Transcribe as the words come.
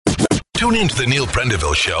Tune in to the Neil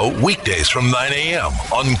Prendeville Show weekdays from 9 a.m.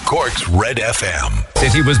 on Cork's Red FM.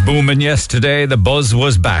 City was booming yesterday. The buzz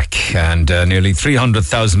was back, and nearly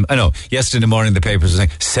 300,000. Yesterday morning the papers were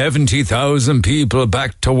saying 70,000 people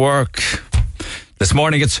back to work. This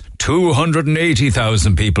morning it's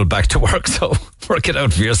 280,000 people back to work, so work it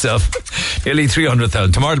out for yourself. Nearly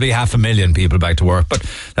 300,000. Tomorrow will be 500,000 people back to work, but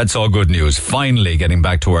that's all good news. Finally getting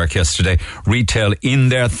back to work yesterday. Retail in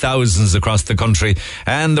their thousands across the country,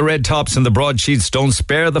 and the red tops and the broadsheets don't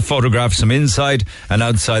spare the photographs from inside and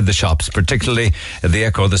outside the shops, particularly the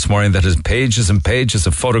Echo this morning that has pages and pages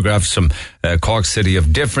of photographs from Cork City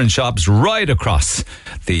of different shops right across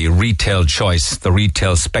the retail choice, the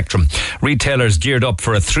retail spectrum. Retailers geared up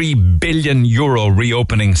for a €3 billion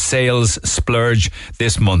reopening sales splurge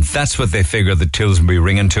this month. That's what they figure the tills will be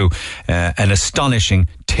ringing to. An astonishing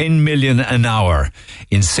 10 million an hour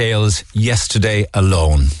in sales yesterday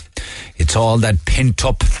alone. It's all that pent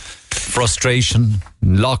up frustration,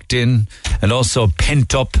 locked in, and also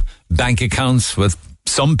pent up bank accounts with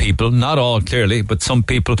some people, not all clearly, but some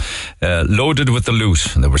people loaded with the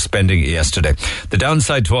loot, and they were spending it yesterday. The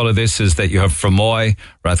downside to all of this is that you have Fermoy,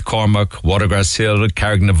 Rathcormac, Watergrass Hill,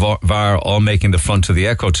 Carricknavar all making the front of the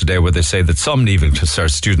Echo today, where they say that some leaving cert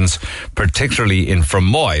students, particularly in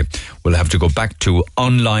Fermoy, will have to go back to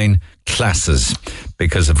online classes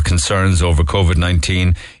because of concerns over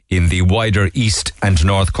COVID-19 in the wider East and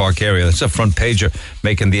North Cork area. That's a front pager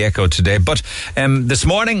making the Echo today. But this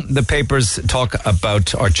morning, the papers talk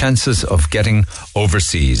about our chances of getting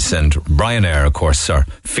overseas. And Ryanair, of course, are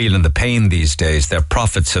feeling the pain these days. Their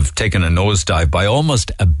profits have taken a nosedive by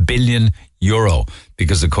almost €1 billion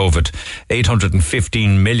because of COVID.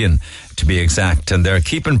 815 million to be exact. And they're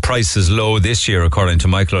keeping prices low this year, according to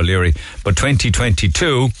Michael O'Leary. But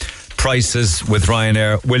 2022... prices with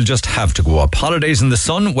Ryanair will just have to go up. Holidays in the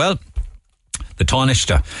sun, well, the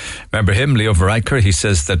Taoiseach, remember him, Leo Varadkar, he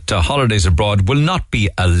says that holidays abroad will not be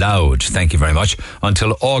allowed, thank you very much,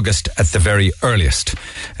 until August at the very earliest.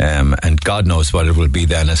 And God knows what it will be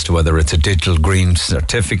then as to whether it's a digital green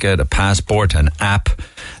certificate, a passport, an app.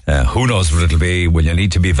 Who knows what it'll be? Will you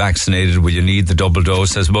need to be vaccinated? Will you need the double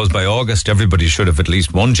dose? I suppose by August everybody should have at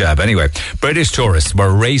least one jab. Anyway, British tourists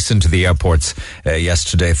were racing to the airports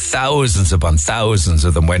yesterday. Thousands upon thousands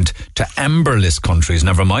of them went to amber list countries,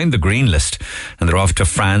 never mind the green list. And they're off to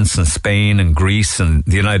France and Spain and Greece and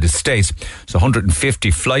the United States. So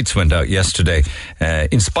 150 flights went out yesterday,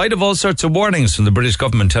 in spite of all sorts of warnings from the British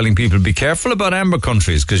government telling people be careful about amber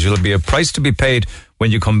countries because there'll be a price to be paid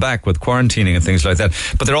when you come back with quarantining and things like that.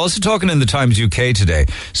 But they're also talking in the Times UK today.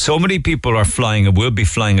 So many people are flying and will be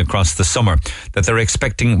flying across the summer that they're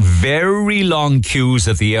expecting very long queues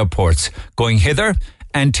at the airports going hither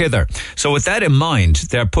and thither. So with that in mind,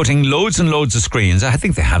 they're putting loads and loads of screens. I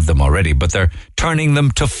think they have them already, but they're turning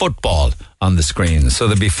them to football on the screens. So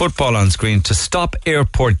there'll be football on screen to stop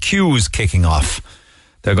airport queues kicking off.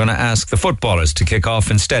 They're going to ask the footballers to kick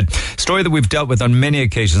off instead. Story that we've dealt with on many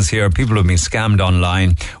occasions here. People have been scammed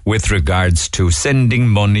online with regards to sending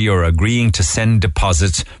money or agreeing to send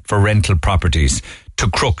deposits for rental properties to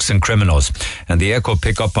crooks and criminals. And the Echo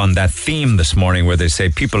pick up on that theme this morning where they say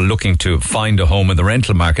people looking to find a home in the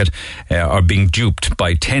rental market are being duped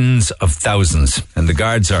by tens of thousands. And the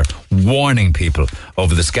guards are warning people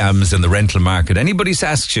over the scams in the rental market. Anybody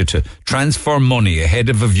asks you to transfer money ahead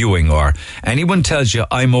of a viewing, or anyone tells you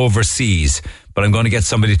I'm overseas but I'm going to get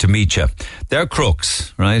somebody to meet you, they're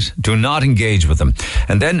crooks, right? Do not engage with them.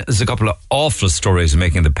 And then there's a couple of awful stories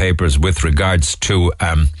making the papers with regards to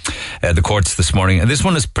the courts this morning. And this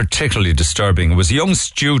one is particularly disturbing. It was a young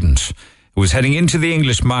student who was heading into the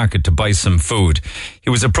English market to buy some food. He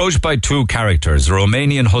was approached by two characters, a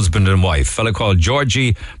Romanian husband and wife, a fellow called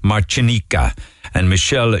Georgi Marcinica and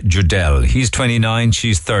Michelle Judel. He's 29,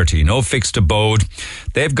 she's 30, no fixed abode.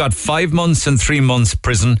 They've got 5 months and 3 months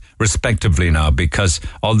prison respectively now, because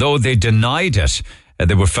although they denied it,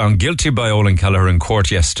 they were found guilty by Olin Kelleher in court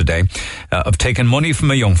yesterday of taking money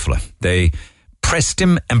from a young fella. They pressed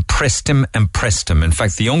him and pressed him and pressed him. In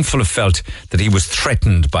fact, the young fella felt that he was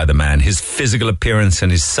threatened by the man, his physical appearance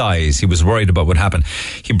and his size. He was worried about what happened.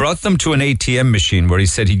 He brought them to an ATM machine where he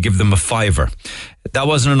said he'd give them a £5. That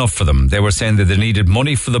wasn't enough for them. They were saying that they needed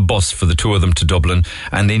money for the bus for the two of them to Dublin,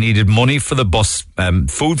 and they needed money for the bus,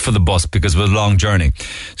 food for the bus because it was a long journey.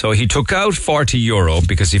 So he took out €40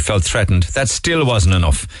 because he felt threatened. That still wasn't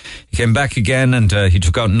enough. He came back again and he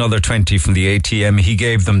took out another 20 from the ATM. He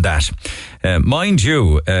gave them that. Mind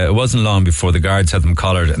you, it wasn't long before the guards had them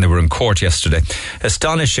collared and they were in court yesterday.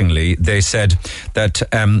 Astonishingly, they said that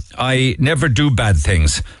I never do bad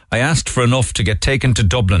things. I asked for enough to get taken to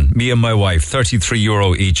Dublin, me and my wife,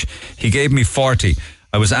 €33 each. He gave me 40.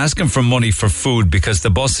 I was asking for money for food because the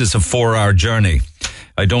bus is a 4-hour journey.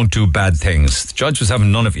 I don't do bad things. The judge was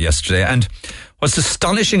having none of it yesterday. And what's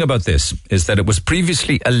astonishing about this is that it was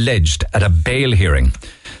previously alleged at a bail hearing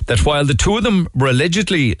that while the two of them were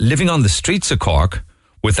allegedly living on the streets of Cork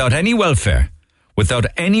without any welfare, without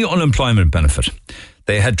any unemployment benefit,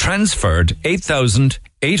 they had transferred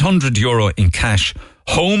 €8,800 in cash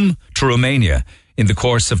home to Romania in the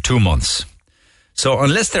course of 2 months. So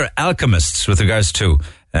unless they're alchemists with regards to,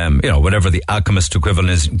 whatever the alchemist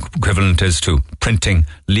equivalent is to printing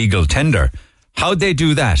legal tender, how'd they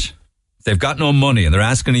do that? They've got no money and they're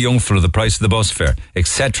asking a young fellow the price of the bus fare,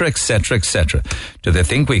 etc., etc., etc. Do they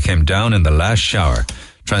think we came down in the last shower,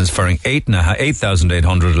 transferring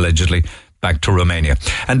 8,800 allegedly back to Romania?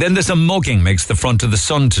 And then there's a mugging makes the front of the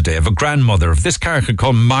Sun today of a grandmother of this character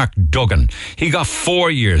called Mark Duggan. He got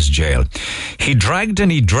 4 years jail. He dragged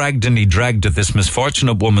at this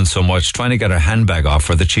misfortunate woman so much, trying to get her handbag off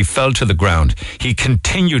her, that she fell to the ground. He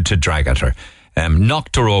continued to drag at her,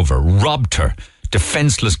 knocked her over, robbed her.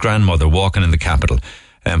 Defenseless grandmother walking in the capital.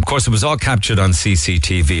 Of course, it was all captured on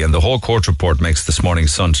CCTV, and the whole court report makes this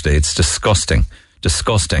morning's Sun today. It's disgusting.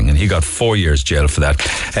 And he got 4 years jail for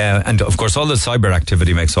that. And of course, all the cyber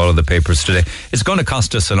activity makes all of the papers today. It's going to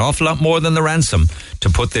cost us an awful lot more than the ransom to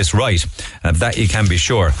put this right. That you can be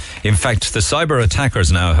sure. In fact, the cyber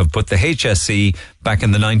attackers now have put the HSE back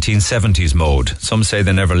in the 1970s mode. Some say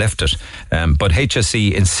they never left it. But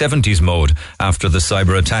HSE in 70s mode after the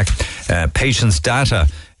cyber attack. Patients' data.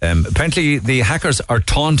 Apparently, the hackers are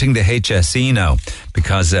taunting the HSE now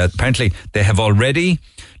because apparently they have already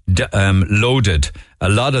loaded a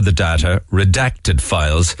lot of the data, redacted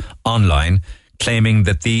files online, claiming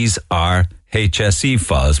that these are HSE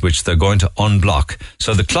files, which they're going to unblock.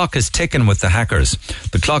 So the clock is ticking with the hackers.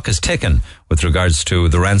 The clock is ticking with regards to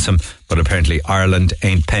the ransom, but apparently Ireland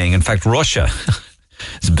ain't paying. In fact, Russia...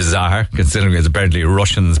 It's bizarre, considering it's apparently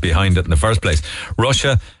Russians behind it in the first place.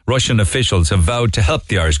 Russian officials have vowed to help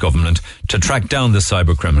the Irish government to track down the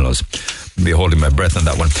cyber criminals. I'll be holding my breath on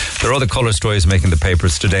that one. There are other colour stories making the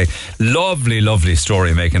papers today. Lovely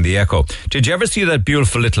story making the Echo. Did you ever see that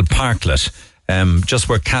beautiful little parklet just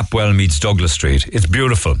where Capwell meets Douglas Street? It's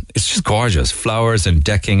beautiful. It's just gorgeous. Flowers and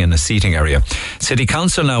decking and a seating area. City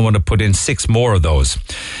Council now want to put in 6 more of those.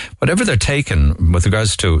 Whatever they're taking with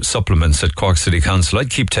regards to supplements at Cork City Council, I'd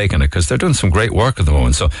keep taking it because they're doing some great work at the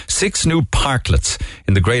moment. So 6 new parklets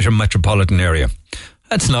in the greater metropolitan area.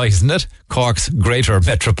 That's nice, isn't it? Cork's greater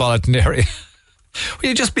metropolitan area. Will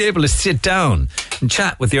you just be able to sit down and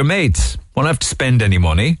chat with your mates? Won't have to spend any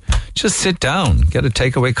money. Just sit down, get a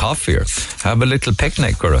takeaway coffee or have a little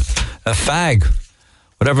picnic or a fag.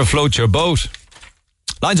 Whatever floats your boat.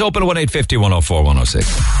 Lines open at 1850 104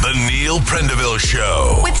 106. The Neil Prendeville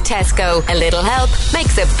Show. With Tesco, a little help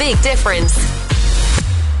makes a big difference.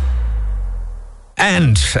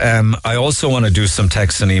 And I also want to do some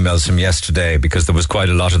texts and emails from yesterday because there was quite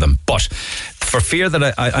a lot of them. But for fear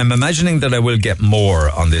that I'm imagining that I will get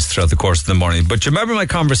more on this throughout the course of the morning. But you remember my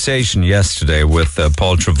conversation yesterday with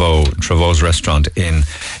Paul Trevaux's restaurant in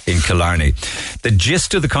Killarney. The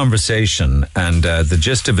gist of the conversation and the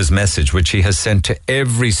gist of his message, which he has sent to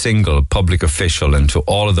every single public official and to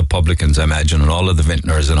all of the publicans, I imagine, and all of the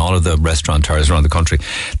vintners and all of the restaurateurs around the country,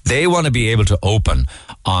 they want to be able to open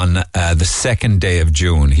on the second day of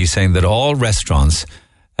June. He's saying that all restaurants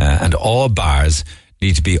and all bars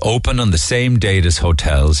need to be open on the same date as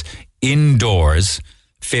hotels, indoors,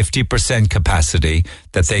 50% capacity,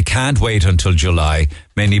 that they can't wait until July.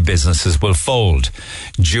 Many businesses will fold.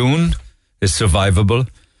 June is survivable.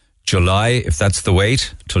 July, if that's the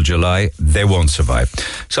wait, till July, they won't survive.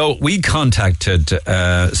 So we contacted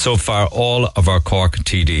so far all of our Cork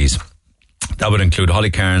TDs. That would include Holly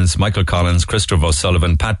Cairns, Michael Collins, Christopher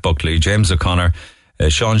O'Sullivan, Pat Buckley, James O'Connor,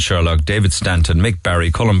 Sean Sherlock, David Stanton, Mick Barry,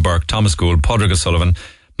 Colin Burke, Thomas Gould, Padraig O'Sullivan,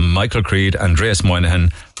 Michael Creed, Andreas Moynihan,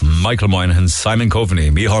 Michael Moynihan, Simon Coveney,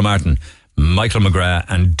 Micheál Martin, Michael McGrath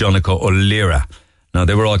and Donncha O'Leary. Now,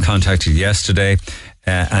 they were all contacted yesterday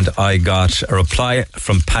and I got a reply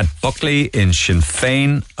from Pat Buckley in Sinn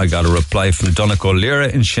Féin. I got a reply from Donncha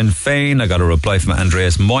O'Leary in Sinn Féin. I got a reply from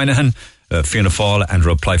Andreas Moynihan, Fianna Fáil, and a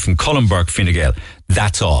reply from Colin Burke, Fine Gael.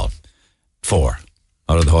 That's all. 4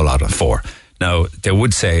 out of the whole lot of 4. Now, they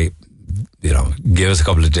would say, give us a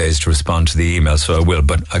couple of days to respond to the email, so I will,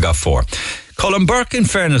 but I got 4. Colin Burke, in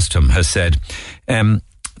fairness to him, has said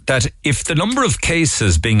that if the number of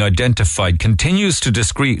cases being identified continues to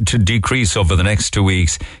decrease over the next 2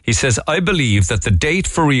 weeks, he says, I believe that the date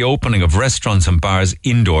for reopening of restaurants and bars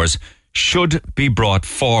indoors should be brought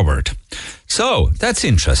forward. So, that's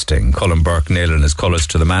interesting. Colin Burke nailing his colours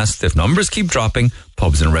to the mast. If numbers keep dropping,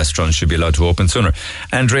 pubs and restaurants should be allowed to open sooner.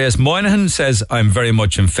 Andreas Moynihan says, I'm very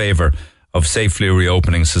much in favour of safely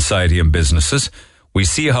reopening society and businesses. We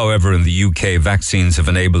see, however, in the UK, vaccines have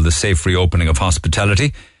enabled the safe reopening of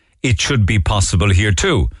hospitality. It should be possible here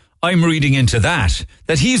too. I'm reading into that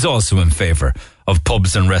he's also in favour of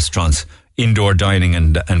pubs and restaurants, indoor dining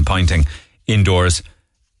and pinting indoors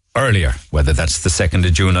earlier. Whether that's the 2nd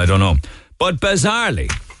of June, I don't know. But bizarrely,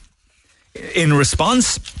 in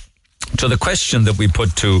response to the question that we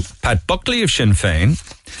put to Pat Buckley of Sinn Féin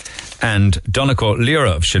and Donncha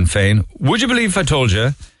Lira of Sinn Féin, would you believe if I told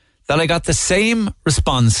you that I got the same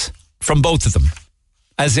response from both of them?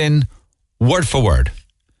 As in, word for word.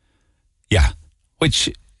 Yeah. Which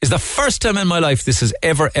is the first time in my life this has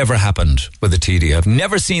ever happened with a TD. I've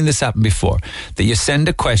never seen this happen before. That you send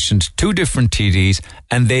a question to two different TDs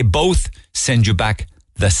and they both send you back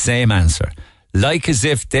the same answer. Like as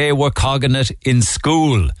if they were cogging it in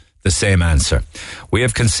school. The same answer. We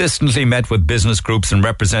have consistently met with business groups and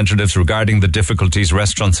representatives regarding the difficulties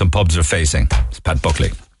restaurants and pubs are facing. It's Pat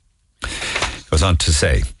Buckley. Goes on to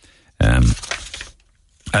say,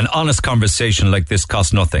 an honest conversation like this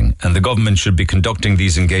costs nothing, and the government should be conducting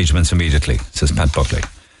these engagements immediately, says Pat Buckley.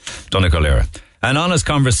 Donncha Lira. An honest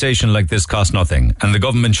conversation like this costs nothing, and the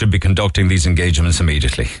government should be conducting these engagements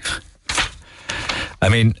immediately. I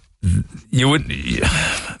mean, you would...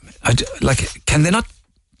 can they not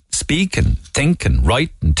speak and think and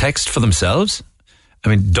write and text for themselves? I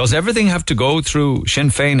mean, does everything have to go through Sinn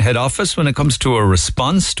Féin head office when it comes to a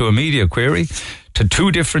response to a media query to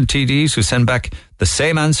two different TDs who send back the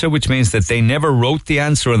same answer, which means that they never wrote the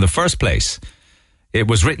answer in the first place? It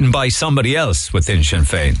was written by somebody else within Sinn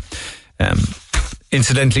Féin.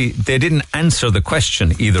 Incidentally, they didn't answer the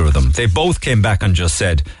question, either of them. They both came back and just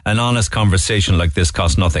said, an honest conversation like this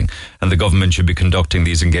costs nothing, and the government should be conducting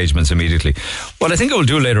these engagements immediately. What I think I will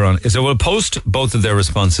do later on is I will post both of their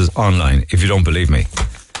responses online, if you don't believe me.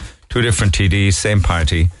 Two different TDs, same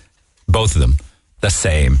party, both of them, the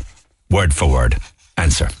same, word for word,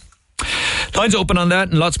 answer. Lines open on that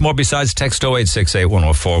and lots more besides. Text 0868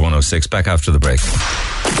 104 106. Back after the break.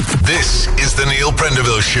 This is the Neil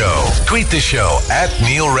Prendeville Show. Tweet the show at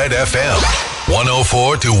Neil Red FM.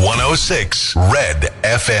 104 to 106 Red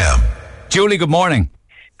FM. Julie, good morning.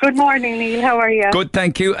 Good morning, Neil. How are you? Good,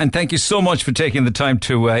 thank you. And thank you so much for taking the time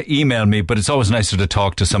to email me. But it's always nicer to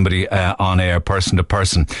talk to somebody on air, person to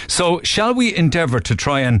person. So shall we endeavour to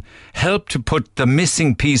try and help to put the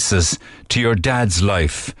missing pieces to your dad's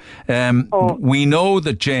life? We know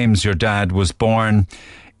that James, your dad, was born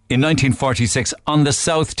in 1946 on the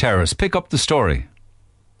South Terrace. Pick up the story.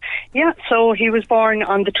 Yeah, so he was born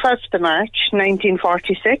on the 12th of March,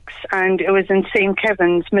 1946, and it was in St.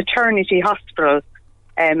 Kevin's Maternity Hospital.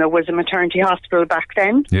 It was a maternity hospital back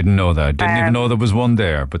then. Didn't know that. Didn't even know there was one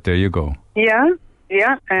there, but there you go. Yeah,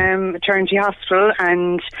 maternity hospital,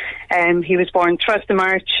 and he was born 12th of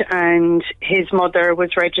March, and his mother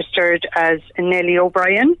was registered as Nellie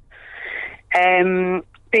O'Brien.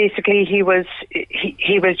 Basically, he was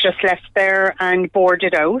just left there and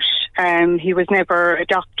boarded out. He was never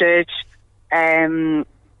adopted.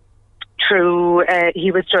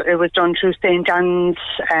 It was done through St. Anne's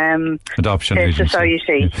Adoption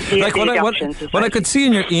Society. What I could see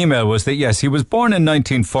in your email was that, yes, he was born in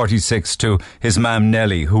 1946 to his mum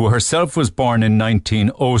Nellie, who herself was born in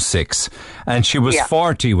 1906, and she was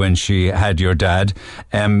 40 when she had your dad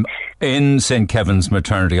in St. Kevin's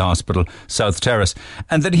Maternity Hospital, South Terrace,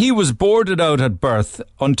 and that he was boarded out at birth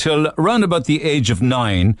until around about the age of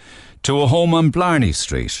 9 to a home on Blarney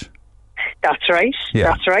Street. That's right. Yeah.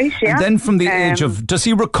 That's right. Yeah. And then from the age of, does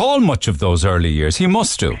he recall much of those early years? He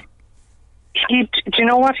must do. Do you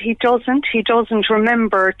know what? He doesn't. He doesn't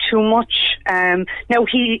remember too much. Now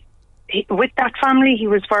he with that family, he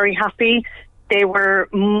was very happy. They were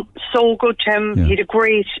so good to him. Yeah. He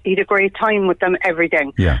had a great time with them.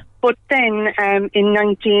 Everything. Yeah. But then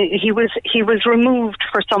he was removed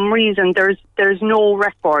for some reason. There's no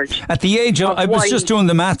record. At the age of I was just doing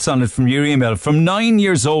the maths on it from your email. From 9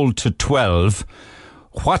 years old to 12,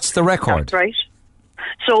 what's the record? That's right.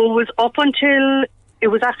 So it was up until it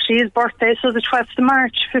was actually his birthday, so the 12th of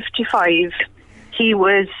March, 55, he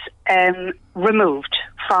was removed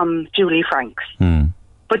from Julie Franks.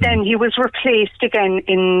 But then he was replaced again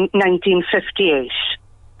in 1958.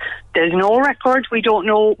 There's no record. We don't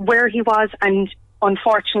know where he was, and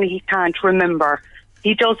unfortunately he can't remember.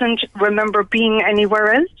 He doesn't remember being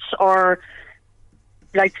anywhere else, or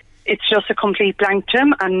it's just a complete blank to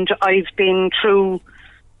him. And I've been through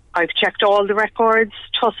I've checked all the records.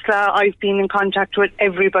 Tusla, I've been in contact with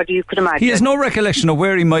everybody you could imagine. He has no recollection of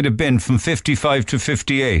where he might have been from 55 to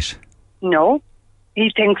 58? No. He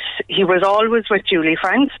thinks he was always with Julie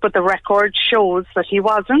Franks, but the record shows that he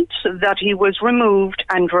wasn't, that he was removed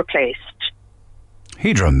and replaced.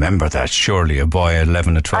 He'd remember that, surely, a boy at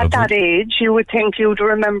 11 or 12. At that age, you would think you'd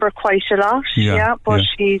remember quite a lot, but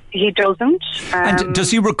he doesn't. And does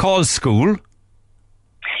he recall school?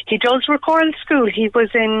 He does recall school. He was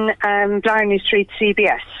in Blarney Street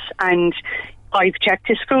CBS, and I've checked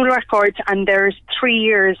his school records, and there's 3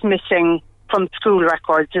 years missing from school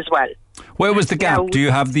records as well. Where was the gap? Now, do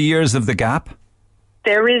you have the years of the gap?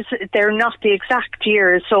 They're not the exact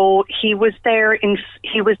years. So he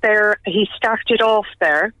started off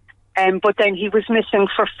there, but then he was missing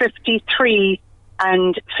for 53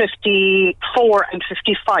 and 54 and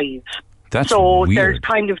 55. That's so weird. There's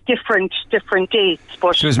kind of different dates.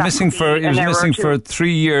 But so he was missing for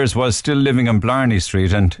 3 years while still living on Blarney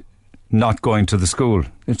Street and not going to the school.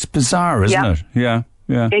 It's bizarre, isn't it? Yeah.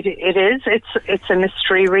 Yeah. It is. It's a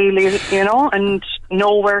mystery, really, and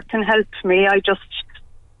nowhere can help me. I just,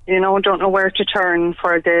 don't know where to turn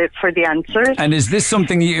for the answers. And is this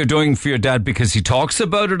something that you're doing for your dad because he talks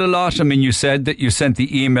about it a lot? I mean, you said that you sent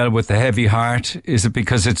the email with the heavy heart. Is it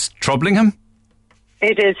because it's troubling him?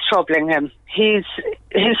 It is troubling him. His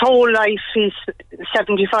whole life, he's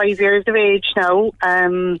 75 years of age now.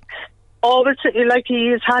 Always, like, he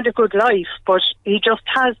has had a good life, but he just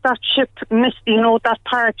has that that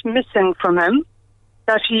part missing from him,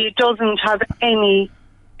 that he doesn't have any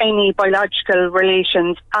biological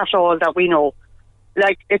relations at all that we know.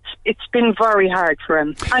 Like, it's been very hard for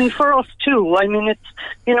him, and for us too. I mean, it's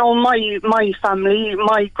my family,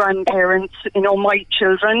 my grandparents, my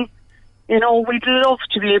children. We'd love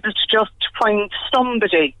to be able to just find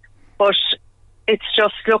somebody, but it's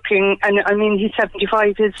just looking, and I mean, he's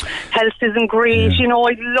 75, his health isn't great. Yeah.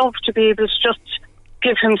 I'd love to be able to just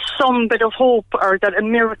give him some bit of hope, or that a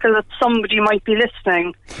miracle that somebody might be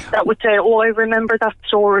listening that would say, I remember that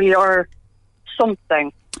story, or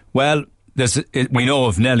something. Well, we know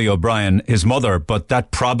of Nellie O'Brien, his mother, but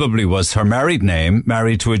that probably was her married name,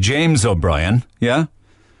 married to a James O'Brien, yeah?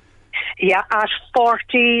 Yeah, at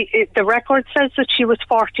 40, the record says that she was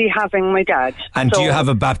 40 having my dad. And do you have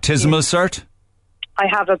a baptismal cert? I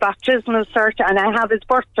have a baptismal cert, and I have his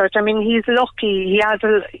birth cert. I mean, he's lucky. He has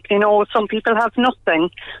some people have nothing,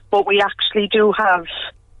 but we actually do have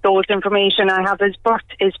those information. I have his birth.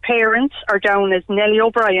 His parents are down as Nellie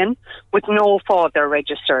O'Brien with no father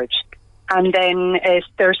registered. And then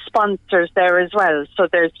there's sponsors there as well. So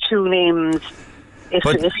there's 2 names, if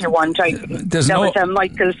you want. Was a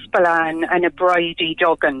Michael Spillane and a Bridie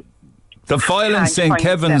Duggan. The file in St.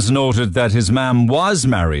 Kevin's noted that his mam was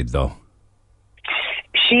married, though.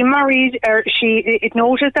 She married, it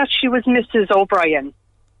noted that she was Mrs. O'Brien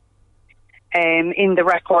in the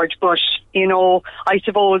record, but, I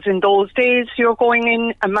suppose in those days you're going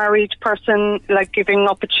in a married person, like giving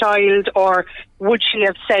up a child, or would she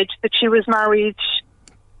have said that she was married?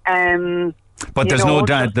 But there's no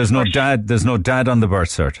dad on the birth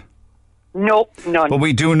cert. No, none. But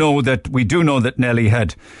we do know that Nellie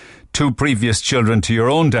had 2 previous children to your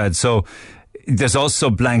own dad, so there's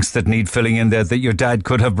also blanks that need filling in there, that your dad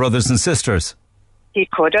could have brothers and sisters. He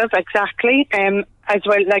could have, exactly. As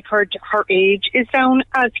well, like her age is down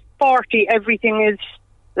as 40. Everything is,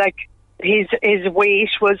 like, his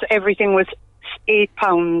weight was, everything was 8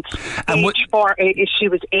 pounds. She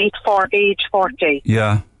was 8 for age 40.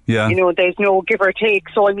 Yeah. Yeah. There's no give or take.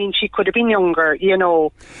 So, I mean, she could have been younger,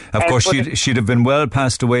 Of course, she'd have been well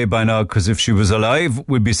passed away by now, because if she was alive,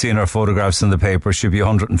 we'd be seeing her photographs in the paper. She'd be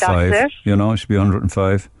 105. That's it. She'd be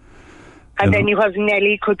 105. And then you have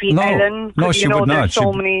Nellie, could be Ellen. No, she would not.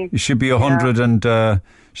 She'd be 100 and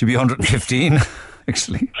she'd be 115,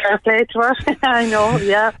 actually. Fair play to her. I know,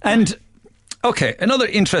 yeah. And okay, another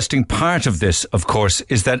interesting part of this, of course,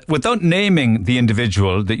 is that without naming the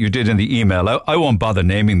individual that you did in the email, I won't bother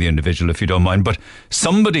naming the individual if you don't mind, but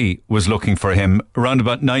somebody was looking for him around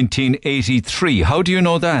about 1983. How do you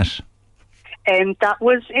know that? That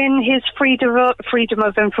was in his freedom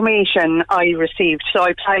of information I received. So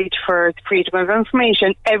I applied for freedom of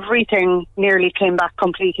information. Everything nearly came back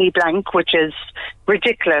completely blank, which is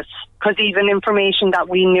ridiculous, because even information that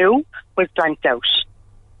we knew was blanked out.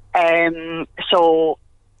 So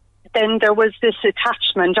then there was this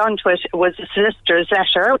attachment onto it. It was a solicitor's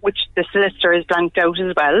letter, which the solicitor is blanked out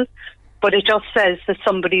as well. But it just says that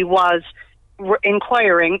somebody was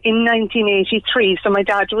inquiring in 1983. So my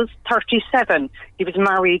dad was 37. He was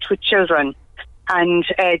married with children. and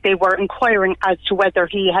they were inquiring as to whether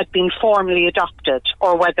he had been formally adopted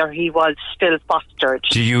or whether he was still fostered.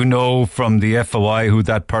 Do you know from the FOI who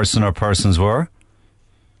that person or persons were?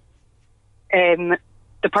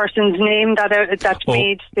 The person's name that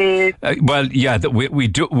made the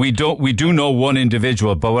we do know one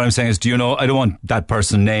individual, but what I'm saying is, do you know? I don't want that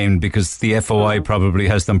person named because the FOI probably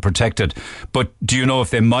has them protected. But do you know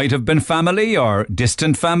if they might have been family or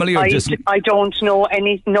distant family or I don't know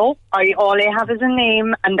any. No, all I have is a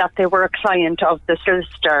name and that they were a client of the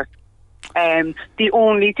solicitor. The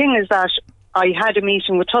only thing is that I had a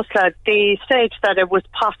meeting with Tusla. They said that it was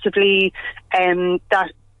possibly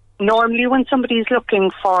that. Normally when somebody's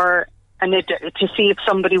looking for to see if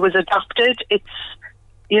somebody was adopted, it's,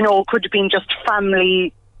 could have been just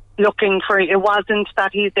family looking for it. It wasn't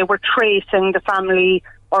that they were tracing the family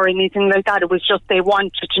or anything like that. It was just they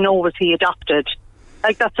wanted to know, was he adopted?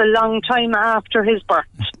 Like, that's a long time after his birth.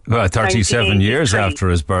 Well, 37 years after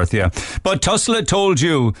his birth, yeah. But Tusla told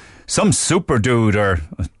you, some super dude or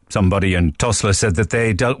somebody in Tusla said that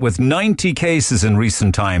they dealt with 90 cases in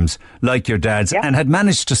recent times, like your dad's, and had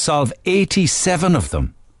managed to solve 87 of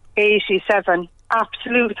them. 87,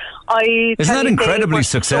 absolutely. Isn't that incredibly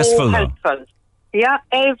successful, so helpful. Yeah,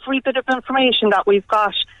 every bit of information that we've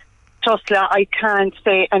got, Tusla, I can't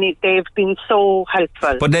say any. They've been so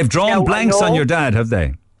helpful. But they've drawn blanks on your dad, have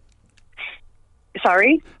they?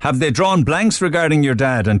 Sorry? Have they drawn blanks regarding your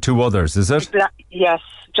dad and two others, is it? Yes,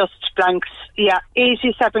 just blanks. Yeah,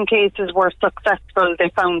 87 cases were successful. They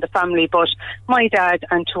found the family, but my dad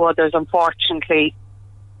and two others, unfortunately,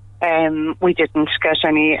 we didn't get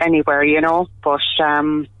anywhere, But,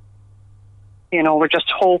 we're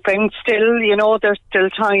just hoping still, there's still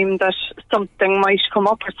time that something might come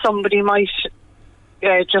up or somebody might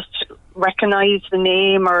just recognise the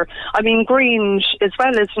name. Or, Grange as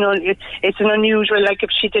well, is, it's an unusual, like if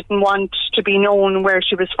she didn't want to be known where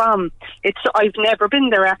she was from. I've never been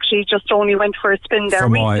there actually, just only went for a spin there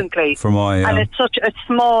recently. And it's such a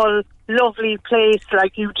small, lovely place,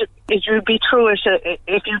 like you'd be through it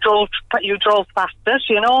if you drove past it,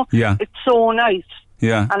 Yeah. It's so nice.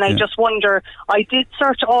 Yeah. And I just wonder, I did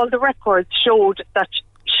search all the records, showed that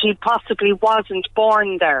she possibly wasn't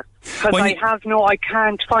born there. Because I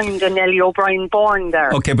can't find a Nellie O'Brien born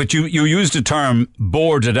there. Okay, but you used the term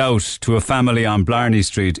boarded out to a family on Blarney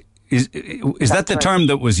Street. Is that the term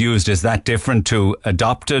that was used? Is that different to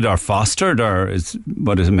adopted or fostered, or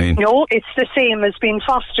what does it mean? No, it's the same as being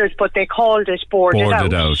fostered, but they called it boarded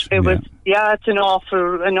out. It was, it's an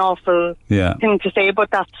awful thing to say,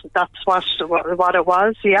 but that's what it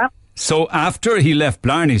was. Yeah. So after he left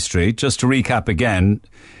Blarney Street, just to recap again,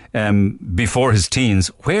 before his teens,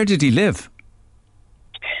 where did he live?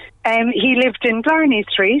 He lived in Blarney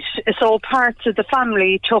Street, so parts of the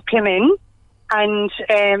family took him in. And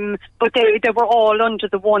but they were all under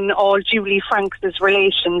the one, all Julie Franks'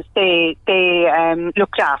 relations. They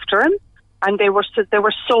looked after him, and they were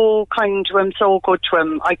so kind to him, so good to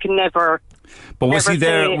him. I can never. But was he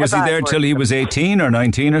there? Was he there till he was 18 or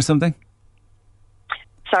 19 or something?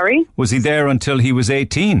 Sorry? Was he there until he was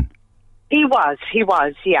 18? He was.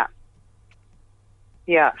 Yeah.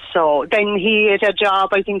 Yeah, so then he had a job,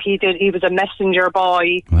 I think he was a messenger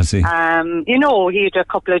boy. Was he? He had a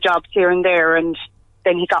couple of jobs here and there, and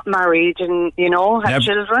then he got married and, had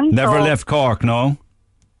children. Never left Cork, no?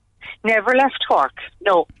 Never left Cork,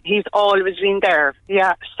 no. He's always been there,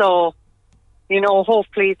 yeah, so,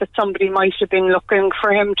 hopefully that somebody might have been looking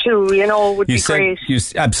for him too, would be great.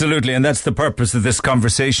 Absolutely, and that's the purpose of this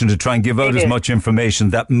conversation, to try and give out as much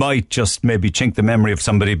information that might just maybe chink the memory of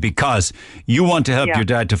somebody, because you want to help your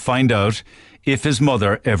dad to find out if his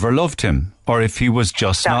mother ever loved him or if he was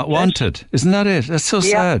just not wanted. Isn't that it? That's so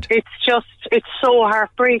sad. It's so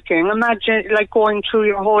heartbreaking. Imagine, like, going through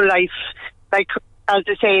your whole life, like, as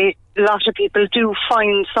I say, a lot of people do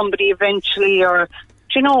find somebody eventually, or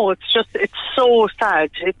it's so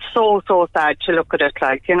sad. It's so sad to look at it.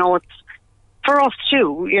 Like, it's for us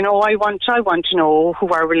too. I want to know who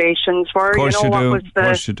our relations were. Of course Of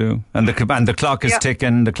course you do. And the clock is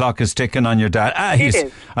ticking. The clock is ticking on your dad.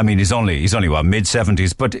 He's only what,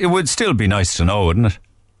 mid-70s, but it would still be nice to know, wouldn't it?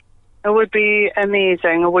 It would be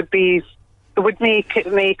amazing. It would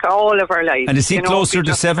make all of our lives. And is he closer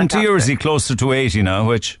to 70 or is he closer to 80 now?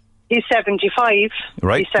 Which? He's 75.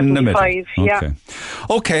 Right, he's 75, in the middle.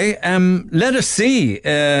 Okay, let us see.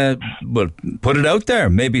 Well, put it out there.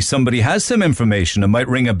 Maybe somebody has some information. It might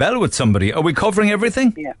ring a bell with somebody. Are we covering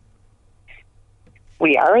everything? Yeah.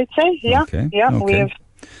 We are, I'd say. Yeah. Okay. Yeah, we have.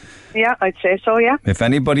 Yeah, I'd say so, yeah. If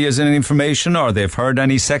anybody has any information or they've heard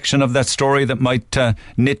any section of that story that might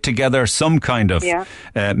knit together some kind of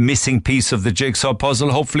missing piece of the jigsaw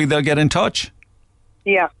puzzle, hopefully they'll get in touch.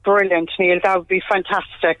 Yeah, brilliant, Neil. That would be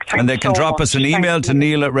fantastic. Thanks and they can so drop much. us an email Thanks, to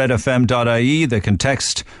neil@redfm.ie. They can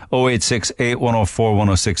text 0868 104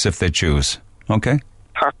 106 if they choose. Okay?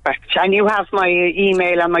 Perfect. And you have my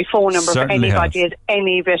email and my phone number. Certainly if anybody has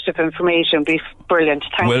any bit of information, be brilliant.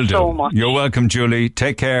 Thanks Will do. so much. You're welcome, Julie.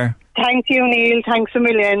 Take care. Thank you, Neil. Thanks a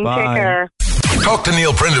million. Bye. Take care. Talk to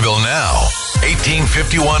Neil Prendeville now.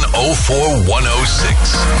 1851 04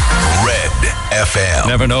 106. Red FM.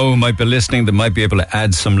 Never know who might be listening that might be able to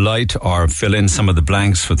add some light or fill in some of the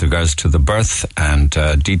blanks with regards to the birth and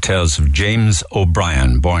details of James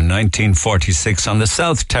O'Brien, born 1946 on the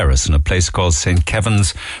South Terrace in a place called St.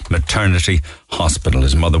 Kevin's Maternity Hospital.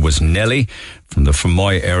 His mother was Nellie from the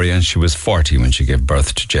Fermoy area, and she was 40 when she gave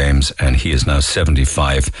birth to James, and he is now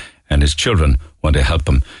 75, and his children want to help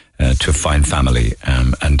him to find family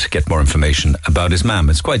and get more information about his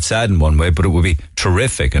mum. It's quite sad in one way, but it would be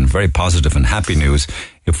terrific and very positive and happy news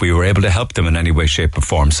if we were able to help them in any way, shape or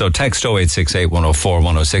form. So text 0868 104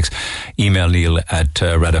 106, email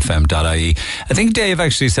neil@redfm.ie. I think Dave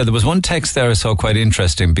actually said there was one text there I saw quite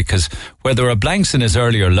interesting, because where there are blanks in his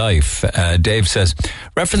earlier life, Dave says,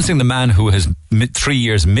 referencing the man who has 3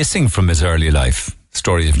 years missing from his early life,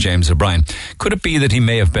 story of James O'Brien. Could it be that he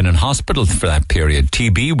may have been in hospital for that period?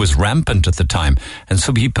 TB was rampant at the time, and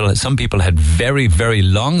some people had very, very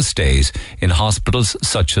long stays in hospitals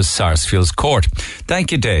such as Sarsfield's Court.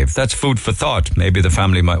 Thank you, Dave. That's food for thought. Maybe the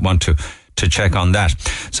family might want to check on that.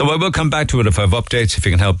 So I will come back to it if I have updates. If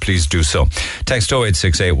you can help, please do so. Text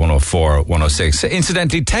 0868 104 106.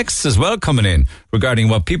 Incidentally, texts as well coming in regarding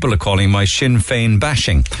what people are calling my Sinn Féin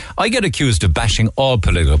bashing. I get accused of bashing all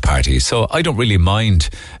political parties, so I don't really mind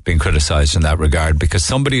being criticised in that regard, because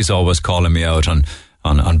somebody's always calling me out on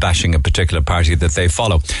bashing a particular party that they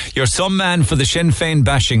follow. You're some man for the Sinn Féin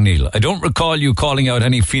bashing, Neil. I don't recall you calling out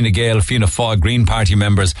any Fine Gael, Fianna Fáil, Green Party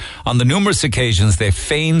members on the numerous occasions they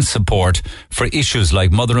feign support for issues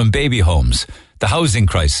like mother and baby homes, the housing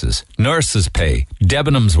crisis, nurses' pay,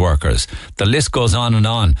 Debenhams workers. The list goes on.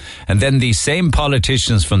 And then these same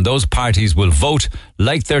politicians from those parties will vote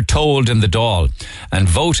like they're told in the Dáil and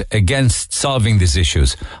vote against solving these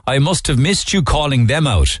issues. I must have missed you calling them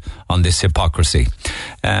out on this hypocrisy.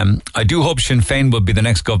 I do hope Sinn Féin will be the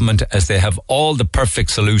next government, as they have all the perfect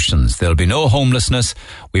solutions. There'll be no homelessness.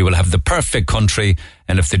 We will have the perfect country.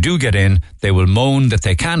 And if they do get in, they will moan that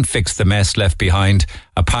they can't fix the mess left behind.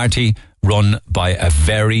 A party run by a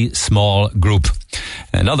very small group.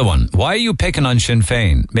 Another one. Why are you picking on Sinn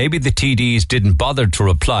Féin? Maybe the TDs didn't bother to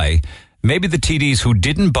reply. Maybe the TDs who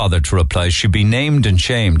didn't bother to reply should be named and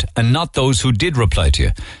shamed, and not those who did reply to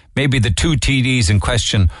you. Maybe the two TDs in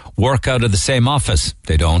question work out of the same office.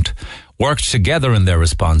 They don't. Worked together in their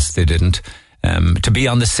response. They didn't. To be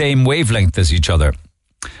on the same wavelength as each other.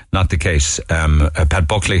 Not the case. Pat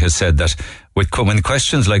Buckley has said that when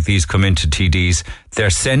questions like these come into TDs,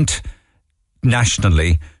 they're sent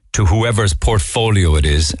nationally to whoever's portfolio it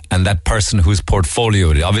is, and that person whose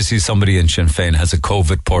portfolio it is. Obviously somebody in Sinn Féin has a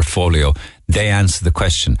COVID portfolio. They answer the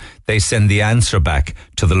question. They send the answer back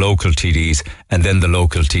to the local TDs, and then the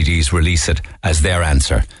local TDs release it as their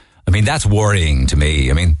answer. I mean, that's worrying to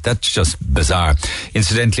me. I mean, that's just bizarre.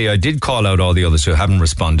 Incidentally, I did call out all the others who haven't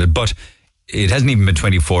responded, but it hasn't even been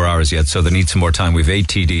 24 hours yet, so they need some more time. We've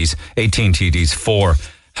 18 TDs, 4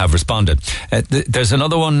 have responded. There's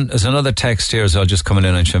another text here as well, just coming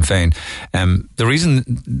in on Sinn Féin. The reason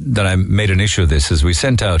that I made an issue of this is we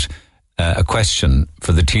sent out a question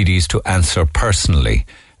for the TDs to answer personally,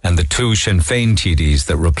 and the two Sinn Féin TDs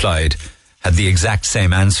that replied had the exact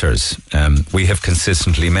same answers. We have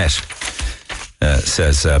consistently met,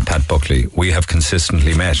 says Pat Buckley. We have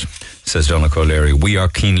consistently met, says Donnacha O'Leary. We are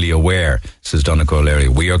keenly aware, says Donnacha O'Leary.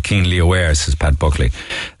 We are keenly aware, says Pat Buckley.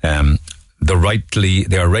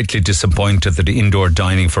 They are rightly disappointed that indoor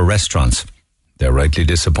dining for restaurants. They're rightly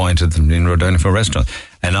disappointed that indoor dining for restaurants.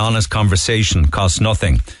 An honest conversation costs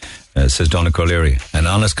nothing, says Donnacha O'Leary. An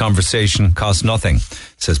honest conversation costs nothing,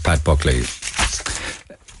 says Pat Buckley.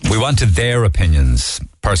 We wanted their opinions,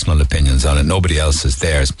 personal opinions on it, nobody else's,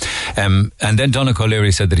 theirs. And then Donnacha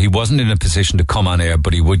O'Leary said that he wasn't in a position to come on air,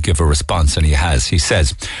 but he would give a response, and he has. He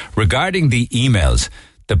says, regarding the emails,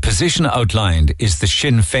 the position outlined is the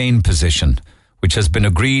Sinn Féin position, which has been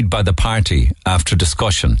agreed by the party after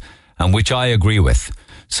discussion, and which I agree with.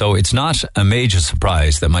 So it's not a major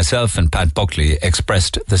surprise that myself and Pat Buckley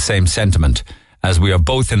expressed the same sentiment, as we are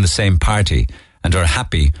both in the same party and are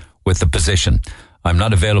happy with the position. I'm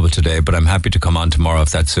not available today, but I'm happy to come on tomorrow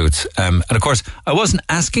if that suits. And of course, I wasn't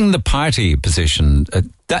asking the party position.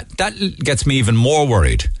 That gets me even more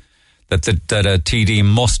worried. That a TD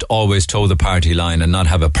must always toe the party line and not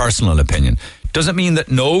have a personal opinion. doesn't mean that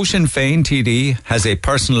no Sinn Féin TD has a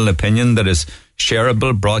personal opinion that is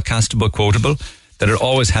shareable, broadcastable, quotable, that it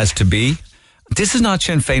always has to be. This is not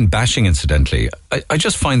Sinn Féin bashing, incidentally. I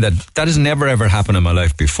just find that has never ever happened in my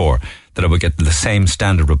life before, that I would get the same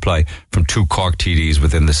standard reply from two Cork TDs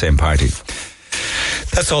within the same party.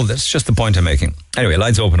 That's all. That's just the point I'm making. Anyway,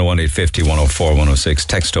 lines open at 1850 104 106.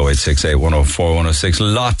 Text 0868 104 106.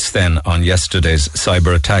 Lots then on yesterday's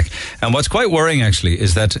cyber attack. And what's quite worrying, actually,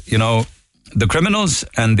 is that, you know, the criminals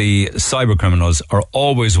and the cyber criminals are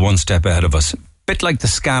always one step ahead of us. Bit like the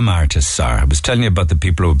scam artists are. I was telling you about the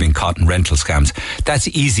people who have been caught in rental scams. That's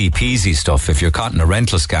easy peasy stuff. If you're caught in a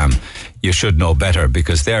rental scam, you should know better,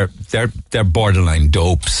 because they're borderline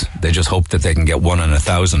dopes. They just hope that they can get 1 in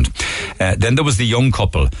 1,000. Then there was the young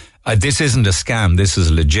couple. This isn't a scam. This is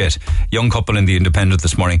legit. Young couple in the Independent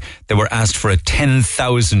this morning. They were asked for a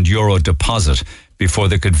 €10,000 deposit before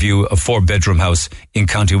they could view a 4-bedroom house in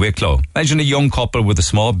County Wicklow. Imagine a young couple with a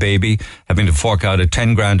small baby having to fork out a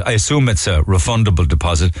 10 grand. I assume it's a refundable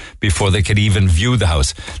deposit before they could even view the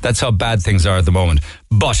house. That's how bad things are at the moment.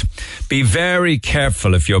 But be very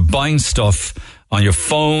careful if you're buying stuff on your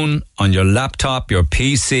phone, on your laptop, your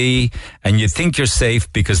PC, and you think you're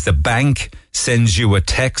safe because the bank sends you a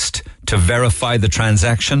text to verify the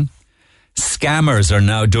transaction. Scammers are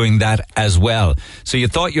now doing that as well. So you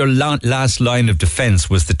thought your last line of defense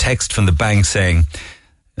was the text from the bank saying,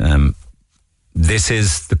 this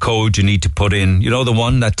is the code you need to put in. You know, the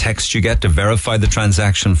one, that text you get to verify the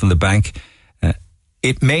transaction from the bank?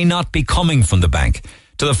 It may not be coming from the bank.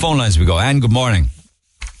 To the phone lines we go. Anne, good morning.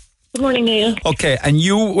 Good morning, Neil. Okay, and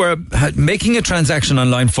you were making a transaction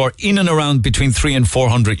online for in and around between €300 and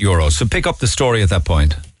 €400. So pick up the story at that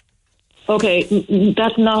point. Okay,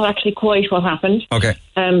 that's not actually quite what happened. Okay.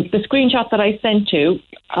 The screenshot that I sent to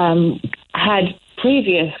had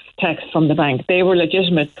previous texts from the bank. They were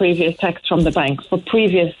legitimate previous texts from the bank for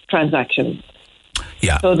previous transactions.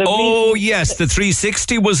 Yeah. So yes, the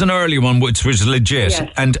 360 was an early one, which was legit. Yes.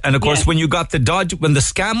 And of course, when you got when the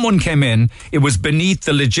scam one came in, it was beneath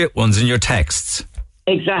the legit ones in your texts.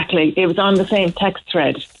 Exactly. It was on the same text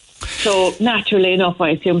thread. So naturally enough,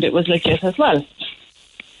 I assumed it was legit as well.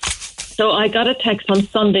 So I got a text on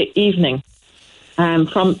Sunday evening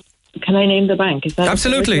from, can I name the bank? Is that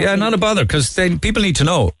absolutely? Yeah, not a bother, because people need to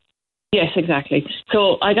know. Yes, exactly.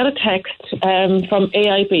 So I got a text from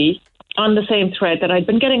AIB on the same thread that I'd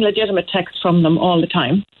been getting legitimate texts from them all the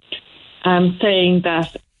time, saying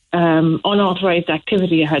that unauthorised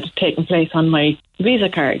activity had taken place on my Visa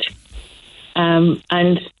card.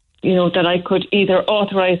 And you know, that I could either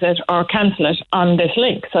authorise it or cancel it on this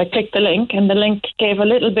link. So I clicked the link, and the link gave a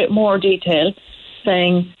little bit more detail,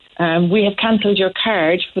 saying, we have cancelled your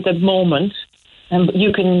card for the moment, and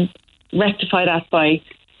you can rectify that by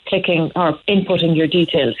clicking or inputting your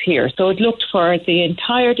details here. So it looked for the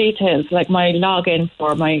entire details, like my login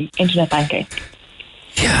for my internet banking.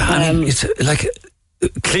 Yeah, I mean, it's like,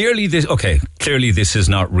 clearly this is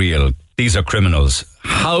not real. These are criminals.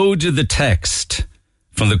 How did the text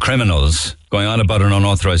from the criminals going on about an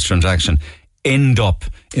unauthorised transaction end up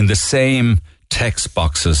in the same text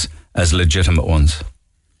boxes as legitimate ones?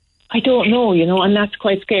 I don't know, you know, and that's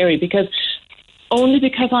quite scary, because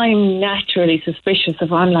I'm naturally suspicious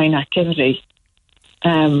of online activity,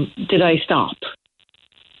 did I stop?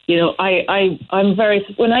 You know, I'm very,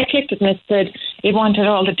 when I clicked it and it said it wanted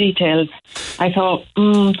all the details, I thought,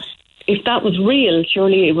 if that was real,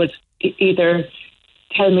 surely it would either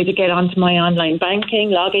tell me to get onto my online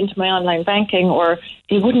banking, log into my online banking, or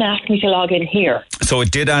it wouldn't ask me to log in here. So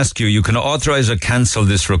it did ask you can authorise or cancel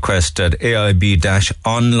this request at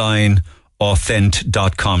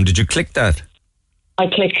aib-onlineauthent.com. Did you click that? I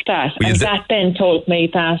clicked that, and that then told me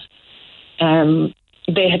that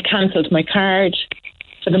they had cancelled my card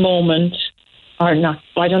for the moment, or not.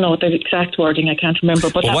 I don't know the exact wording, I can't remember.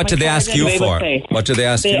 But what did they ask you for? What did they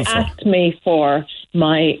ask you for? They asked me for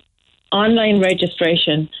my online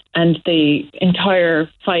registration and the entire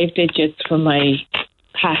 5 digits from my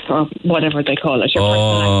pass, or whatever they call it.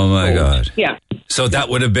 Oh my God. Yeah. So that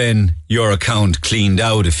would have been your account cleaned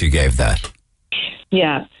out if you gave that.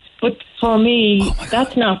 Yeah. But for me,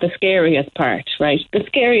 that's not the scariest part, right? The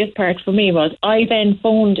scariest part for me was I then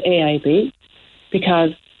phoned AIB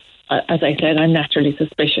because, as I said, I'm naturally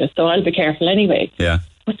suspicious, so I'll be careful anyway. Yeah.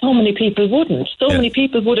 But so many people wouldn't. So many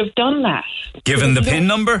people would have done that. Given the PIN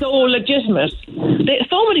number? So legitimate.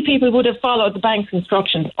 So many people would have followed the bank's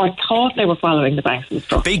instructions, or thought they were following the bank's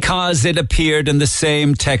instructions. Because it appeared in the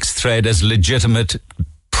same text thread as legitimate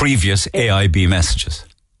previous AIB messages.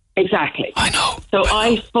 Exactly. I know. So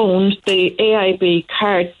I phoned the AIB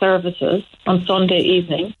card services on Sunday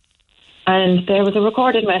evening, and there was a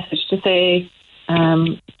recorded message to say,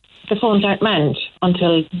 the phones aren't manned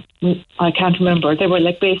until, I can't remember. They were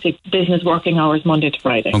like basic business working hours, Monday to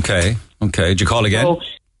Friday. Okay. Did you call again? So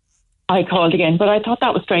I called again, but I thought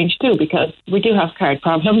that was strange too, because we do have card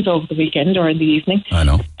problems over the weekend or in the evening. I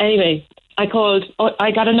know. Anyway, I called.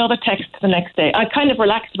 I got another text the next day. I kind of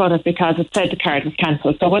relaxed about it because it said the card was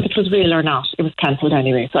cancelled. So whether it was real or not, it was cancelled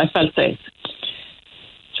anyway. So I felt safe.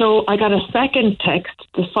 So I got a second text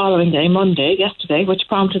the following day, yesterday, which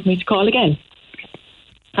prompted me to call again.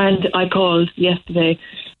 And I called yesterday,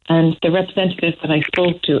 and the representative that I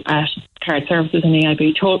spoke to at Card Services in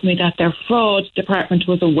AIB told me that their fraud department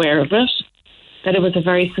was aware of it, that it was a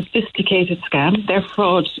very sophisticated scam. Their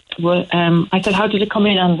fraud was, I said, how did it come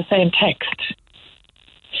in on the same text?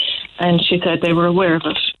 And she said they were aware of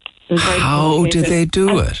it. How did they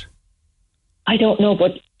do it? I don't know,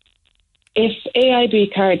 but if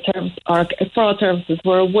AIB Card Service or Fraud Services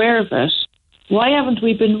were aware of it, why haven't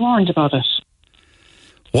we been warned about it?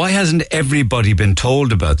 Why hasn't everybody been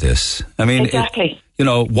told about this? I mean, exactly.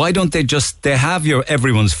 Why don't they have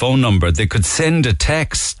everyone's phone number? They could send a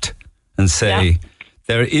text and say,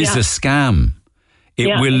 there is a scam.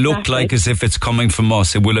 It will look like as if it's coming from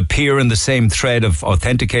us. It will appear in the same thread of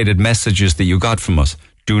authenticated messages that you got from us.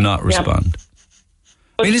 Do not respond.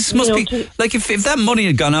 I mean, this must be, like, if that money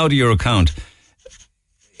had gone out of your account,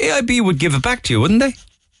 AIB would give it back to you, wouldn't they?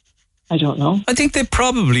 I don't know. I think they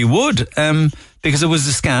probably would, because it was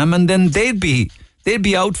a scam, and then they'd be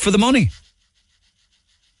out for the money.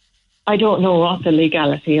 I don't know what the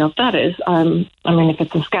legality of that is. I mean, if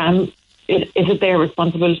it's a scam, is it their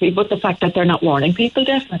responsibility? But the fact that they're not warning people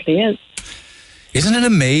definitely is. Isn't it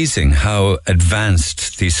amazing how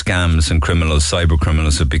advanced these scams and cyber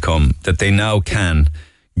criminals have become, that they now can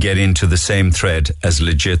get into the same thread as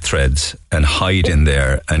legit threads and hide in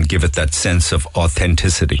there and give it that sense of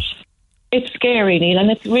authenticity? It's scary, Neil, and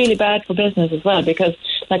it's really bad for business as well, because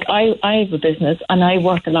like I have a business and I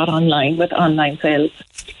work a lot online with online sales.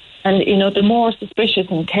 And, the more suspicious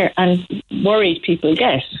and worried people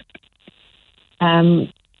get,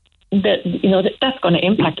 that's going to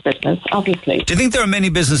impact business, obviously. Do you think there are many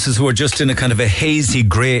businesses who are just in a kind of a hazy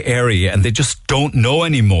grey area and they just don't know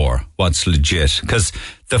anymore what's legit? Because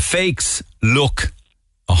the fakes look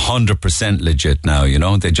 100% legit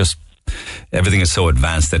now, they just... Everything is so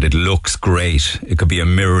advanced that it looks great. It could be a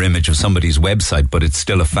mirror image of somebody's website, but it's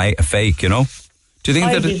still a fake, Do you think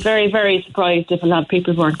I'd be very, very surprised if a lot of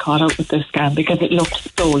people weren't caught out with this scam, because it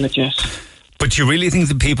looked so legit. But you really think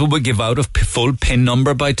that people would give out a full PIN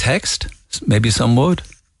number by text? Maybe some would.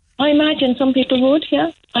 I imagine some people would,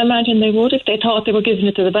 yeah. I imagine they would if they thought they were giving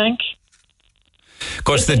it to the bank. Of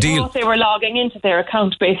course, they thought they were logging into their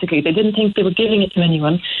account, basically. They didn't think they were giving it to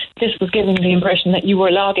anyone. This was giving the impression that you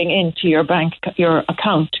were logging into your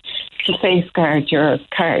account to safeguard your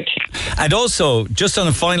card. And also, just on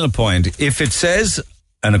a final point, if it says,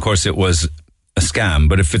 and of course it was a scam,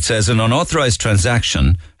 but if it says an unauthorized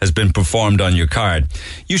transaction has been performed on your card,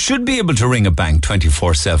 you should be able to ring a bank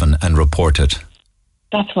 24/7 and report it.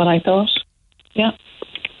 That's what I thought. Yeah.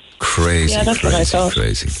 Crazy, yeah, that's crazy, what I thought.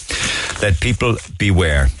 Crazy. Let people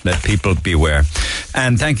beware.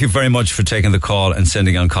 And thank you very much for taking the call and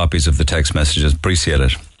sending on copies of the text messages. Appreciate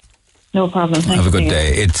it. No problem. Have a good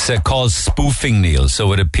day. It's called spoofing, Neil,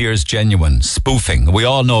 so it appears genuine. Spoofing. We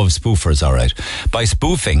all know of spoofers, all right. By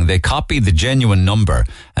spoofing, they copy the genuine number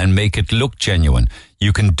and make it look genuine.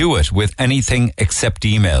 You can do it with anything except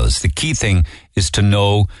emails. The key thing is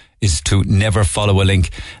to never follow a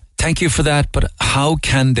link. Thank you for that, but how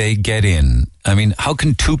can they get in? I mean, how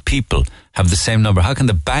can two people have the same number? How can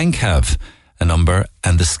the bank have a number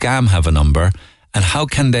and the scam have a number? And how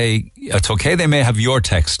can they... It's okay, they may have your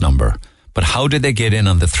text number, but how did they get in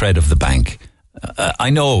on the thread of the bank?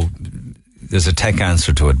 I know there's a tech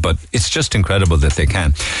answer to it, but it's just incredible that they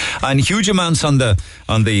can. And huge amounts on the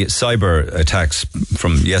cyber attacks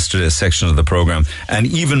from yesterday's section of the program, and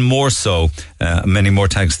even more so, many more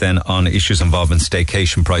attacks then on issues involving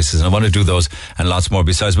staycation prices. And I want to do those and lots more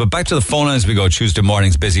besides. But back to the phone lines we go. Tuesday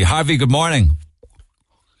morning's busy. Harvey, good morning.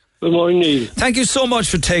 Good morning, Neil. Thank you so much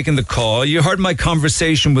for taking the call. You heard my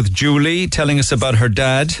conversation with Julie telling us about her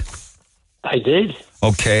dad. I did.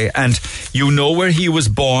 Okay, and you know where he was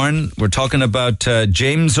born. We're talking about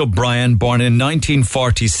James O'Brien, born in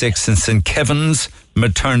 1946 in St. Kevin's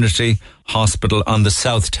Maternity Hospital on the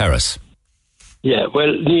South Terrace. Yeah,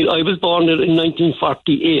 well, Neil, I was born in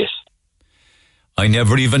 1948. I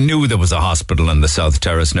never even knew there was a hospital on the South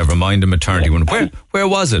Terrace, never mind a maternity one. Where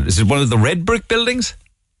was it? Is it one of the red brick buildings?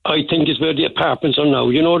 I think it's where the apartments are now.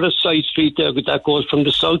 You know the side street there that goes from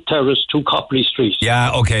the South Terrace to Copley Street?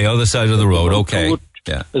 Yeah, okay, other side of the road, okay.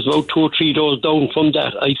 There's about 2 or 3 doors down from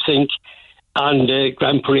that, I think. on the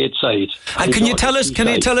Grand Parade side. And can you tell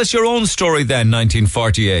us your own story then,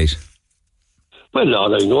 1948? Well,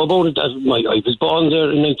 all I know about it, I was born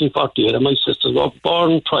there in 1948, and my sisters were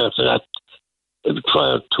born prior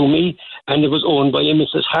to me, and it was owned by a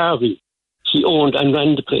Mrs. Harvey. She owned and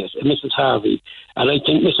ran the place, a Mrs. Harvey. And I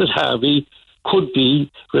think Mrs. Harvey could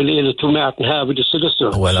be related to Martin Harvey, the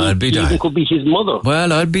solicitor. Well, I'll be darned. Even could be his mother.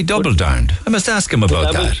 Well, I'll be double darned. I must ask him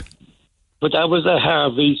about that. But that was a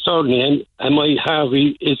Harvey surname, and my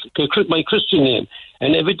Harvey is my Christian name.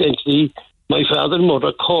 And evidently, my father and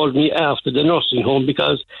mother called me after the nursing home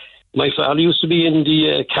because my father used to be in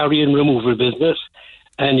the carrion removal business,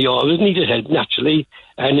 and he always needed help, naturally.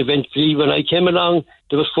 And eventually, when I came along,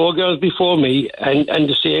 there was 4 girls before me, and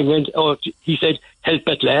the same went, he said, help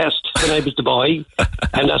at last, when I was the boy,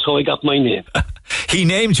 and that's how I got my name. He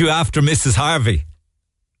named you after Mrs. Harvey?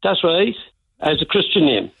 That's right, as a Christian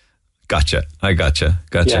name. Gotcha. I gotcha.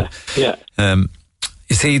 Yeah.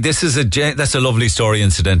 You see, that's a lovely story,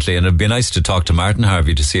 incidentally, and it'd be nice to talk to Martin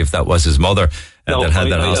Harvey to see if that was his mother that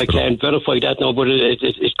had that hospital. I can't verify that now, but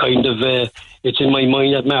it's kind of it's in my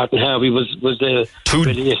mind that Martin Harvey was related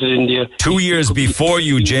in there. 2 years before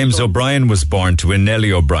you, James O'Brien was born to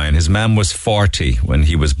Nellie O'Brien. His mum was 40 when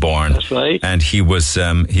he was born. That's right. And he was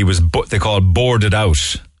they call it boarded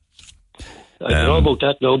out. I don't know about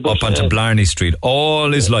that now. But, up onto Blarney Street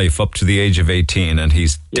all his life up to the age of 18, and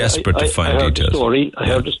he's desperate to find details. I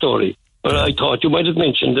heard the story. But I thought you might have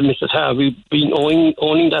mentioned that Mrs. Harvey been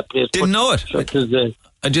owning that place. Didn't know it.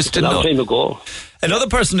 I just didn't know. A long time ago. Another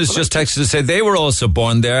person has just texted to say they were also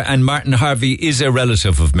born there, and Martin Harvey is a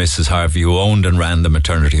relative of Mrs. Harvey who owned and ran the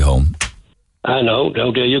maternity home. I know.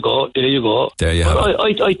 Now there you go. There you have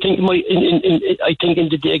it. I think in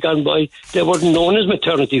the day gone by they weren't known as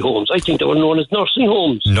maternity homes. I think they were known as nursing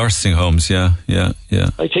homes. Nursing homes, yeah.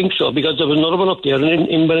 I think so, because there was another one up there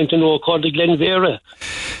in Wellington Road called the Glen Vera.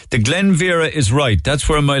 The Glen Vera is right. That's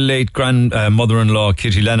where my late grandmother-in-law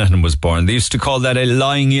Kitty Lenihan was born. They used to call that a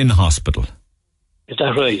lying-in hospital. Is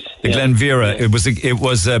that right? The Glen Vera. Yeah. It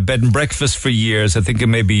was a bed and breakfast for years. I think it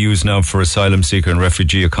may be used now for asylum seeker and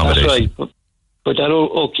refugee accommodation. That's right. But that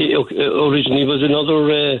originally was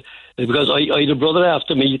another, because I had a brother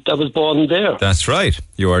after me that was born there. That's right.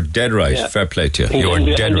 You are dead right. Yeah. Fair play to you. You are dead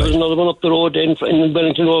right. There was another one up the road then in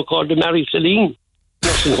Wellington Road called the Mary Celine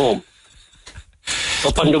Nursing Home.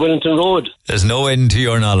 Up on the Wellington Road. There's no end to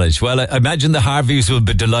your knowledge. Well, I imagine the Harveys will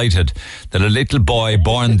be delighted that a little boy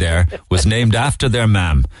born there was named after their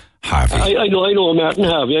mam, Harvey. I know Martin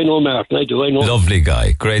Harvey. I know. Lovely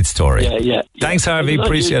guy. Great story. Yeah. Thanks, Harvey.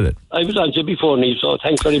 Appreciate it. I was on to you before, Niamh, so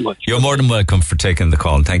thanks very much. You're more than welcome for taking the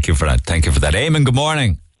call. Thank you for that. Eamon, good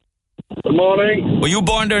morning. Good morning. Were you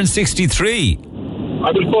born there in 63? I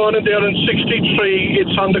was born in there in 63.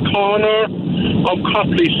 It's on the corner of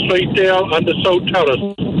Copley Street there on the South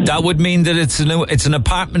Terrace. That would mean that it's an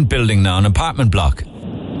apartment building now, an apartment block.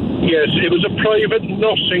 Yes, it was a private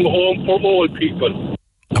nursing home for old people.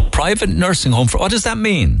 A private nursing home what does that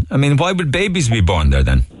mean? I mean, why would babies be born there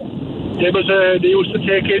then? They used to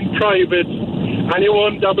take in private. Any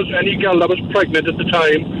girl that was pregnant at the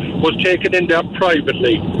time was taken in there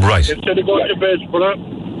privately. Right. Instead of going to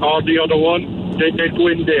Besborough or the other one, they'd go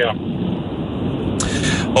in there.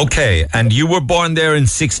 Okay, and you were born there in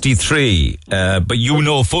 63, but you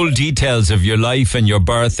know full details of your life and your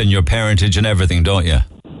birth and your parentage and everything, don't you?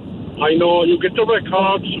 I know. You get the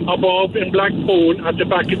records above in Blackpool at the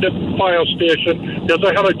back of the fire station. There's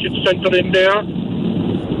a heritage centre in there.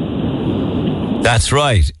 That's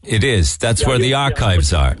right. It is. That's where the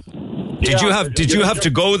archives are. Did you have to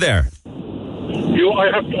go there?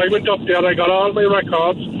 I went up there. I got all my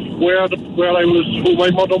records where I was, who my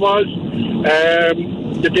mother was,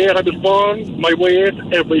 the date I was born, my weight,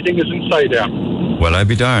 everything is inside there. Well, I'd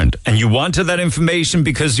be darned. And you wanted that information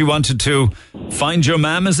because you wanted to find your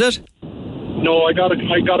mum, is it? No, I got a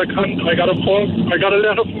letter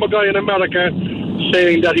from a guy in America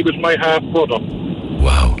saying that he was my half brother.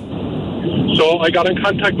 Wow. So I got in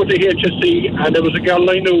contact with the HSE, and there was a girl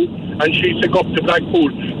I knew, and she said, go up to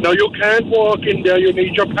Blackpool. Now you can't walk in there. You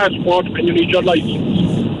need your passport and you need your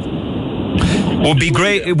license.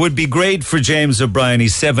 It would be great for James O'Brien.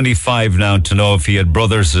 He's 75 now, to know if he had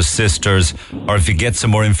brothers or sisters, or if he gets some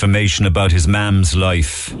more information about his mam's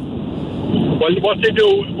life. Well, what they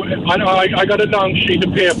do, I got a long sheet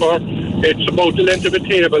of paper. It's about the length of a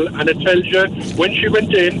table, and it tells you when she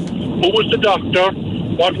went in, who was the doctor,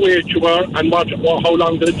 what weight you were and how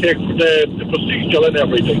long did it take for the procedure and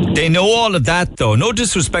everything. They know all of that, though. No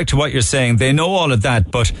disrespect to what you're saying. They know all of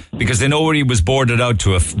that, but because they know where he was boarded out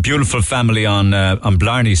to, a beautiful family on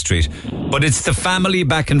Blarney Street. But it's the family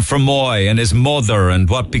back in Fermoy and his mother and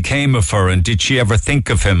what became of her, and did she ever think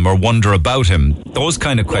of him or wonder about him? Those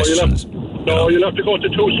kind of questions. You'll have to go to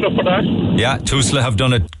Tusla for that. Yeah, Tusla have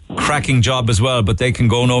done a cracking job as well, but they can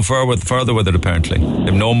go no further with it, apparently. They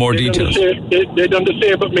have no more details. They done the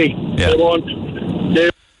same with me. Yeah.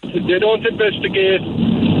 They don't investigate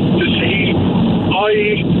to see.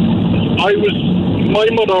 My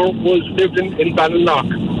mother lived in Ballinlough.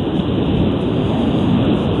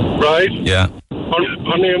 Right? Yeah.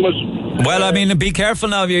 Her name was... Well, I mean, be careful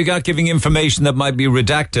now if you're not giving information that might be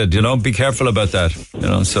redacted, be careful about that,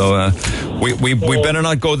 so we better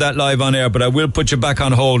not go that live on air, but I will put you back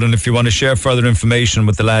on hold, and if you want to share further information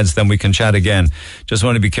with the lads, then we can chat again. Just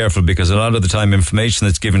want to be careful, because a lot of the time information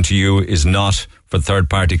that's given to you is not for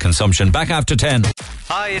third-party consumption. Back after 10.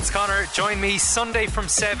 Hi, it's Connor. Join me Sunday from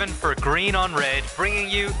 7 for Green on Red, bringing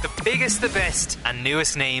you the biggest, the best, and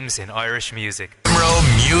newest names in Irish music.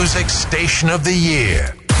 Music Station of the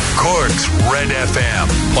Year. Cork's Red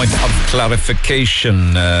FM. Point of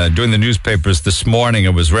clarification. During the newspapers this morning, I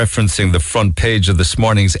was referencing the front page of this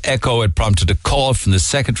morning's Echo. It prompted a call from the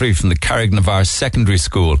secretary from the Carricknavar Secondary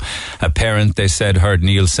School. A parent, they said, heard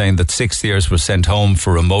Neil saying that 6th years were sent home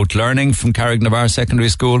for remote learning from Carricknavar Secondary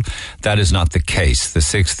School. That is not the case. The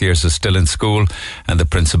 6th years are still in school, and the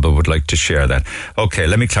principal would like to share that. Okay,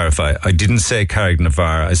 let me clarify. I didn't say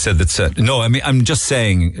Carricknavar. I said that... no, I mean, I'm just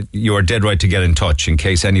saying you are dead right to get in touch in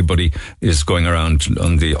case anybody is going around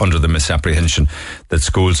under the misapprehension that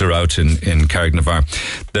schools are out in Carricknavar.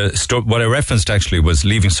 What I referenced actually was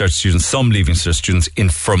Leaving Cert students. Some Leaving Cert students in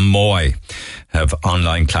Fermoy have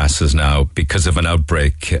online classes now because of an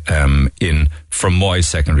outbreak in Fermoy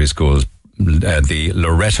secondary schools. The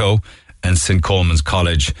Loreto and St. Coleman's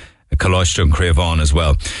College, Colostra and Craven as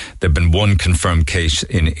well. There have been one confirmed case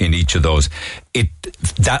in each of those.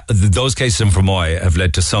 Those cases in Fermoy have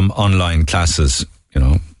led to some online classes,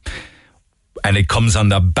 and it comes on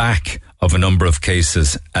the back of a number of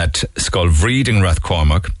cases at Scolvreed in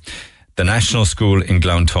Rathcormac, the National School in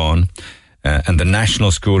Glounthaune, and the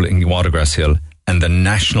National School in Watergrass Hill, and the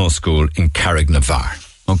National School in Carricknavar.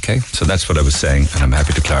 Okay, so that's what I was saying, and I'm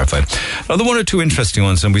happy to clarify it. Another one or two interesting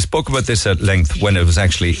ones, and we spoke about this at length when it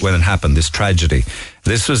happened, this tragedy.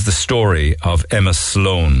 This was the story of Emma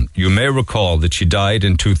Sloan. You may recall that she died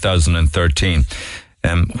in 2013.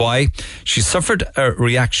 Why? She suffered a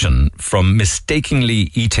reaction from mistakenly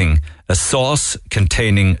eating a sauce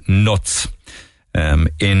containing nuts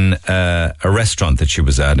in a restaurant that she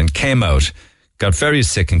was at, and came out, got very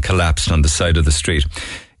sick and collapsed on the side of the street.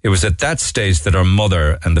 It was at that stage that her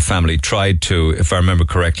mother and the family tried to, if I remember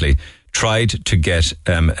correctly, to get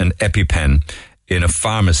an EpiPen in a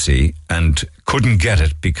pharmacy and couldn't get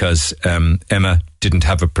it because Emma didn't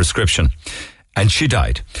have a prescription. And she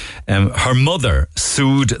died. Her mother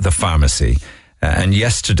sued the pharmacy, and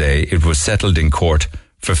yesterday it was settled in court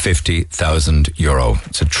for €50,000.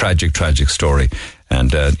 It's a tragic, tragic story.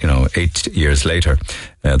 And, 8 years later,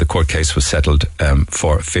 the court case was settled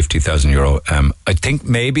for €50,000. I think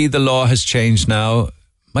maybe the law has changed now.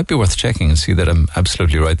 Might be worth checking and see that I'm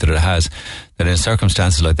absolutely right that it has. That in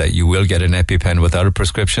circumstances like that, you will get an EpiPen without a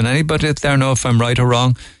prescription. Anybody out there know if I'm right or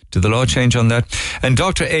wrong? Did the law change on that? And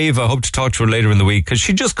Dr. Ava, I hope to talk to her later in the week, because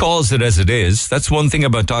she just calls it as it is. That's one thing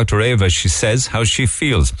about Dr. Ava. She says how she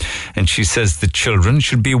feels. And she says the children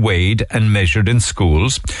should be weighed and measured in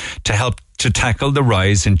schools to help to tackle the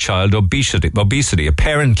rise in child obesity.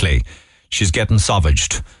 Apparently, she's getting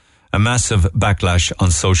savaged. A massive backlash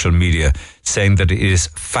on social media saying that it is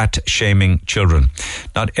fat-shaming children.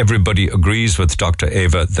 Not everybody agrees with Dr.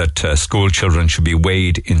 Ava that school children should be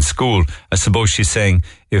weighed in school. I suppose she's saying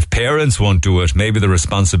if parents won't do it, maybe the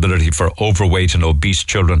responsibility for overweight and obese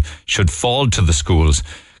children should fall to the schools.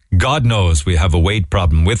 God knows we have a weight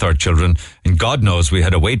problem with our children, and God knows we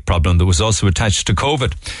had a weight problem that was also attached to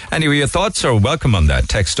COVID. Anyway, your thoughts are welcome on that.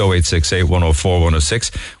 Text 0868 104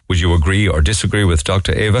 106. Would you agree or disagree with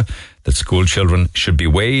Dr. Ava that school children should be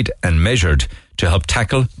weighed and measured to help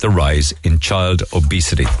tackle the rise in child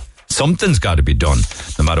obesity? Something's got to be done,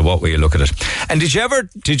 no matter what way you look at it. And did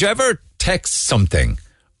you ever text something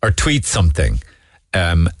or tweet something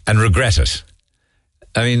and regret it?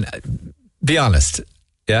 I mean, be honest.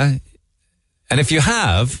 Yeah, and if you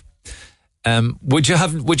have, would you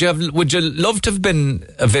love to have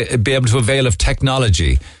be able to avail of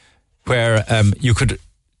technology where you could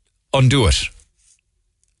undo it?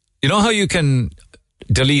 You know how you can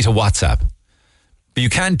delete a WhatsApp, but you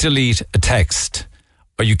can't delete a text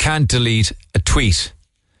or you can't delete a tweet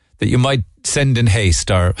that you might send in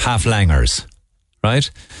haste or half-langers,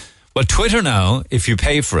 right? Well, Twitter now, if you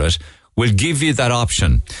pay for it, will give you that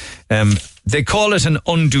option. They call it an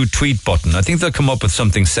undo tweet button. I think they'll come up with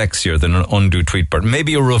something sexier than an undo tweet button.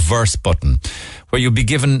 Maybe a reverse button, where you'll be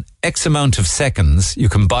given X amount of seconds. You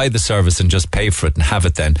can buy the service and just pay for it and have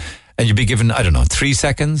it then. And you'll be given, 3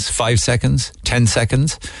 seconds, 5 seconds, 10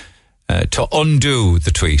 seconds to undo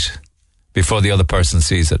the tweet before the other person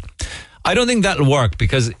sees it. I don't think that'll work,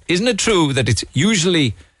 because isn't it true that it's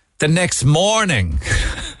usually the next morning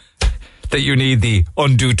that you need the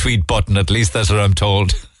undo tweet button? At least that's what I'm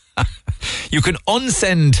told. You can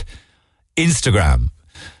unsend Instagram,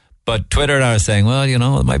 but Twitter now is saying, well,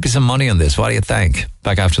 there might be some money on this. What do you think?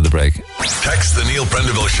 Back after the break. Text the Neil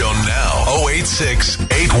Prendeville Show now.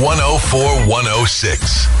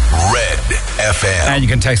 086-8104-106. Red FM. And you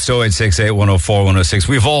can text 086-8104-106.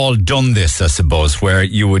 We've all done this, I suppose, where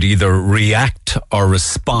you would either react or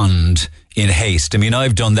respond in haste. I mean,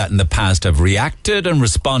 I've done that in the past. I've reacted and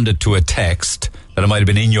responded to a text that might have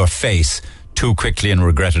been in your face too quickly and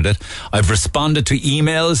regretted it. I've responded to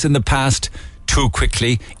emails in the past too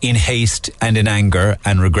quickly, in haste and in anger,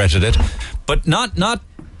 and regretted it. But not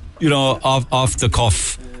off the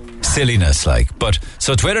cuff silliness, like. But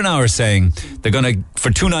so Twitter now are saying they're going to, for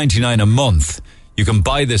 $2.99 a month, you can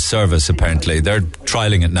buy this service. Apparently, they're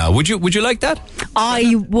trialing it now. Would you like that?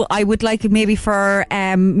 I would like it maybe for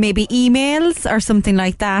maybe emails or something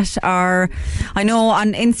like that. Or I know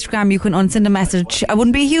on Instagram you can unsend a message. I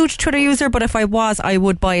wouldn't be a huge Twitter user, but if I was, I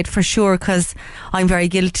would buy it for sure, because I'm very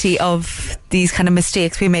guilty of these kind of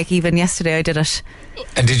mistakes we make. Even yesterday I did it.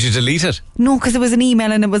 And did you delete it? No, because it was an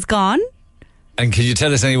email and it was gone. And can you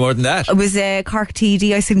tell us any more than that? It was Cork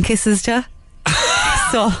TD I sent kisses to.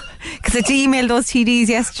 So, because I emailed those TDs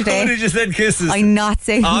yesterday. Who did you send kisses? I'm not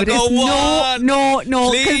saying who it is. No,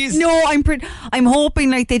 please. No, I'm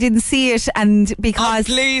hoping like they didn't see it, and because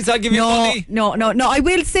please, I'll give you money. No. I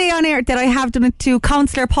will say on air that I have done it to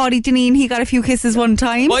Councillor Paddy Deneen. He got a few kisses one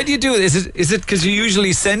time. Why do you do it? Is it because you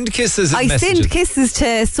usually send kisses? I send kisses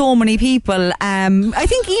to so many people. I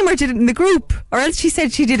think Emer did it in the group, or else she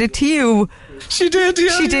said she did it to you. She did,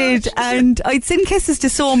 yeah. She did, and I'd send kisses to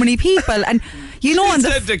so many people, and she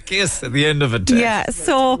sent a kiss at the end of a text. Yeah,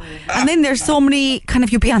 so, and then there's so many kind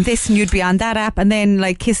of, you'd be on this and you'd be on that app, and then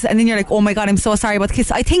like kiss, and then you're like, oh my God, I'm so sorry about the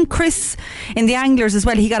kiss. I think Chris in the Anglers as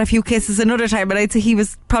well, he got a few kisses another time, but I'd say he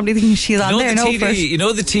was probably thinking she's on there now first. You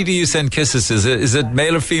know the TD you send kisses to, is it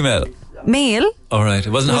male or female? Male. All right,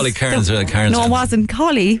 it wasn't Holly Cairns or Cairns. No, it wasn't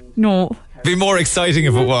Holly, no. Be more exciting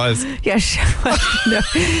if it was. Yes. No.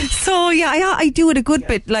 So yeah, I do it a good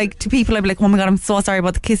bit, like to people. I'd be like, oh my God, I'm so sorry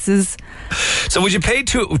about the kisses. So would you pay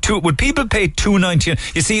would people pay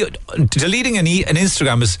 $2.99? You see, deleting an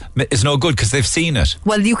Instagram is no good because they've seen it.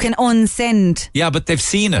 Well, you can unsend. Yeah, but they've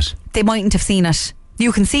seen it. They mightn't have seen it.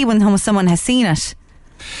 You can see when someone has seen it.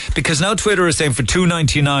 Because now Twitter is saying for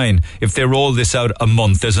 $2.99, if they roll this out a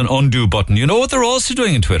month, there's an undo button. You know what they're also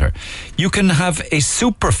doing in Twitter? You can have a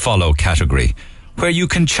super follow category where you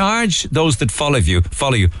can charge those that follow you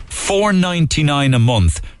 $4.99 a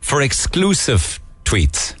month for exclusive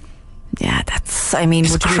tweets. Yeah, that's, would you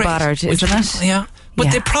be bothered, isn't it? Yeah.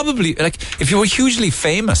 But they probably, like, if you were hugely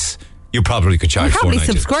famous, you probably could charge $4.99. You probably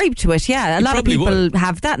subscribe to it, yeah. A lot of people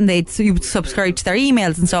have that, and you subscribe to their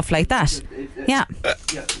emails and stuff like that. Yeah.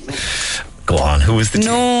 Go on, who is the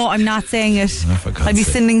No, I'm not saying it.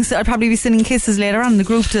 I'd probably be sending kisses later on in the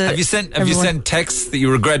group to Have you sent texts that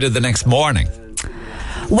you regretted the next morning?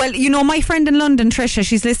 Well, my friend in London, Tricia,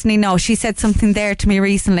 she's listening now. She said something there to me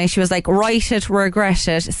recently. She was like, write it, regret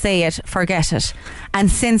it, say it, forget it. And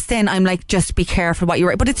since then, I'm like, just be careful what you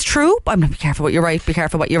write. But it's true. I'm like, be careful what you write, be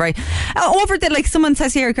careful what you write. Over that, like someone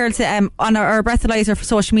says here, girls, on our breathalyzer for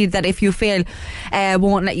social media, that if you fail,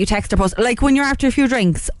 won't let you text or post. Like when you're after a few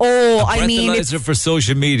drinks. Breathalyzer for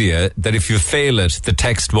social media, that if you fail it, the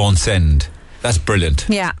text won't send. That's brilliant.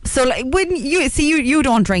 Yeah. So like when you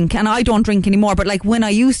don't drink and I don't drink anymore, but like when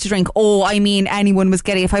I used to drink, anyone was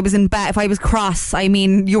getting, if I was in bed, if I was cross,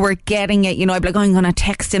 you were getting it, I'd be like, I'm going to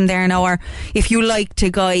text him there now. Or if you liked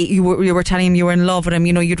a guy, you were telling him you were in love with him,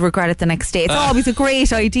 you'd regret it the next day. It's always a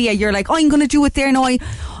great idea. You're like, I'm going to do it there now.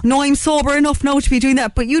 I'm sober enough now to be doing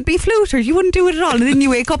that, but you'd be flutered. You wouldn't do it at all. And then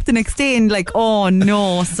you wake up the next day and like, oh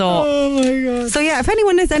no. So, oh my God. So yeah, if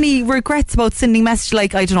anyone has any regrets about sending messages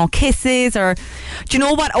like, I don't know, kisses or, do you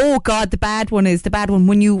know what? Oh God, the bad one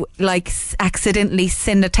when you like accidentally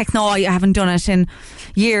send a text. No, I haven't done it in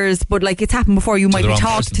years, but like it's happened before. You might be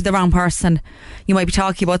talking to the wrong person. You might be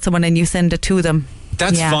talking about someone and you send it to them.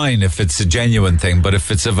 That's fine if it's a genuine thing, but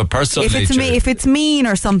if it's of a personal nature... If it's mean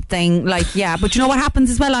or something, like, yeah. But you know what happens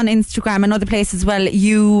as well on Instagram and other places as well?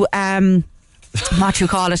 You, what you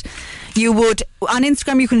call it? You would, on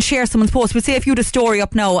Instagram, you can share someone's post. But say if you had a story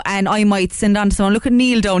up now and I might send on to someone, look at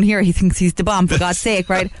Neil down here, he thinks he's the bomb, for God's sake,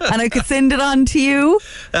 right? And I could send it on to you.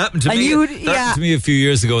 That happened to me a few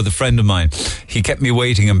years ago with a friend of mine. He kept me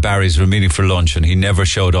waiting in Barry's for a meeting for lunch and he never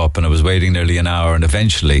showed up, and I was waiting nearly an hour, and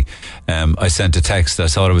eventually I sent a text. I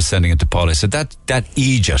thought I was sending it to Paul. I said, that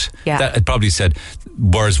idiot. Yeah. It probably said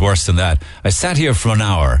words worse than that. I sat here for an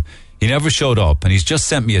hour. He never showed up, and he's just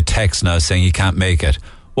sent me a text now saying he can't make it.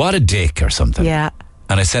 What a dick or something. Yeah.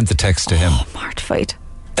 And I sent the text to him. Mortified.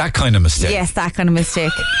 That kind of mistake. Yes, that kind of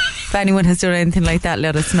mistake. If anyone has done anything like that,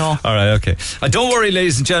 let us know. All right, okay. Don't worry,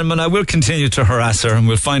 ladies and gentlemen. I will continue to harass her, and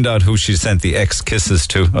we'll find out who she sent the kisses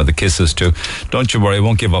to, or the kisses to. Don't you worry, I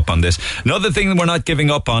won't give up on this. Another thing that we're not giving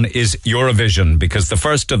up on is Eurovision, because the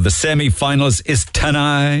first of the semi-finals is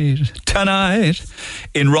tonight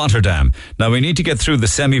in Rotterdam. Now, we need to get through the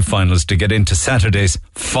semi-finals to get into Saturday's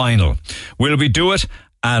final. Will we do it?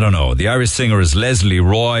 I don't know. The Irish singer is Leslie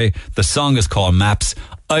Roy. The song is called Maps.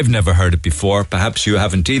 I've never heard it before. Perhaps you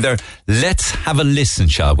haven't either. Let's have a listen,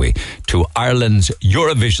 shall we, to Ireland's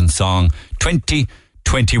Eurovision song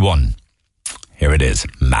 2021. Here it is,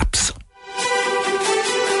 Maps.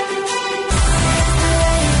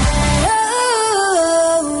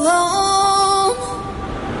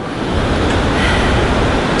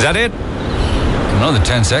 Is that it? Another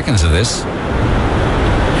 10 seconds of this.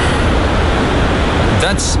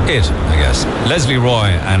 That's it, I guess. Leslie Roy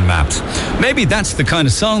and Maps. Maybe that's the kind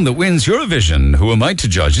of song that wins Eurovision. Who am I to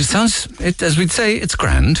judge? It sounds, as we'd say, it's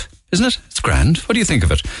grand, isn't it? It's grand. What do you think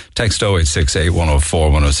of it? Text 0868 104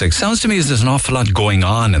 106. Sounds to me as there's an awful lot going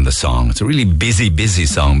on in the song. It's a really busy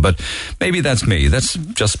song, but maybe that's me. That's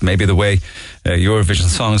just maybe the way Eurovision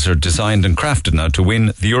songs are designed and crafted now to win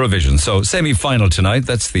the Eurovision. So, semi-final tonight.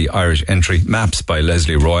 That's the Irish entry. Maps by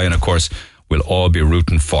Leslie Roy, and of course, we'll all be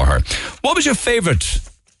rooting for her. What was your favourite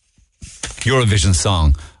Eurovision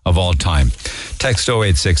song of all time? Text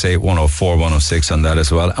 0868 104 106 on that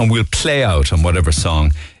as well, and we'll play out on whatever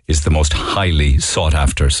song is the most highly sought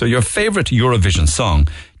after. So your favourite Eurovision song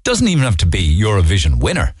doesn't even have to be Eurovision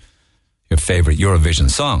winner. Your favourite Eurovision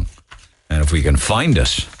song. And if we can find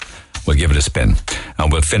it, we'll give it a spin.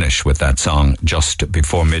 And we'll finish with that song just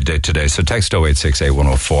before midday today. So text 0868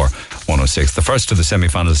 104 106. The first of the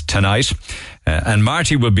semi-finals tonight. And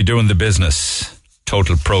Marty will be doing the business.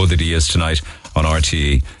 Total pro that he is tonight on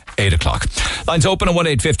RTE, 8 o'clock. Lines open at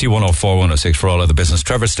 1850 104 106 for all of the business.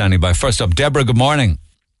 Trevor standing by. First up, Deborah, good morning.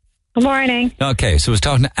 Good morning. Okay, so I was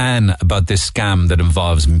talking to Anne about this scam that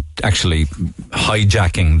involves actually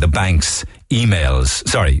hijacking the bank's emails.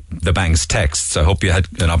 Sorry, the bank's texts. I hope you had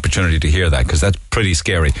an opportunity to hear that, because that's pretty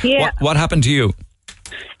scary. Yeah. What happened to you?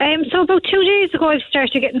 So about 2 days ago, I've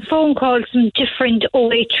started getting phone calls from different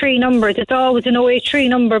 083 numbers. It's always an 083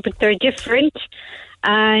 number, but they're different.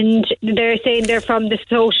 And they're saying they're from the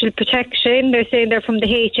Social Protection. They're saying they're from the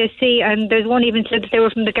HSE. And there's one even said that they were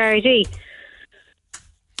from the Gardaí.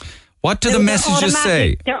 What do the messages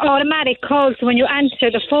say? They're automatic calls. So when you answer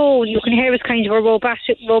the phone, you can hear it's kind of a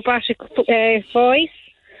robotic voice.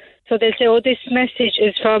 So they'll say, this message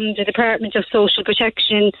is from the Department of Social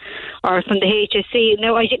Protection or from the HSE.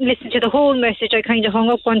 Now, I didn't listen to the whole message. I kind of hung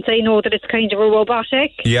up once I know that it's kind of a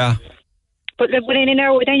robotic. Yeah. But within an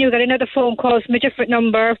hour, then you get another phone call from a different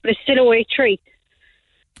number, but it's still 083.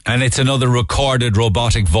 And it's another recorded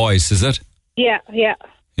robotic voice, is it? Yeah.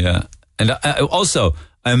 Yeah. And also,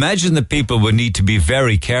 I imagine that people would need to be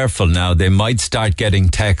very careful now. They might start getting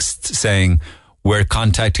texts saying, we're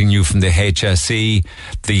contacting you from the HSE.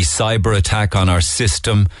 The cyber attack on our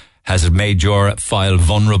system has made your file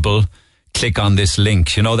vulnerable. Click on this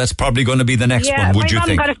link. You know, that's probably going to be the next one, would you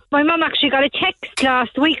think? My mum actually got a text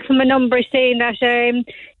last week from a number saying that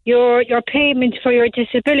your payment for your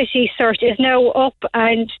disability cert is now up,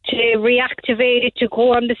 and to reactivate it to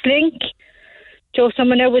go on this link. So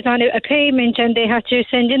someone who was on a payment and they had to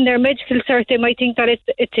send in their medical cert, they might think that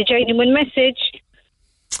it's a genuine message.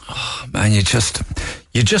 Oh, man, you just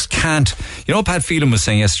can't. You know what Pat Phelan was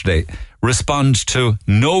saying yesterday? Respond to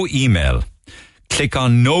no email, click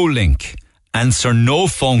on no link, answer no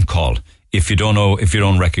phone call if you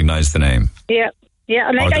don't recognise the name. Yeah.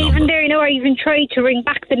 Like I even tried to ring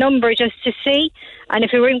back the number just to see, and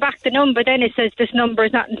if you ring back the number, then it says this number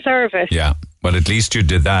is not in service. Yeah, well, at least you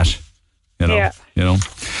did that. You know.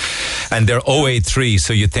 And they're 083,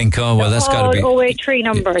 so you think, oh, well, that's got to be... all 083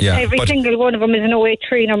 numbers. Yeah, Every single one of them is an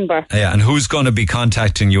 083 number. Yeah, and who's going to be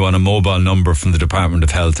contacting you on a mobile number from the Department of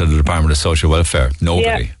Health or the Department of Social Welfare?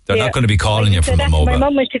 Nobody. They're not going to be calling you from a mobile. My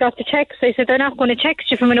mum, when she got the text, they said they're not going to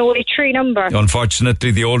text you from an 083 number.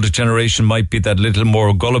 Unfortunately, the older generation might be that little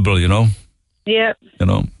more gullible, you know? Yeah. You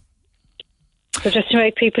know? So just to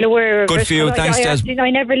make people aware of it. Good for you. Thanks, Des. I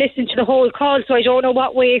never listened to the whole call, so I don't know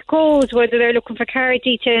what way it goes, whether they're looking for card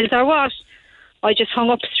details or what. I just hung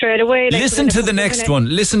up straight away. Listen to the next one.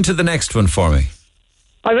 Listen to the next one for me.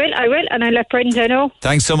 I will, and I'll let Brenda know.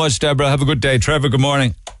 Thanks so much, Deborah. Have a good day. Trevor, good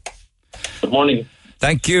morning. Good morning.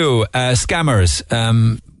 Thank you.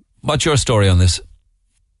 Scammers, what's your story on this?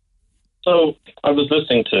 So I was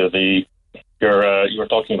listening to you were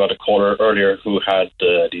talking about a caller earlier who had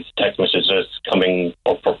these text messages coming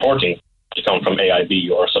or purporting to come from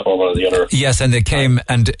AIB or one of the other. Yes, and they came,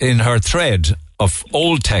 and in her thread of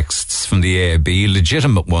old texts from the AIB,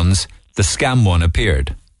 legitimate ones, the scam one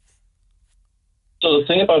appeared. So the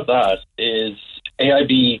thing about that is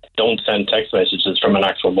AIB don't send text messages from an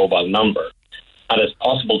actual mobile number, and it's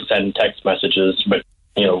possible to send text messages with,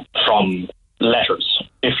 from letters.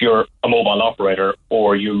 If you're a mobile operator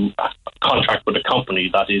or you contract with a company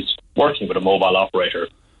that is working with a mobile operator,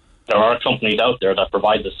 there are companies out there that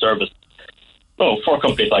provide the service for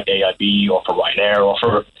companies like AIB or for Ryanair or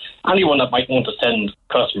for anyone that might want to send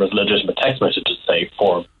customers legitimate text messages, say,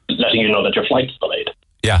 for letting you know that your flight's delayed.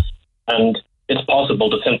 Yeah. And it's possible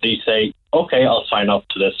to simply say, okay, I'll sign up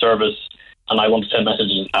to this service and I want to send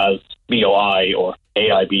messages as BOI or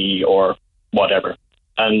AIB or whatever.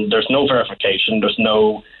 And there's no verification, there's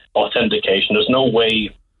no authentication, there's no way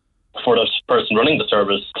for this person running the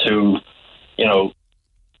service to,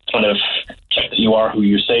 kind of check that you are who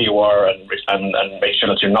you say you are and make sure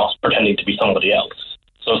that you're not pretending to be somebody else.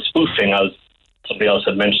 So spoofing, as somebody else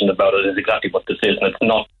had mentioned about it, is exactly what this is, and it's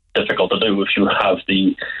not difficult to do if you have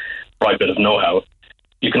the right bit of know-how.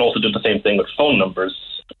 You can also do the same thing with phone numbers,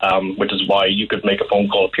 which is why you could make a phone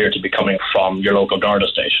call appear to be coming from your local Garda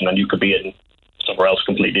station, and you could be in somewhere else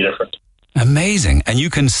completely different. Amazing. And you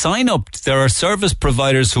can sign up. There are service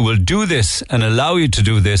providers who will do this and allow you to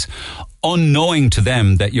do this unknowing to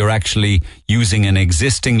them that you're actually using an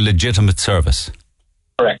existing legitimate service.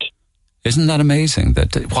 Correct. Isn't that amazing?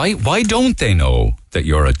 Why don't they know that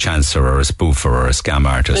you're a chancer or a spoofer or a scam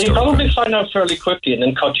artist? They probably find out fairly quickly and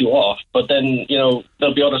then cut you off. But then,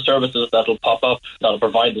 there'll be other services that'll pop up that'll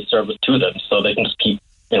provide the service to them, so they can just keep,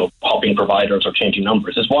 hopping providers or changing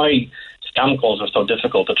numbers. It's why scam calls are so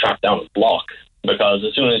difficult to track down and block, because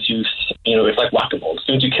as soon as it's like whack-a-mole. As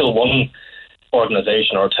soon as you kill one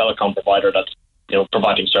organisation or a telecom provider that's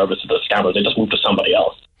providing service to the scammers, they just move to somebody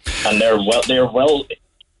else, and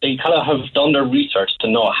they kind of have done their research to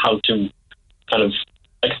know how to kind of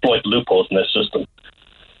exploit loopholes in this system.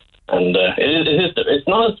 And it's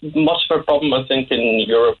not as much of a problem, I think, in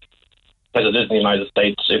Europe as it is in the United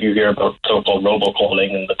States. If you hear about so-called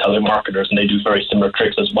robocalling and the telemarketers, and they do very similar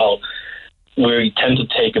tricks as well, we tend to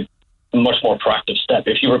take a much more proactive step.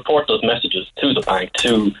 If you report those messages to the bank,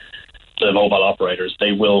 to the mobile operators,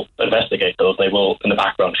 they will investigate those. They will, in the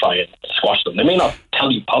background, try and squash them. They may not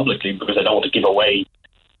tell you publicly because they don't want to give away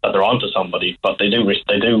that they're onto somebody, but they do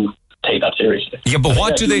take that seriously. Yeah, but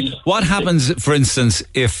what happens, for instance,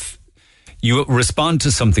 if you respond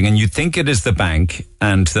to something and you think it is the bank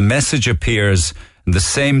and the message appears in the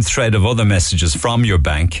same thread of other messages from your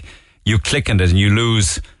bank, you click on it and you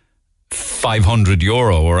lose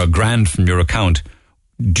 €500 or $1,000 from your account.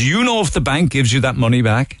 Do you know if the bank gives you that money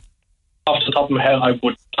back? Off the top of my head,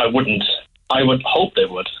 I wouldn't. I would hope they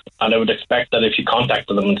would, and I would expect that if you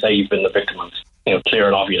contacted them and say you've been the victim of clear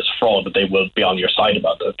and obvious fraud, that they will be on your side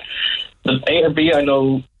about it. The AIB, I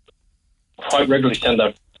know, quite regularly send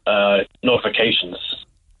out notifications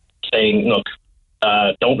saying, look,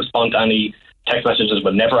 don't respond to any text messages.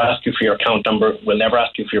 We'll never ask you for your account number. We'll never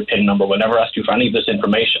ask you for your PIN number. We'll never ask you for any of this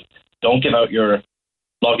information. Don't give out your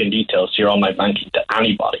login details to your online banking to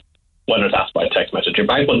anybody, whether it's asked by a text message. Your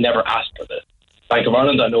bank will never ask for this. Bank of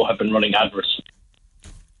Ireland, I know, have been running adverts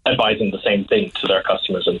advising the same thing to their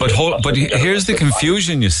customers. But here's the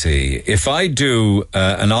confusion, you see. If I do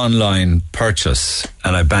an online purchase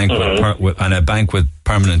and I bank with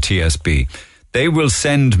Permanent TSB, they will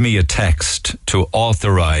send me a text to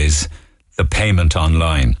authorize the payment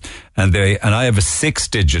online, and I have a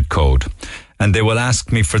 6-digit code, and they will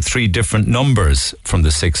ask me for 3 different numbers from the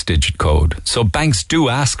 6-digit code. So banks do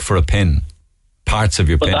ask for a PIN, parts of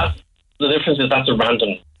your PIN. The difference is that's a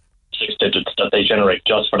random 6 digits that they generate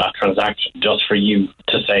just for that transaction, just for you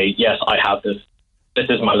to say, yes, I have this. This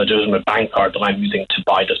is my legitimate bank card that I'm using to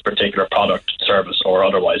buy this particular product, service, or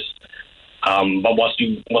otherwise. But what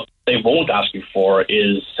they won't ask you for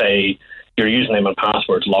is, say, your username and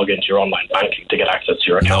password to log into your online banking to get access to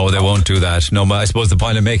your account. No, they won't do that. No, I suppose the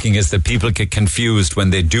point I'm making is that people get confused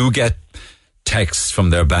when they do get texts from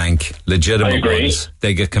their bank, legitimate ones.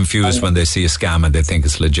 They get confused when they see a scam and they think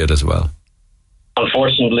it's legit as well.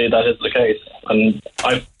 Unfortunately, that is the case. And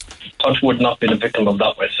I've, touch wood, not been a victim of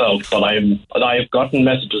that myself, but I've gotten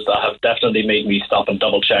messages that have definitely made me stop and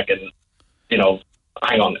double check and,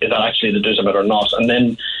 hang on, is that actually legitimate or not? And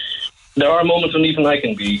then there are moments when even I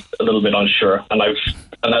can be a little bit unsure, and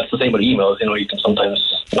that's the same with emails. You can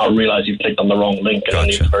sometimes not realise you've clicked on the wrong link, and then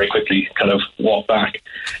you very quickly kind of walk back.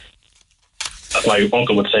 As my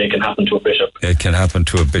uncle would say, it can happen to a bishop. It can happen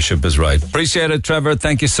to a bishop is right. Appreciate it, Trevor.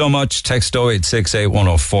 Thank you so much. Text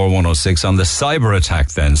 0868104106 on the cyber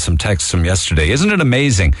attack then. Some texts from yesterday. Isn't it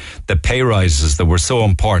amazing the pay rises that were so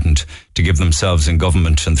important to give themselves in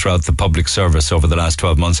government and throughout the public service over the last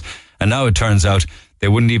 12 months? And now it turns out they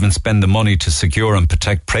wouldn't even spend the money to secure and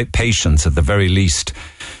protect patients at the very least.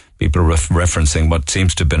 People are referencing what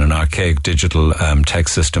seems to have been an archaic digital tech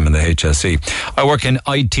system in the HSE. I work in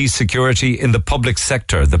IT security in the public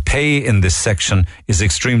sector. The pay in this section is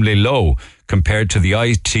extremely low compared to the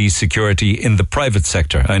IT security in the private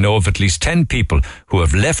sector. I know of at least 10 people who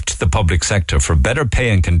have left the public sector for better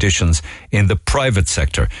pay and conditions in the private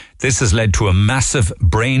sector. This has led to a massive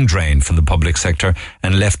brain drain from the public sector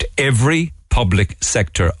and left every public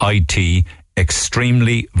sector IT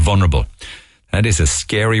extremely vulnerable. That is a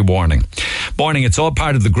scary warning. Morning, it's all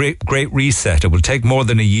part of the Great Reset. It will take more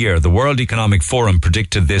than a year. The World Economic Forum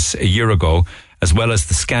predicted this a year ago, as well as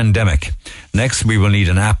the scandemic. Next, we will need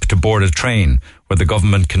an app to board a train where the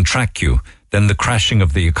government can track you. Then the crashing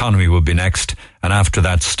of the economy will be next, and after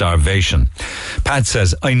that, starvation. Pat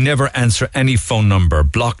says, I never answer any phone number,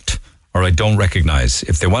 blocked or I don't recognise.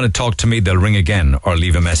 If they want to talk to me, they'll ring again or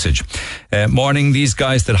leave a message. Morning, these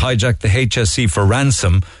guys that hijacked the HSE for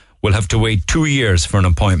ransom will have to wait 2 years for an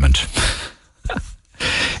appointment.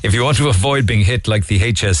 If you want to avoid being hit like the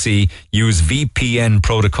HSE, use VPN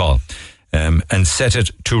protocol and set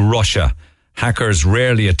it to Russia. Hackers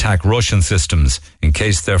rarely attack Russian systems in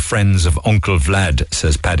case they're friends of Uncle Vlad,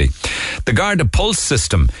 says Paddy. The Garda Pulse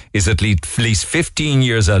system is at least 15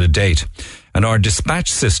 years out of date, and our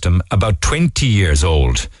dispatch system about 20 years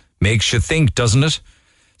old. Makes you think, doesn't it?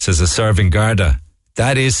 Says a serving Garda.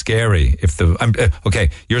 That is scary.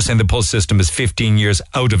 You're saying the Pulse system is 15 years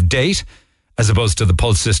out of date, as opposed to the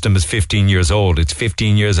Pulse system is 15 years old. It's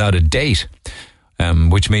 15 years out of date,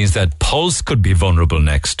 which means that Pulse could be vulnerable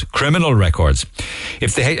next. Criminal records.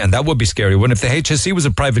 And that would be scary. If the HSE was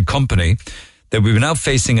a private company, then we were now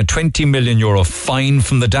facing a €20 million fine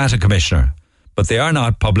from the Data Commissioner. But they are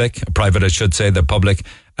not private I should say, they're public,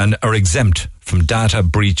 and are exempt from data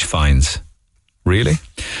breach fines. Really?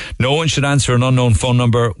 No one should answer an unknown phone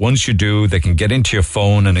number. Once you do, they can get into your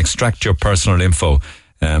phone and extract your personal info,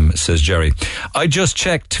 says Jerry. I just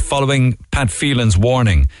checked following Pat Phelan's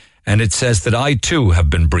warning, and it says that I too have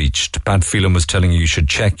been breached. Pat Phelan was telling you should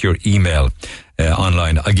check your email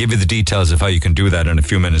online. I'll give you the details of how you can do that in a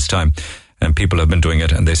few minutes' time. And people have been doing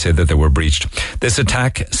it, and they say that they were breached. This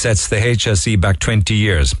attack sets the HSE back 20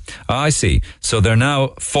 years. I see. So they're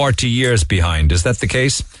now 40 years behind. Is that the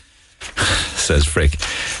case? Says Frick.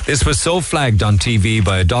 This was so flagged on TV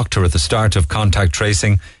by a doctor at the start of contact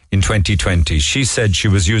tracing in 2020. She said she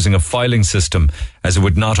was using a filing system as it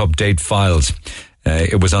would not update files.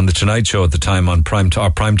 It was on the Tonight Show at the time on prime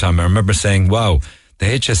time. I remember saying, wow, the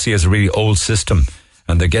HSE has a really old system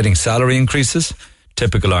and they're getting salary increases.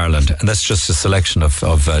 Typical Ireland. And that's just a selection of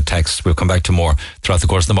texts. We'll come back to more throughout the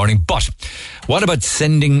course of the morning. But what about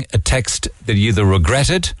sending a text that you either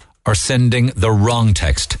regretted or sending the wrong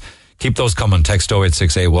text? Keep those coming. Text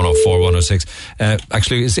 0868 104 106.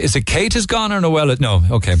 Actually, is it Kate is gone or Noelle? No,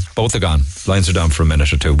 okay. Both are gone. Lines are down for a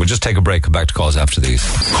minute or two. We'll just take a break. Come back to calls after these.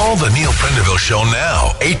 Call the Neil Prendeville Show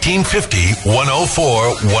now. 1850 104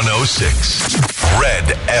 106. Red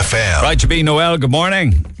FM. Right to be Noelle. Good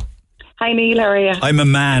morning. Hi Neil, how are you? I'm a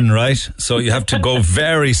man, right? So you have to go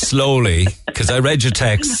very slowly because I read your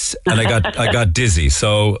texts and I got dizzy.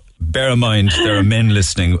 So bear in mind there are men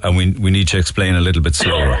listening and we need to explain a little bit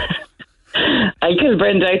slower. I killed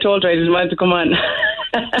Brenda. I told her I didn't want to come on.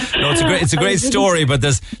 No, it's a great story, but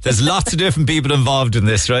there's lots of different people involved in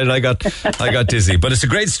this, right? I got dizzy, but it's a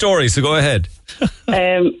great story. So go ahead.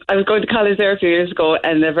 I was going to college there a few years ago,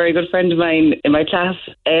 and a very good friend of mine in my class.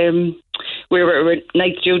 We were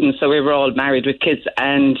night students, so we were all married with kids,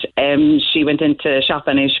 and she went into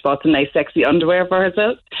shopping and she bought some nice sexy underwear for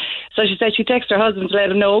herself. So she said she texted her husband to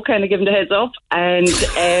let him know, kind of give him the heads up, and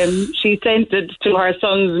she sent it to her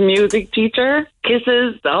son's music teacher.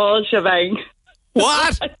 Kisses, the whole shebang.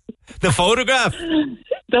 What? The photograph? The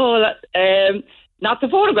whole, not the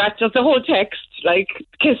photograph, just the whole text, like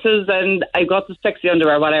kisses, and I got the sexy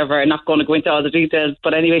underwear, whatever. I'm not going to go into all the details,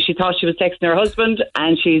 but anyway, she thought she was texting her husband,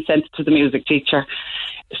 and she sent it to the music teacher.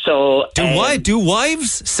 So, do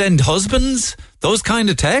wives send husbands those kind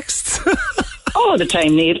of texts? All the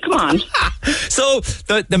time, Neil. Come on. So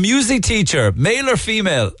the music teacher, male or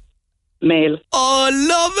female? Male. Oh, I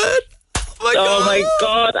love it. Oh my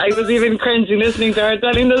God, I was even cringing listening to her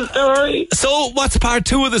telling the story. So what's part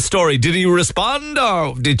 2 of the story? Did he respond,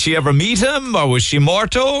 or did she ever meet him, or was she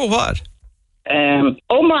Marto, or what?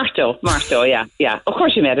 Marto, yeah. Of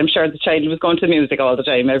course she met him. Sure, the child was going to music all the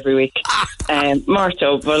time, every week.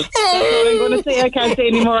 Marto, but that's all I'm going to say. I can't say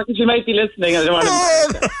any more because she might be listening. I don't want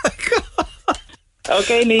to.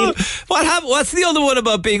 Okay, Neil. What's the other one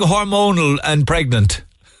about being hormonal and pregnant?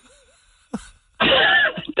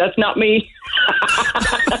 That's not me.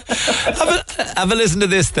 Have a listen to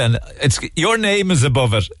this then. It's your name is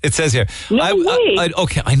above it. It says here. No way.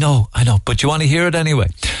 Okay, I know, but you want to hear it anyway.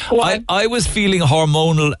 I was feeling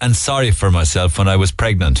hormonal and sorry for myself when I was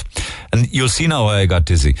pregnant. And you'll see now why I got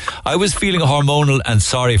dizzy. I was feeling hormonal and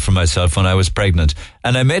sorry for myself when I was pregnant.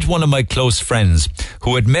 And I met one of my close friends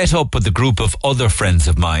who had met up with a group of other friends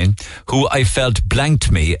of mine who I felt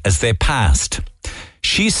blanked me as they passed.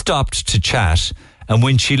 She stopped to chat, and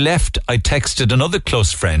when she left, I texted another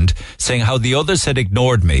close friend saying how the others had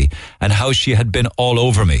ignored me and how she had been all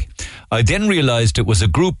over me. I then realised it was a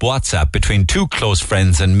group WhatsApp between 2 close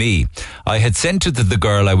friends and me. I had sent it to the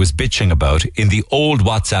girl I was bitching about. In the old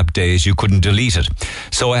WhatsApp days, you couldn't delete it.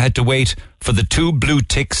 So I had to wait for the 2 blue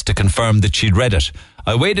ticks to confirm that she'd read it.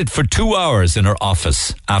 I waited for 2 hours in her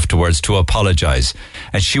office afterwards to apologise.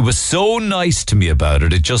 And she was so nice to me about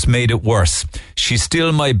it, it just made it worse. She's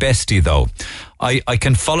still my bestie, though. I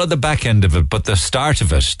can follow the back end of it, but the start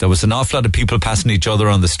of it, there was an awful lot of people passing each other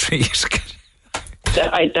on the street.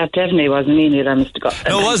 That definitely wasn't me, Neil. No,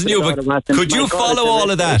 it wasn't you, but could you follow all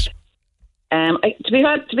of that? To be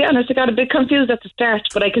honest, I got a bit confused at the start,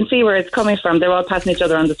 but I can see where it's coming from. They're all passing each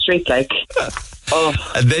other on the street, like.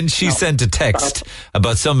 And then she sent a text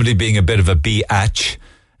about somebody being a bit of a biatch,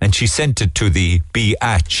 and she sent it to the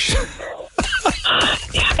biatch.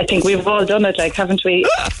 I think we've all done it, like, haven't we?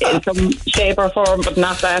 In some shape or form, but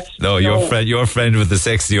not that. No, your friend with the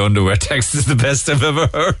sexy underwear text is the best I've ever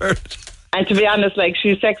heard. And to be honest, like,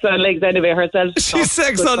 she's sex on legs anyway herself. She's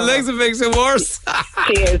sex on legs, it makes it worse.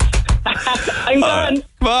 She is. I'm done.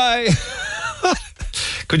 Bye.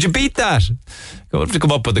 Could you beat that? We'll have to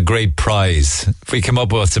come up with a great prize. If we come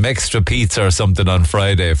up with some extra pizza or something on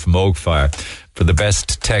Friday from Oakfire for the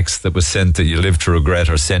best text that was sent that you live to regret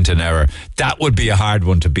or sent in error, that would be a hard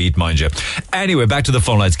one to beat, mind you. Anyway, back to the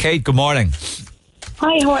phone lines. Kate, good morning.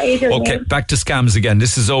 Hi, how are you doing? Okay, back to scams again.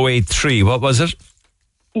 This is 083. What was it?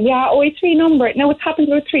 Yeah, 083 number. Now, it's happened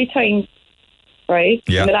about 3 times, right?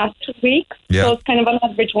 Yeah. In the last 2 weeks. Yeah. So it's kind of on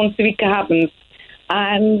average once a week it happens.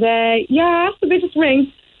 And, so they just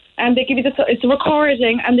ring. And they give you this, it's a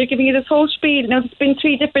recording, and they're giving you this whole spiel. Now, there's been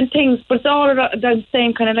 3 different things, but it's all down the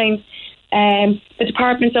same kind of line. The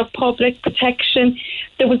Department of Public Protection.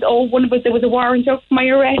 There was a warrant out for my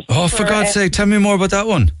arrest. Oh, for God's sake, tell me more about that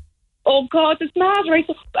one. Oh, God, it's mad, right?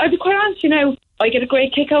 So I'll be quite honest, I get a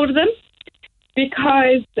great kick out of them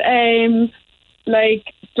because,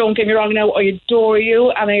 don't get me wrong now, I adore you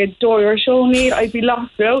and I adore your show, Neil. I'd be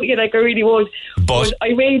lost without you, like I really would. But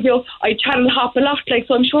I channel hop a lot, like,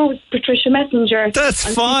 so I'm sure with Patricia Messenger.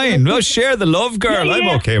 That's fine. Well, share the love, girl. Yeah. I'm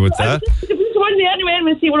okay with that. One day anyway, I'm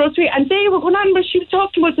going to see 103, and they were going on, but she was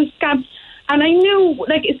talking about the scam, and I knew,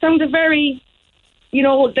 like, it sounded very,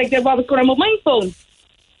 like what was going on with my phone.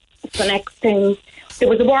 So next thing, there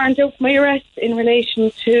was a warrant out for my arrest in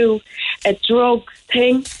relation to a drugs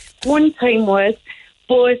thing. One time was,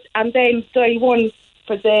 and then I won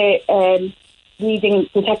for the leading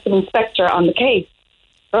detective inspector on the case.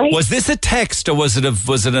 Right? Was this a text or was it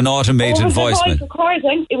an automated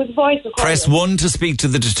voicemail? It was a voice recording. Press 1 to speak to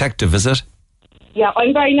the detective, is it? Yeah,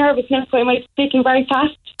 I'm very nervous now, so I might be speaking very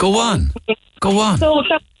fast. Go on. So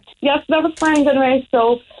that was fine anyway.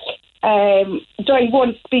 So I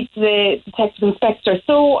wanted to speak to the detective inspector.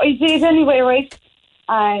 So I did anyway, right?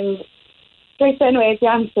 And anyway, they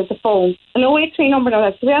answered the phone. An 083 number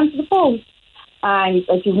now, so they answered the phone. And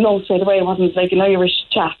as you know straight away, it wasn't like an Irish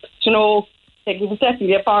chap. Like, it was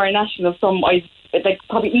definitely a foreign national of some,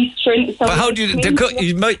 probably Eastern. But how do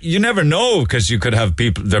you never know, because you could have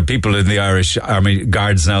there are people in the Irish Army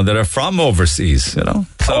Guards now that are from overseas, So.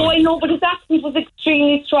 Oh, I know, but his accent was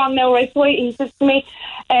extremely strong now, right? So he says to me,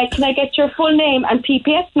 can I get your full name and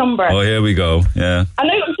PPS number? Oh, here we go, yeah.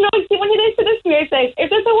 And when he said this to me, I said, if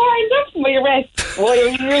there's a warrant out for my arrest, What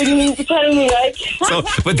do you really need to tell me, like? So,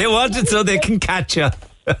 but they want it so they can catch you.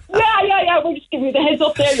 Yeah. We're just giving you the heads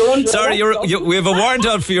up there. You're under Sorry, arrest, we have a warrant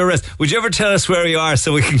out for your arrest. Would you ever tell us where you are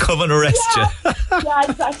so we can come and arrest you? Yeah,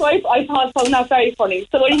 exactly. I found that very funny.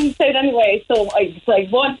 So he said anyway, so I was like,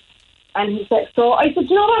 what? And he said, so I said,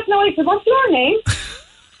 you know what? No, I said, what's your name?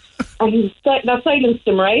 And he said, that silenced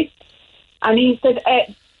him, right? And he said,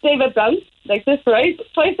 David Brown, like this, right?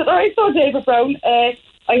 So I said, all right, so David Brown.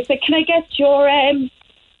 I said, can I get your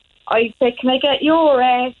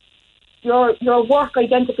your work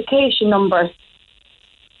identification number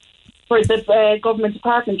for the government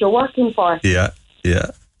department you're working for? Yeah.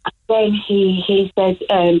 And then he said,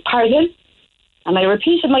 pardon? And I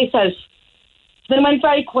repeated myself. Then I went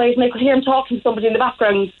very quiet and I could hear him talking to somebody in the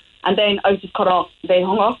background, and then I was just cut off. They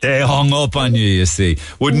hung up. They hung up on you see.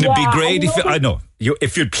 Wouldn't it be great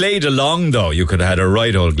if you'd played along though, you could have had a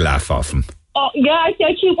right old laugh off him. Oh, yeah,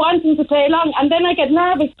 I keep wanting to play along, and then I get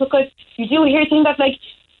nervous because you do hear things that, like,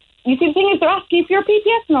 you see, the thing is, they're asking you for your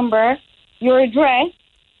PPS number, your address,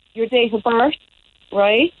 your date of birth,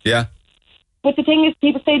 right? Yeah. But the thing is,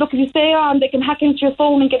 people say, look, if you stay on, they can hack into your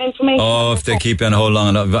phone and get information. Oh, if they keep you on hold long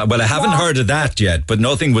enough. Well, I haven't heard of that yet, but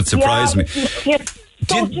nothing would surprise me. Yeah.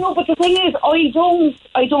 So, you know, but the thing is, I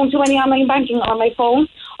don't do any online banking on my phone.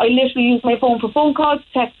 I literally use my phone for phone calls,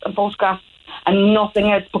 texts, and photographs, and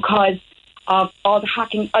nothing else because of all the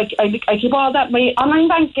hacking. I keep all that, my online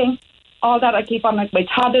banking, all that I keep on like my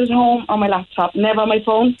tablet at home or my laptop, never on my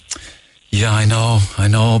phone. Yeah, I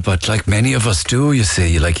know, but like many of us do, you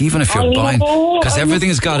see, like even if you're buying, because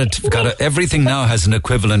everything's everything now has an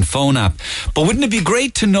equivalent phone app. But wouldn't it be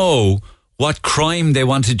great to know what crime they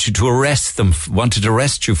wanted to arrest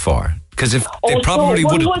you for? Because if they probably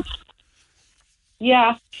would have.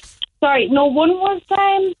 Yeah, sorry, no, one was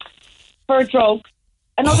for drugs.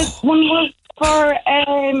 Another one was for I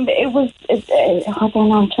don't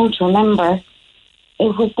know, I'm trying to remember.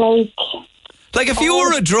 It was like if you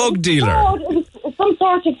were a drug dealer. Fraud, it was some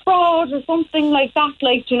sort of fraud or something like that,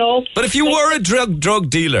 like, you know. But if you were a drug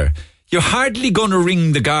dealer, you're hardly going to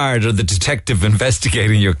ring the guard or the detective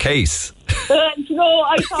investigating your case. You know,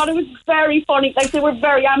 I thought it was very funny. Like, they were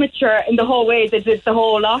very amateur in the whole way they did the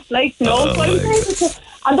whole lot, like, you know.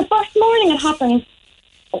 And the first morning it happened,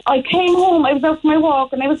 I came home, I was out for my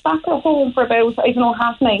walk, and I was back at home for about,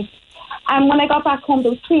 half night. And when I got back home,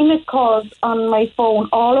 there was 3 missed calls on my phone,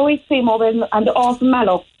 all the way to mobile, and they're all from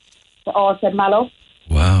Mallow. They all said Mallow.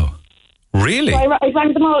 Wow. Really? So I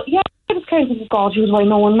rang them all. Yeah, I was kind of, God, who do I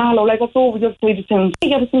know in Mallow? Like, I thought we just played the sound.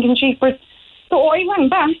 I was thinking cheaper. So I rang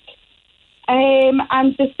back.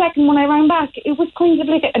 And the second one I rang back, it was kind of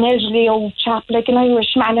like an elderly old chap, like an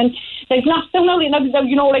Irishman, and like laughed down out,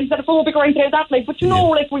 you know, like xenophobic or anything like that, like, but you know,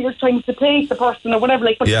 like when you're trying to place the person or whatever,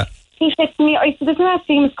 like, but he said to me, I said, there's not a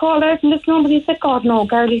famous call there from this number. He said, God, no,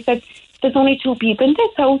 girl. He said, there's only 2 people in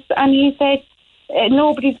this house, and he said,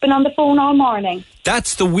 nobody's been on the phone all morning.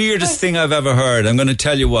 That's the weirdest thing I've ever heard. I'm going to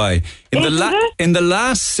tell you why. In the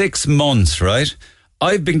last 6 months, right,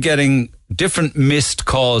 I've been getting different missed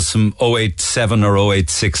calls from 087 or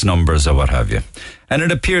 086 numbers or what have you. And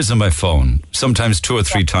it appears on my phone, sometimes 2 or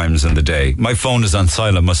 3 times in the day. My phone is on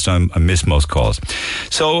silent, I miss most calls.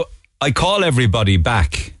 So I call everybody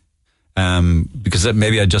back, because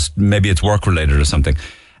maybe it's work related or something.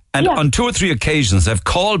 And on 2 or 3 occasions, I've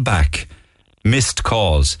called back missed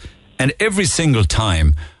calls. And every single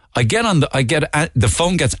time the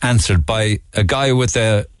phone gets answered by a guy with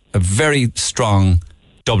a very strong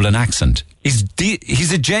Dublin accent.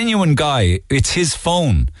 He's a genuine guy. It's his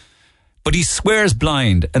phone. But he swears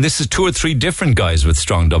blind, and this is 2 or 3 different guys with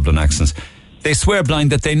strong Dublin accents. They swear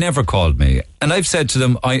blind that they never called me. And I've said to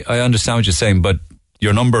them, I understand what you're saying, but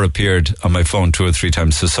your number appeared on my phone 2 or 3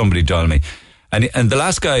 times, so somebody dialed me. And the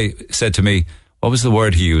last guy said to me, what was the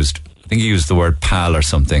word he used? I think he used the word pal or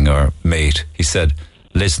something, or mate. He said,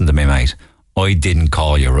 listen to me, mate. I didn't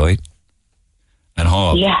call you, right?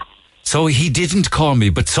 And yeah. So he didn't call me,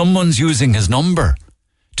 but someone's using his number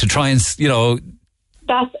to try and, you know...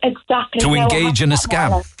 That's exactly to engage in a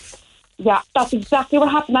scam. Yeah, that's exactly what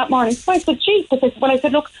happened that morning. So I said, geez, when I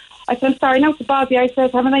said, look, I'm sorry now to bother you. I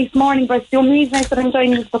said, have a nice morning, but the only reason I said I'm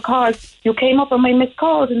joining is because you came up on my missed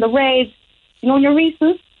calls in the red, you know, your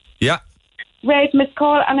reasons? Yeah. Red missed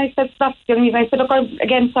call, and I said, that's the only reason. I said, look, I'm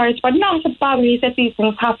again sorry to bother you. Not to bother you, that these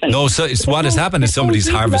things happen. No, so what has happened is somebody's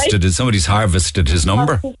harvested his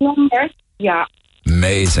number. His number, yeah.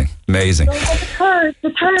 Amazing. So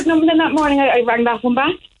the third number then that morning, I rang that one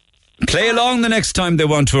back. Play along the next time they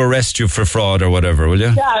want to arrest you for fraud or whatever, will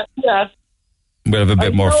you? Yeah. We'll have a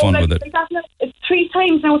bit more fun with it. It's 3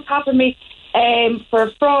 times now it's happened to me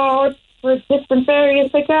for fraud, for different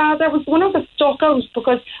various. Like, there was one of the stuck out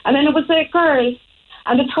because, and then it was a girl,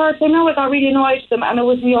 and the third time now I got really annoyed with them, and it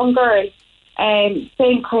was a young girl,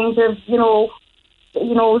 same kind of, you know,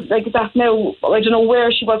 like that. Now I don't know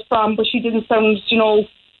where she was from, but she didn't sound, you know.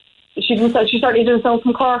 She certainly didn't sound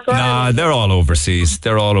from Cork. Nah, they're all overseas.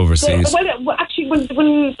 Well, actually, when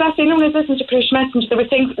that day, when I was listening to British Messenger, they were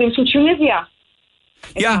saying it was from Tunisia.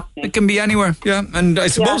 Yeah, it can be anywhere. Yeah, and I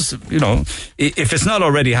suppose, you know, if it's not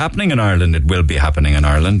already happening in Ireland, it will be happening in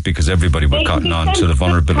Ireland because everybody will cotton on to the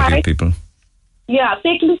vulnerability of people. Yeah,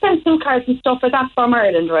 they can send SIM cards and stuff like that from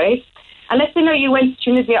Ireland, right? And let's say now you went to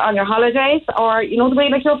Tunisia on your holidays, or, you know, the way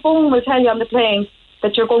like your phone will tell you on the plane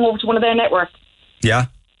that you're going over to one of their networks. Yeah.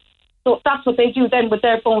 So that's what they do then with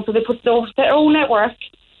their phone. So they put their own network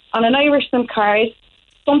on an Irish SIM card,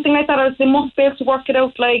 something like that. Or they must be able to work it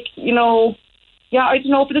out, like, you know, yeah, I don't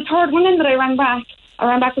know. But the third one in that I rang back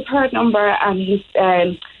the third number, and he's,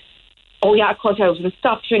 it cut out and it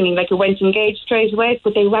stopped ringing. Like, it went engaged straight away,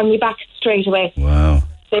 but they rang me back straight away. Wow.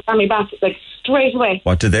 They rang me back, like, straight away.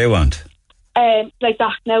 What did they want? Like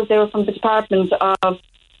that. Now they were from the Department of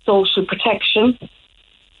Social Protection.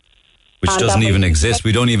 Which doesn't even exist.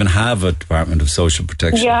 We don't even have a Department of Social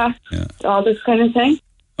Protection. Yeah. All this kind of thing.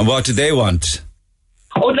 And what do they want?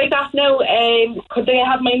 Oh, like that now. Could they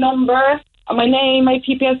have my number, my name, my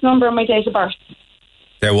PPS number, and my date of birth?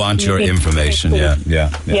 They want your information, yeah.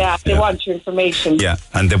 They want your information. Yeah,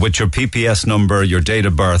 and with your PPS number, your date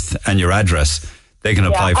of birth, and your address, they can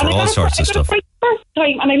apply for all sorts of stuff. First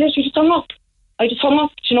time, and I literally just hung up.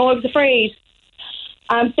 You know, I was afraid.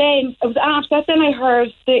 And then it was after that. Then I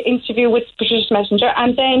heard the interview with British Messenger,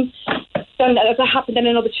 and then that happened then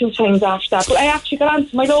another 2 times after that. But I actually got on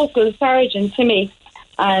to my local sergeant, Timmy,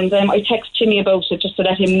 and I texted Timmy about it just to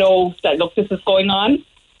let him know that, look, this is going on.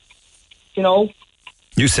 You know.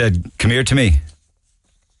 You said, "Come here to me."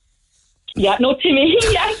 Yeah, no, Timmy.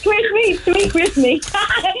 Yeah, come here to me. Timmy, come here to me.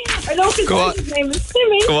 I know his name is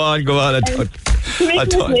Timmy. Go on.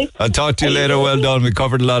 I'll talk to you later. Well done. We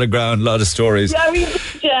covered a lot of ground, a lot of stories.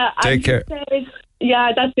 Yeah. Take care.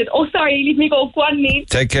 Yeah, that's it. Oh, sorry, leave me go. Go on, Neil.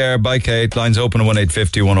 Take care. Bye, Kate. Lines open at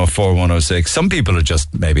 1850 104 106. Some people are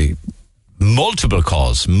just maybe multiple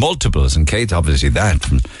calls, multiples, and Kate, obviously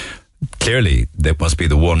that. And clearly, there must be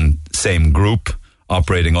the one same group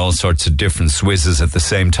operating all sorts of different Swizzes at the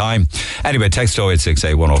same time. Anyway, text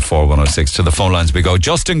 0868 104 106 to the phone lines we go.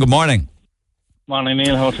 Justin, good morning. Morning,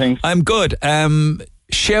 Neil. How are things? I'm good.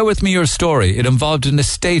 Share with me your story. It involved an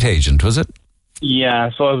estate agent, was it? Yeah,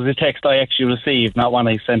 so it was a text I actually received, not one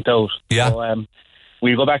I sent out. Yeah. So,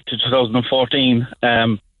 we go back to 2014,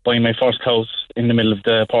 buying my first house in the middle of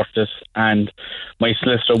the Portus, and my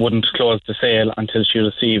solicitor wouldn't close the sale until she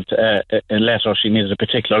received a letter. She needed a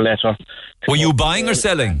particular letter. Were you buying or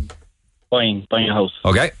selling? Buying a house.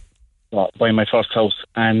 Okay. Buying my first house.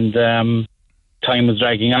 And time was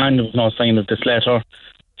dragging on. There was no sign of this letter.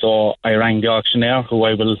 So I rang the auctioneer, who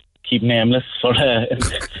I will keep nameless for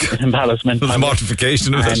embarrassment. The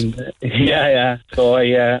mortification of it. Yeah. So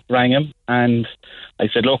I rang him and I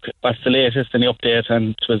said, look, what's the latest, any update?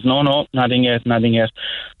 And it was, no, nothing yet.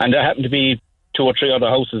 And there happened to be 2 or 3 other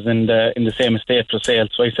houses in the same estate for sale.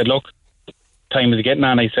 So I said, look, time is getting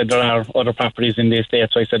on. I said, there are other properties in the estate.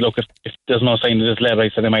 So I said, look, if there's no sign of this letter, I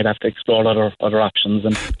said I might have to explore other options.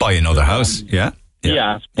 And buy another house, yeah.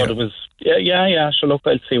 But it was, sure, look,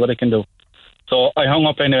 I'll see what I can do. So I hung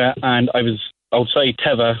up anyway, and I was outside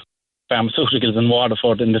Teva Pharmaceuticals in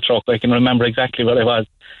Waterford in the truck. I can remember exactly where I was.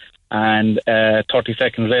 And 30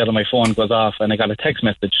 seconds later, my phone goes off, and I got a text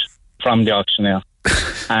message from the auctioneer.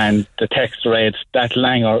 And the text read, that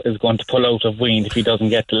Langer is going to pull out of Ween if he doesn't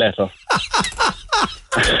get the letter.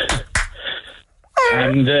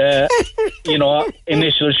 And,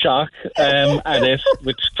 initial shock at it,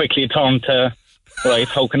 which quickly turned to, right,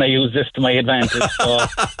 how can I use this to my advantage? So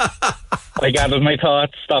I gathered my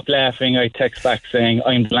thoughts, stopped laughing. I text back saying,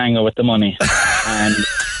 I'm Langer with the money. And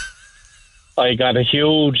I got a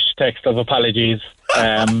huge text of apologies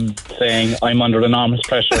saying I'm under enormous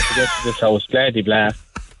pressure to get to this house, blah.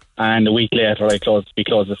 And a week later, we closed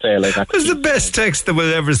the sale. It was the best text that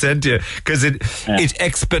was ever sent to you because it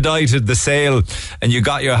expedited the sale and you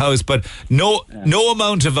got your house. But no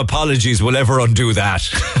amount of apologies will ever undo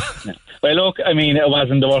that. Yeah. Well, look, I mean, it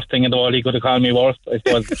wasn't the worst thing in the world. He could have called me worse. I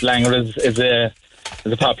suppose Langer is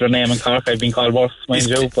a popular name in Cork. I've been called worse, mind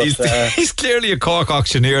you. But, he's clearly a Cork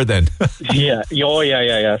auctioneer then. Yeah.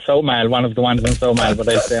 So Mal, one of the ones in So Mal, but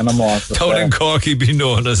I'd say no more. Down in Cork, he'd be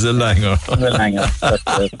known as a Langer.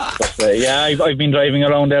 I've been driving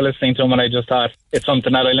around there listening to him, and I just thought, it's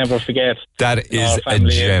something that I'll never forget. That is a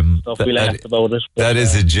gem. We laughed about it. That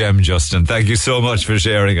is a gem, Justin. Thank you so much for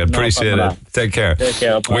sharing. I appreciate it. Take care.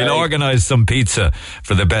 We'll organise some pizza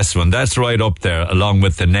for the best one. That's right up there, along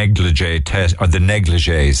with the negligee test, or the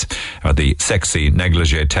negligees, or the sexy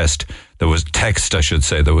negligee test. There was text, I should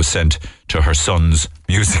say, that was sent to her son's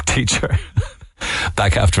music teacher.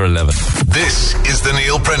 Back after 11. This is the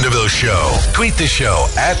Neil Prendeville Show. Tweet the show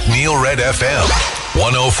at Neil Red FM.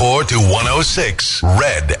 104 to 106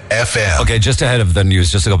 Red FM. Okay, just ahead of the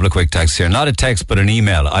news, just a couple of quick texts here. Not a text, but an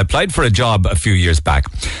email. I applied for a job a few years back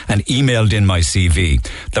and emailed in my CV.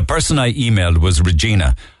 The person I emailed was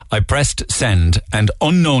Regina. I pressed send and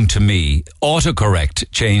unknown to me,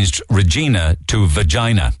 autocorrect changed Regina to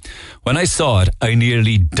vagina. When I saw it, I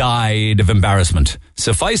nearly died of embarrassment.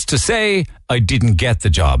 Suffice to say, I didn't get the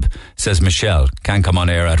job, says Michelle. Can't come on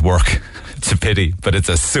air at work. It's a pity, but it's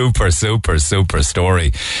a super, super, super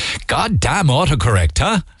story. God damn autocorrect,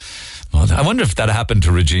 huh? Well, I wonder if that happened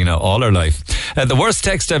to Regina all her life. The worst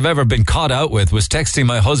text I've ever been caught out with was texting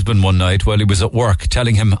my husband one night while he was at work,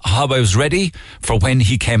 telling him how I was ready for when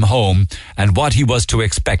he came home and what he was to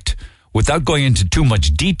expect. Without going into too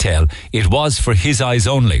much detail, it was for his eyes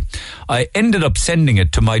only. I ended up sending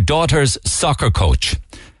it to my daughter's soccer coach.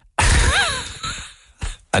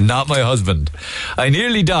 And not my husband. I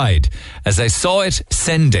nearly died as I saw it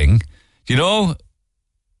sending. You know,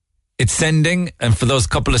 it's sending, and for those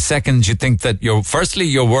couple of seconds you think that your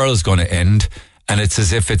world's going to end, and it's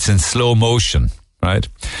as if it's in slow motion, right?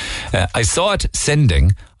 I saw it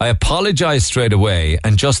sending. I apologized straight away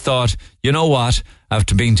and just thought, you know what?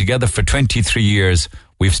 After being together for 23 years,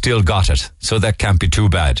 we've still got it. So that can't be too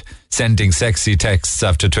bad. Sending sexy texts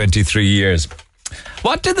after 23 years.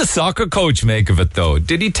 What did the soccer coach make of it, though?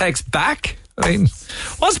 Did he text back? I mean,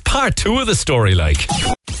 what's part 2 of the story like?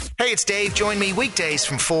 Hey, it's Dave. Join me weekdays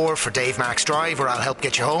from 4 for Dave Max Drive, where I'll help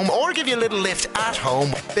get you home or give you a little lift at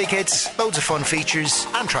home. Big hits, loads of fun features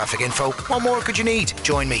and traffic info. What more could you need?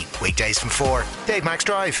 Join me weekdays from 4. Dave Max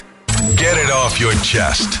Drive. Get it off your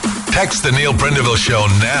chest. Text the Neil Prendeville Show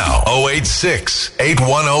now. 086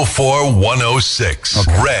 8104 106.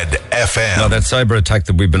 Okay. Red FM. Now, that cyber attack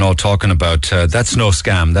that we've been all talking about, that's no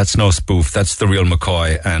scam, that's no spoof, that's the real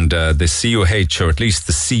McCoy. And the CUH, or at least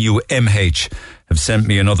the CUMH, have sent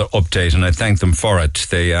me another update, and I thank them for it.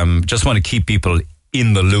 They just want to keep people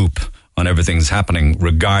in the loop on everything that's happening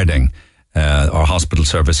regarding our hospital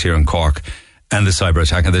service here in Cork and the cyber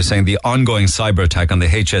attack. And they're saying the ongoing cyber attack on the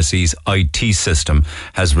HSE's IT system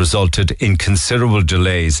has resulted in considerable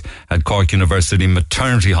delays at Cork University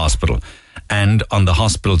Maternity Hospital and on the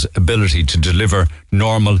hospital's ability to deliver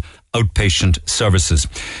normal outpatient services.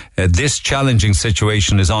 This challenging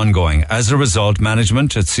situation is ongoing. As a result,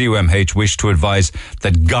 management at CUMH wish to advise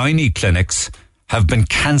that gynae clinics have been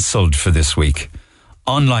cancelled for this week.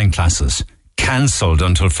 Online classes cancelled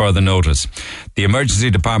until further notice. The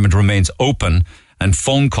emergency department remains open and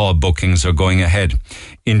phone call bookings are going ahead.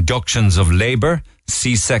 Inductions of labour,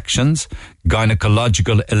 C-sections,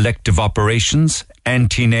 gynecological elective operations,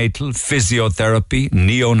 antenatal, physiotherapy,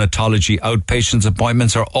 neonatology outpatients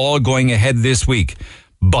appointments are all going ahead this week.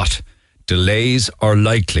 But delays are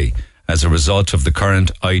likely as a result of the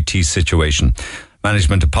current IT situation.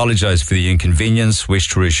 Management apologised for the inconvenience, wish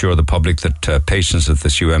to reassure the public that patients at the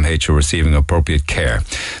CUMH are receiving appropriate care.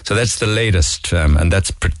 So that's the latest, and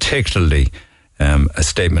that's particularly a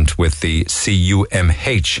statement with the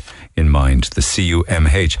CUMH in mind, the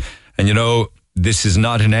CUMH. And you know, this is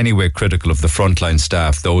not in any way critical of the frontline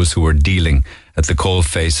staff, those who are dealing at the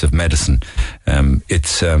coalface of medicine.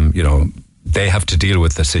 They have to deal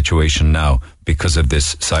with the situation now because of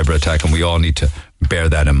this cyber attack, and we all need to bear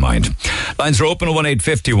that in mind. Lines are open at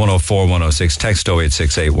 1850 104 106. Text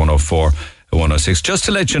 0868 104 106. Just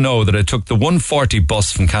to let you know that I took the 140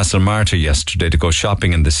 bus from Castlemartyr yesterday to go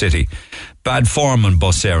shopping in the city. Bad form on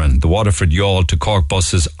bus Erin. The Waterford Youghal to Cork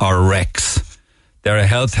buses are wrecks. They're a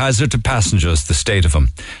health hazard to passengers, the state of them.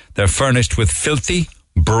 They're furnished with filthy,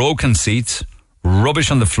 broken seats, rubbish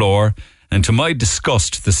on the floor, and to my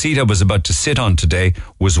disgust, the seat I was about to sit on today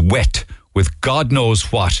was wet with God knows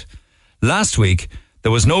what. Last week,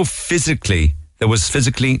 there was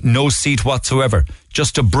physically no seat whatsoever,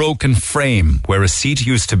 just a broken frame where a seat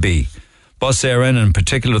used to be. Bus Éireann, and in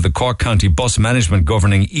particular the Cork County Bus Management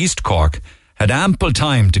governing East Cork, had ample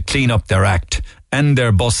time to clean up their act and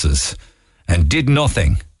their buses, and did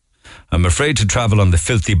nothing. I'm afraid to travel on the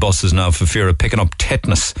filthy buses now for fear of picking up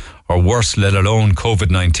tetanus, or worse, let alone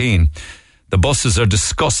COVID-19. The buses are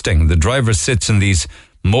disgusting. The driver sits in these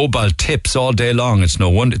mobile tips all day long. It's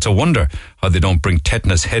a wonder how they don't bring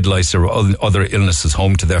tetanus, head lice or other illnesses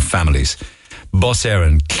home to their families. Bus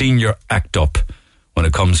Éireann, clean your act up. when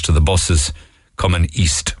it comes to the buses coming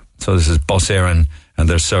east. So this is Bus Éireann and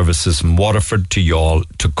their services from Waterford to Youghal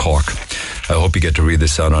to Cork. I hope you get to read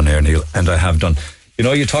this out on air, Neil, and I have done. You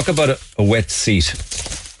know, you talk about a wet seat.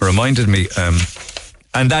 It reminded me,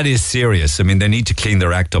 and that is serious. I mean, they need to clean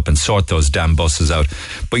their act up and sort those damn buses out.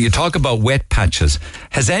 But you talk about wet patches.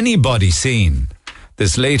 Has anybody seen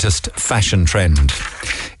this latest fashion trend?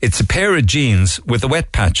 It's a pair of jeans with a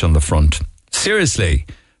wet patch on the front. Seriously,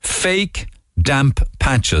 fake damp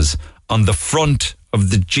patches on the front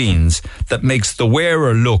of the jeans that makes the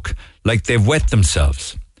wearer look like they've wet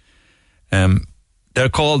themselves. They're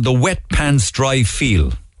called the wet pants dry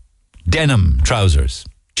feel. Denim trousers,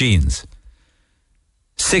 jeans.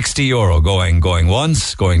 €60 going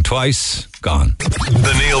once, going twice, gone.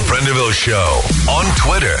 The Neil Prendeville Show on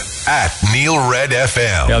Twitter @NeilRedFM.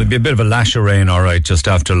 Yeah, there'll be a bit of a lash of rain, all right, just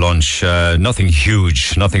after lunch. Nothing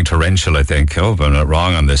huge, nothing torrential, I think. Oh, I'm not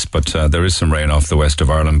wrong on this, but there is some rain off the west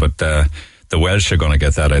of Ireland, but the Welsh are going to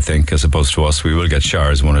get that, I think, as opposed to us. We will get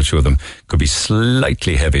showers, one or two of them. Could be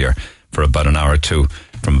slightly heavier for about an hour or two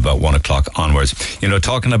from about 1 o'clock onwards. You know,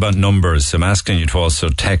 talking about numbers, I'm asking you to also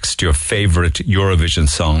text your favourite Eurovision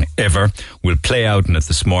song ever. We'll play out in it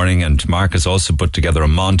this morning, and Mark has also put together a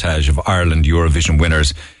montage of Ireland Eurovision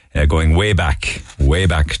winners going way back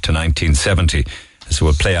to 1970. So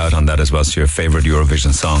we'll play out on that as well. So your favourite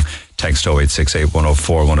Eurovision song, text 0868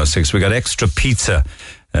 104 106. We got extra pizza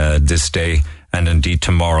this day and indeed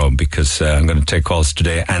tomorrow, because I'm going to take calls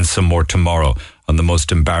today and some more tomorrow on the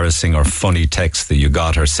most embarrassing or funny text that you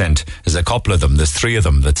got or sent. There's a couple of them. There's 3 of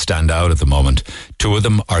them that stand out at the moment. 2 of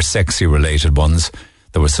them are sexy related ones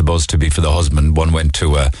that were supposed to be for the husband. One went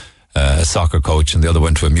to a soccer coach and the other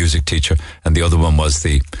went to a music teacher, and the other one was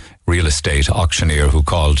the real estate auctioneer who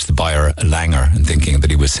called the buyer a langer and thinking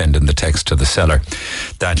that he was sending the text to the seller.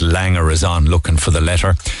 That langer is on looking for the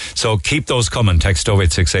letter. So keep those coming. Text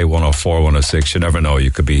 0868 104 106. You never know,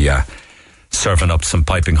 you could be serving up some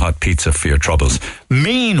piping hot pizza for your troubles.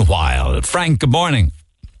 Meanwhile, Frank, good morning.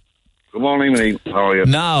 Good morning, Neil. How are you?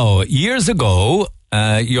 Now, years ago,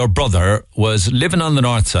 your brother was living on the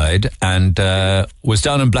north side and was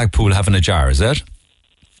down in Blackpool having a jar, is it?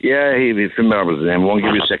 Yeah, he's from Marbles' name. I won't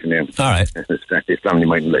give you a second name. All right. His family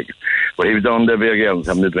mightn't like it. But he was down there beer gardens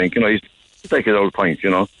having a drink. You know, he's like his old pint, you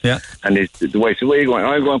know. Yeah. And the wife said, where are you going?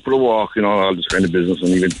 I'm going for a walk, you know, all this kind of business. And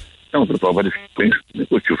he went down to the pub, had a drink,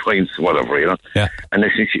 which you find, whatever, you know. Yeah. And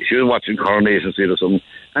she was watching Coronation Street or something.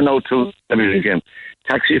 And now two television came.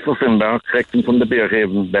 Taxi for Finbar, collecting from the Beer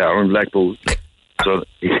Haven bar in Blackpool. So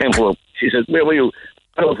he came up. She said, where were you?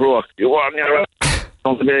 I was for a walk. You were on your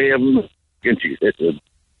down to Beer Haven. And she said,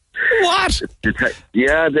 what? The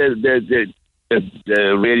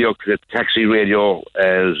radio, the taxi radio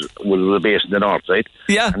was the base in the north side.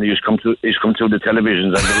 Yeah. And he's come through the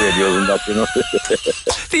televisions and the radios and that, you know.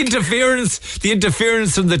 The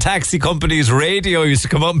interference from the taxi company's radio used to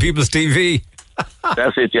come on people's TV.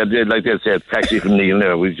 That's it, yeah. Like they said, taxi from Neil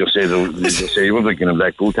there. We just say you were thinking of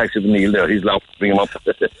Blackpool, taxi from Neil there. He's loud, bring him up.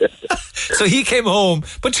 So he came home,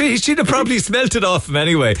 but she'd have probably smelt it off him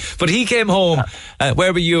anyway. But he came home.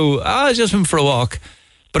 Where were you? I was just went for a walk.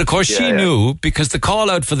 But of course she knew, because the call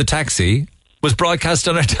out for the taxi was broadcast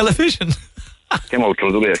on our television. Came out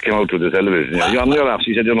through the television. Yeah. You're on your ass.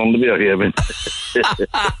 He said you're on the beer here.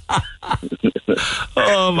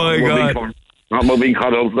 Oh my God. Not being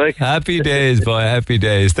cut out, like. Happy days, boy. Happy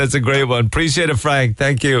days. That's a great one. Appreciate it, Frank.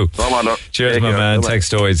 Thank you. Cheers, my man.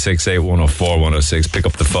 Text 0868 104 106. Pick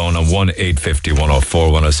up the phone on 1-850 104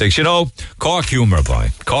 106. You know, Cork humour,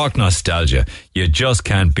 boy. Cork nostalgia. You just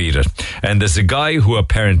can't beat it. And there's a guy who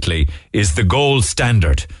apparently is the gold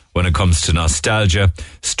standard when it comes to nostalgia,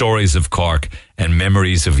 stories of Cork, and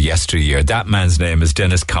memories of yesteryear. That man's name is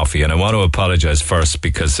Dennis Coffey, and I want to apologise first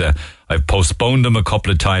because I've postponed him a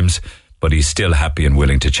couple of times, but he's still happy and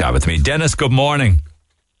willing to chat with me. Dennis, good morning.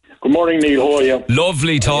 Good morning, Neil. How are you?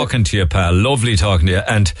 Lovely talking to you, pal. Lovely talking to you.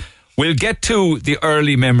 And we'll get to the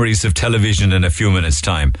early memories of television in a few minutes'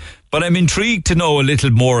 time. But I'm intrigued to know a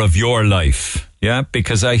little more of your life, yeah?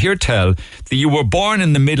 Because I hear tell that you were born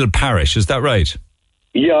in the Middle Parish. Is that right?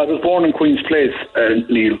 Yeah, I was born in Queen's Place,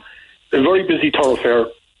 Neil. A very busy thoroughfare,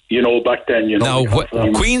 you know, back then, you know.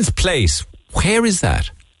 Now, Queen's Place, where is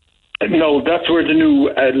that? No, that's where the new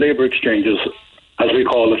labour exchange is, as we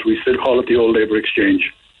call it. We still call it the old labour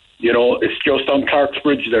exchange. You know, it's just on Clark's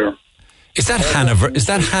Bridge there. Is that Hanover? Is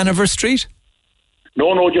that Hanover Street?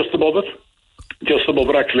 No, just above it. Just above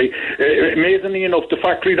it, actually. Amazingly enough, the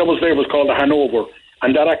factory that was there was called the Hanover,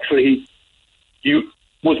 and that actually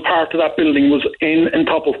was part of that building, was in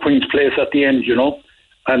top of Queen's Place at the end, you know.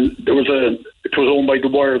 And it was owned by the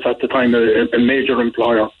Wires at the time, a major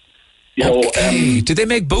employer. Did they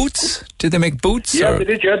make boots? Yeah, they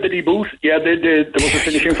did. Yeah, they did boot. Yeah, they did. There was a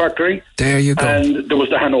finishing factory. There you go. And there was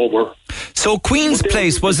the Hanover. So Queen's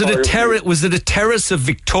Place, was it a terrace of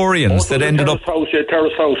Victorians that ended up?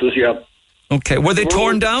 Terrace houses. Yeah. Okay, were they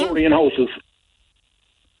torn down? Victorian houses.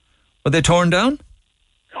 Were they torn down?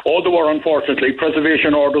 Oh, they were, unfortunately.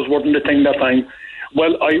 Preservation orders weren't a thing that time.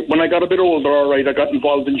 Well, when I got a bit older, all right, I got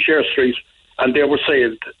involved in Share Street, and they were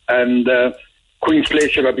saved. And Queen's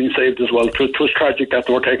Place should have been saved as well. It was tragic that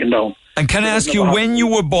they were taken down. And can I ask you when you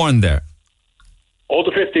were born there? Oh,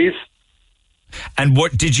 the 50s. And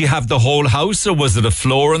what, did you have the whole house, or was it a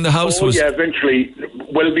floor in the house? Yeah, eventually.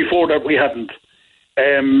 Well, before that, we hadn't.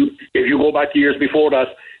 If you go back years before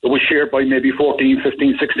that, it was shared by maybe 14,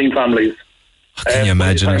 15, 16 families. Can you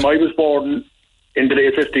imagine? By the time I was born in the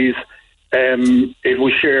late 50s, it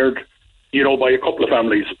was shared, by a couple of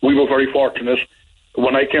families. We were very fortunate.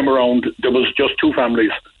 When I came around, there was just two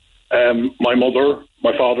families. My mother,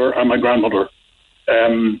 my father, and my grandmother.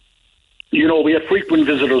 We had frequent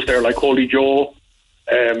visitors there, like Holy Joe,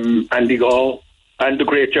 Andy Gall, and the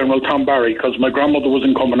great General Tom Barry, because my grandmother was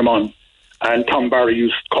in Cumbernauld, and Tom Barry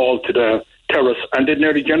used to call to the terrace, and did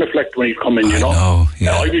nearly genuflect when he'd come in, I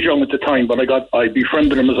was young at the time, but I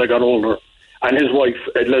befriended him as I got older, and his wife,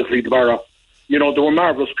 Leslie DeBarra. They were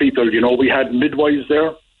marvellous people. We had midwives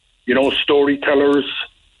there, storytellers.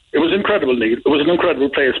 It was incredible, Neil. It was an incredible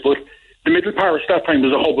place, but the Middle Parish that time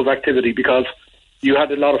was a hub of activity because you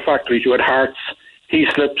had a lot of factories. You had Hearts,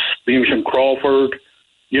 Heathlips, Beamish and Crawford.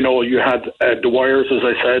 You had the Wires, as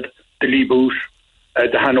I said, the Lee Boot,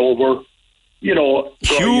 the Hanover.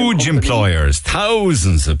 Huge employers,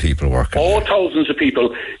 thousands of people working. Oh, thousands of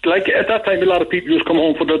people. Like at that time, a lot of people used to come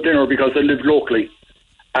home for their dinner because they lived locally,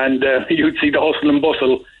 and you'd see the hustle and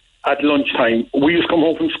bustle at lunchtime. We used to come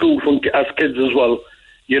home from school as kids as well.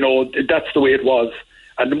 That's the way it was.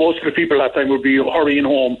 And most of the people at that time would be hurrying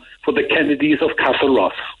home for the Kennedys of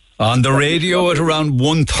Castleross. On the radio at around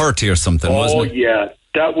 1:30 or something, wasn't it? Oh, yeah.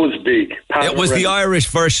 That was big. It was the Irish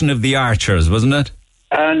version of the Archers, wasn't it?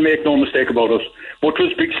 And make no mistake about it. But it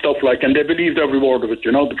was big stuff, and they believed every word of it.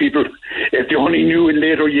 The people, if they only knew in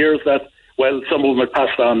later years that, well, some of them had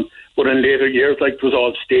passed on, but in later years, it was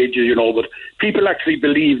all stages, but people actually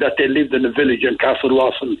believed that they lived in a village in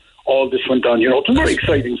Castleross and all this went on. It was very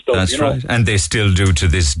exciting stuff. That's right. And they still do to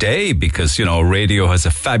this day because, radio has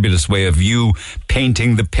a fabulous way of you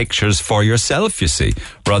painting the pictures for yourself, you see,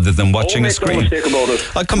 rather than watching a screen. No mistake about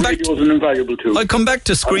it. I'll come back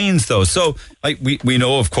to screens, though. So we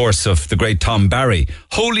know, of course, of the great Tom Barry.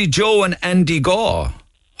 Holy Joe and Andy Gaw.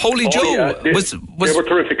 Holy Joe. Yeah. They were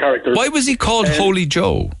terrific characters. Why was he called Holy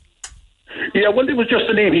Joe? Yeah, well, it was just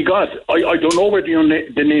the name he got. I don't know where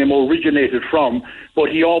the name originated from, but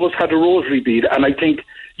he always had a rosary bead. And I think,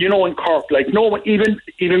 in Cork, no one, even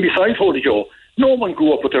besides Holy Joe, no one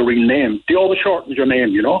grew up with a real name. They always shortened your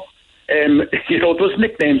name, there was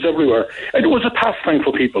nicknames everywhere. And it was a pastime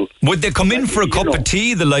for people. Would they come in for a cup of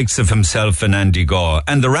tea, the likes of himself and Andy Gaw?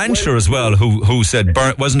 And the rancher as well, who said,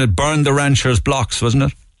 wasn't it burn the rancher's blocks, wasn't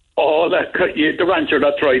it? Oh, the rancher,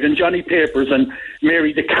 that's right. And Johnny Papers and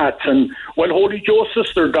Mary the Cats. And, Holy Joe's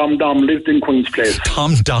sister, Dom Dom, lived in Queen's Place.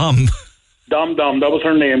 Dom Dom, that was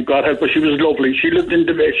her name. God help her, she was lovely. She lived in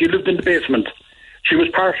the basement. She was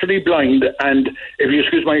partially blind, and if you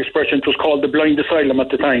excuse my expression, it was called the Blind Asylum at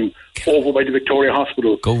the time, over by the Victoria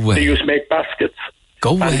Hospital. Go away. They used to make baskets.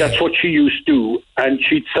 Go away. And that's what she used to do, and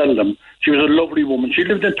she'd sell them. She was a lovely woman. She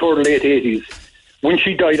lived until her late 80s. When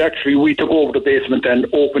she died, actually, we took over the basement and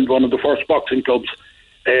opened one of the first boxing clubs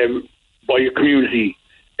by a community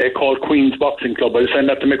called Queen's Boxing Club. I was saying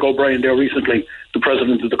that to Mick O'Brien there recently, the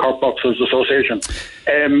president of the Cork Boxers Association.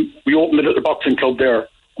 We opened a little boxing club there.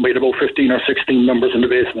 We had about 15 or 16 members in the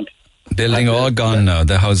basement. Building all gone now.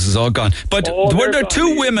 The house is all gone. But were there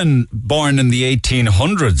two women born in the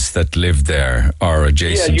 1800s that lived there or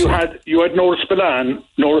adjacent? Yeah, you had Nora Spillane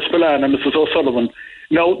and Mrs. O'Sullivan.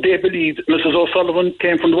 Now, they believed Mrs. O'Sullivan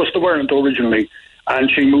came from the west of Ireland originally,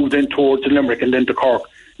 and she moved in towards Limerick and then to Cork.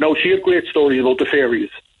 Now, she had great stories about the fairies,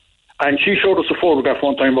 and she showed us a photograph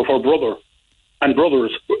one time of her brother and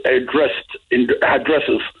brothers had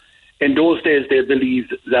dresses. In those days, they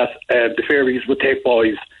believed that the fairies would take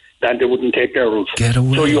boys and they wouldn't take girls. Get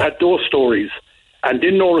away. So you had those stories. And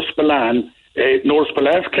then Nora Spillane, Nora's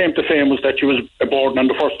claim to fame was that she was born on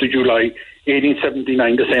the 1st of July,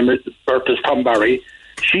 1879, the same birth as Tom Barry.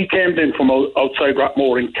 She came in from outside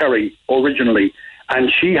Rathmore in Kerry originally,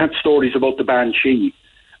 and she had stories about the Banshee.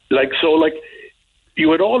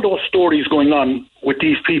 You had all those stories going on with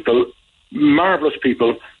these people, marvellous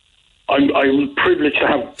people. I'm privileged to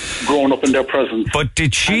have grown up in their presence. But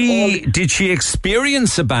did she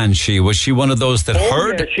experience a banshee? Was she one of those that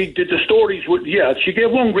heard? Yeah, she did the stories. She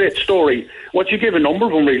gave one great story. Well, she gave a number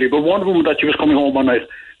of them really, but one of them that she was coming home one night.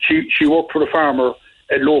 She worked for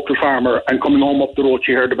a local farmer, and coming home up the road,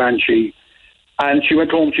 she heard the banshee. And she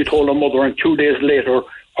went home, she told her mother, and 2 days later,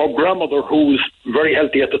 her grandmother, who was very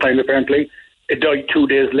healthy at the time apparently, it died 2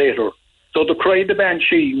 days later. So the cry of the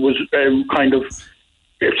banshee was kind of,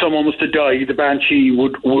 if someone was to die, the banshee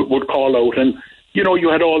would call out. And, you know, you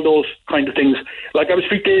had all those kind of things. Like I was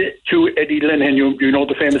speaking to Eddie Linehan, you know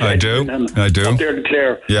the famous I Eddie do. Linehan, I do. up there in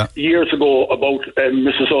Clare, years ago, about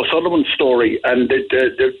Mrs. O'Sullivan's story and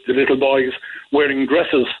the little boys wearing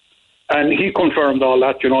dresses. And he confirmed all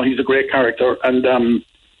that, you know, he's a great character. And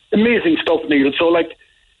amazing stuff, Neil. So, like,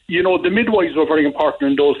 you know, the midwives were very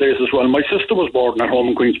important in those days as well. My sister was born at home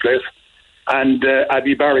in Queen's Place, and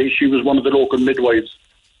Abby Barry, she was one of the local midwives.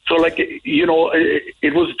 So, like, you know,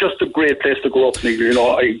 it was just a great place to grow up, Neil. You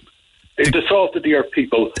know, it's the salt of the earth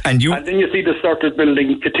people. And then you see they started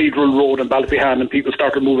building Cathedral Road and Ballyfihan, and people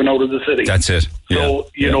started moving out of the city. That's it. So,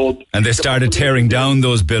 you know... And they started tearing down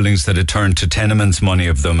those buildings that had turned to tenements, many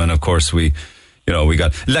of them, and of course we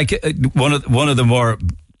got... Like, one of the more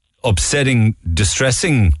upsetting,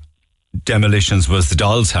 distressing demolitions was the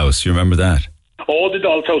Doll's House. You remember that? Oh, the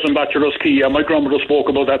Doll's House in Bachelor's Key. Yeah, my grandmother spoke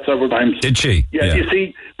about that several times. Did she? Yeah, you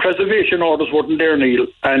see, preservation orders weren't there, Neil,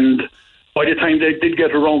 and by the time they did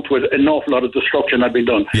get around to it, an awful lot of destruction had been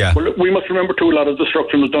done. Yeah. Well, we must remember, too, a lot of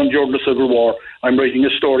destruction was done during the Civil War. I'm writing a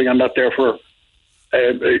story on that there for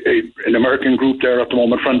an American group there at the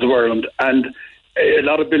moment, Friends of Ireland, and a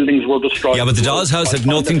lot of buildings were destroyed. Yeah, but the Doll's House had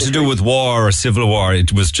nothing to do with war or civil war.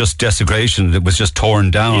 It was just desecration. It was just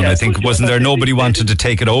torn down. I think, wasn't there nobody wanted to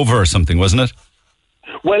take it over or something, wasn't it?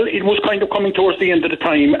 Well, it was kind of coming towards the end of the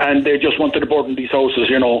time, and they just wanted to burn these houses,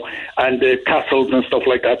 you know, and the castles and stuff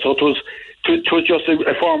like that. So it was just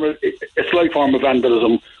a slight form of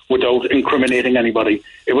vandalism without incriminating anybody.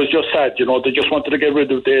 It was just sad, you know. They just wanted to get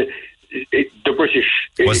rid of the British.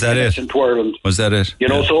 Was that it? To Ireland. Was that it? You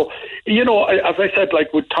know, so, you know, as I said,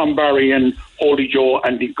 like with Tom Barry and Holy Joe,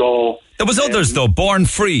 Andy Gaw. There was others, though. Born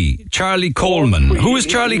Free, Charlie Coleman. Who was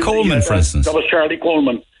Charlie Coleman, for instance? That was Charlie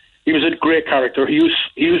Coleman. He was a great character. There's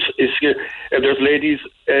ladies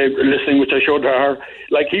listening, which I showed her.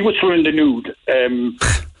 Like, he was swimming the nude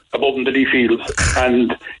above in the Lee Fields,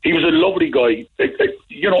 and he was a lovely guy.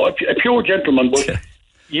 You know, a pure gentleman, but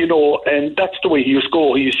you know, and that's the way he used to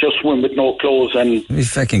go. He used to just swim with no clothes, and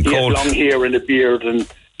he's fucking cold. He had long hair and a beard, and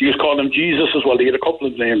he used to call him Jesus as well. He had a couple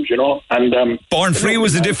of names, you know. And Born Free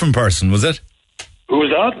was a different person, was it? Who was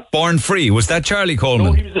that? Born Free. Was that Charlie Coleman?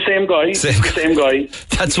 No, he was the same guy. Same guy.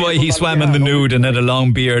 That's why he swam in the nude and had a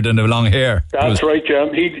long beard and a long hair. That's right,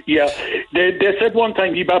 yeah. They said one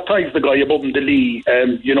time he baptised the guy above in the Lee.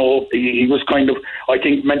 You know, he was kind of, I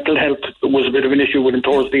think mental health was a bit of an issue with him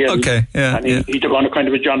towards the end. Okay, yeah. And he took on a kind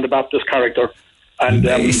of a John the Baptist character. And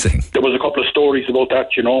amazing. There was a couple of stories about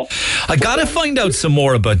that, you know. I got to find out some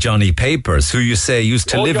more about Johnny Papers, who you say used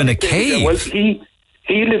to live in a cave. Well,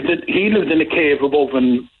 he lived in a cave above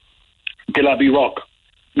in Gillaby Rock.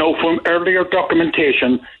 Now, from earlier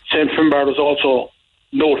documentation, St. Finbar was also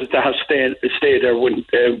noted to have stayed there when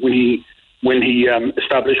he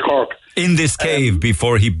established Cork. In this cave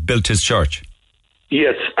before he built his church?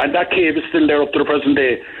 Yes, and that cave is still there up to the present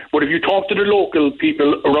day. But if you talk to the local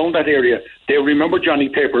people around that area, they remember Johnny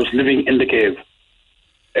Papers living in the cave.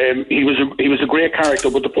 He was a great character,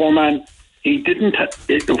 but the poor man,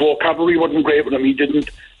 the vocabulary wasn't great with him. He didn't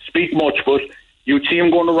speak much, but you'd see him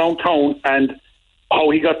going around town, and how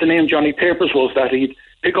he got the name Johnny Papers was that he'd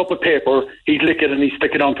pick up a paper, he'd lick it, and he'd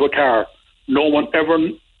stick it onto a car. No one ever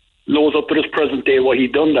knows up to this present day why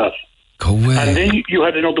he'd done that. Go away. And then you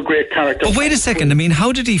had another great character. But wait a second. I mean,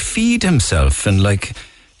 how did he feed himself? And like,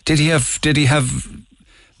 did he have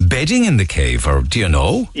bedding in the cave, or do you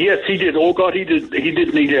know? Yes, he did. Oh God, he did. He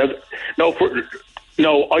did need it.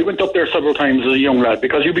 No, I went up there several times as a young lad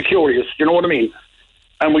because you'd be curious. You know what I mean?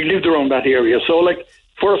 And we lived around that area. So, like,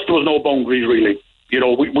 first there was no boundaries really. You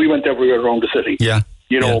know, we went everywhere around the city. Yeah.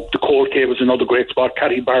 You know, the Cold Cave was another great spot.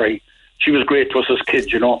 Katty Barry, she was great to us as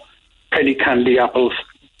kids. You know, Penny Candy Apples,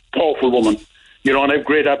 powerful woman. You know, and I have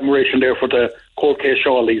great admiration there for the Cold Cave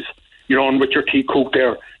Shawleys. You know, and Richard T. Cook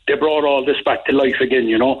there. They brought all this back to life again.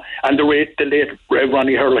 You know, and the late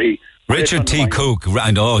Ronnie Hurley. Richard T. Cook,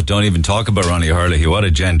 and don't even talk about Ronnie Hurley. What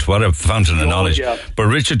a gent, what a fountain of knowledge. Yeah. But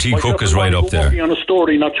Richard T. Cook is right up there. Working on a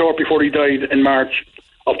story not short before he died in March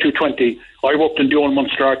of 2020. I worked in the old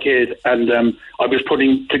Munster Arcade, and I was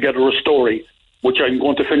putting together a story, which I'm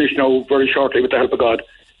going to finish now very shortly with the help of God.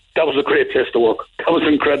 that was a great place to work. That was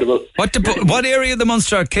incredible. What area of the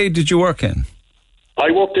Munster Arcade did you work in?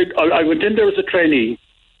 I went in there as a trainee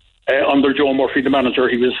under Joe Murphy, the manager.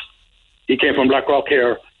 He came from Blackrock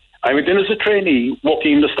here. I went in as a trainee,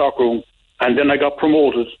 working in the stockroom, and then I got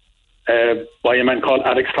promoted by a man called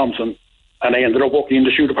Alex Thompson, and I ended up working in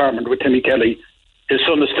the shoe department with Timmy Kelly. His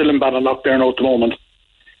son is still in Ballinlough there now at the moment.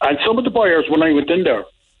 And some of the buyers, when I went in there,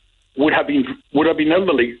 would have been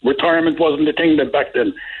elderly. Retirement wasn't a thing then back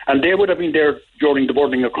then, and they would have been there during the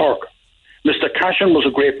burning of Cork. Mr. Cashin was a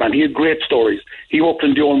great man. He had great stories. He worked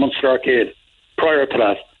in the old Munster Arcade prior to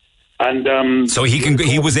that. And so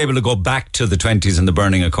he was able to go back to the 20s and the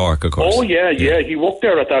burning of Cork, of course. Oh, yeah. He worked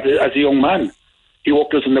there at that as a young man. He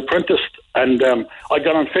worked as an apprentice. And I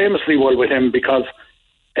got on famously well with him because,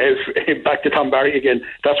 back to Tom Barry again,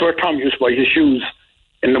 that's where Tom used to buy his shoes,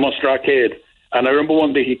 in the Munster Arcade. And I remember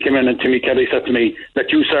one day he came in and Timmy Kelly said to me,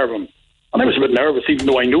 "Let you serve him." And I was a bit nervous, even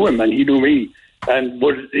though I knew him and he knew me. And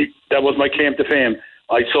that was my claim to fame.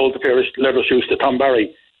 I sold a pair of leather shoes to Tom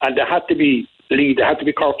Barry, and they had to be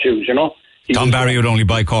Cork shoes, you know. Tom Barry would only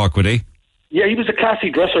buy Cork, would he? Yeah, he was a classy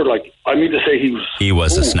dresser. Like, I mean to say, he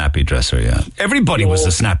was a snappy dresser. Yeah, everybody was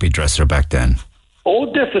a snappy dresser back then. Oh,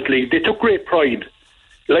 definitely. They took great pride.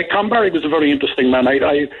 Like, Tom Barry was a very interesting man.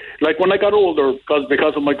 I like when I got older,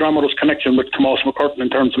 because of my grandmother's connection with Tomás McCurtain in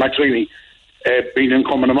terms of McSweeney being in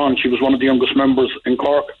Coming On. She was one of the youngest members in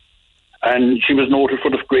Cork, and she was noted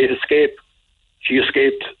for the great escape. She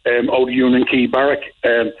escaped out of Union Quay Barrack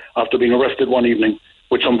after being arrested one evening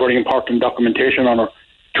with some very important documentation on her.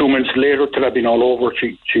 2 minutes later, till I'd been all over,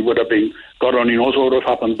 she would have been, God only knows what would have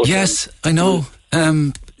happened. But, yes, I know.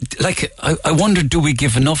 I wonder, do we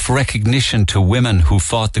give enough recognition to women who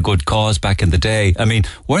fought the good cause back in the day? I mean,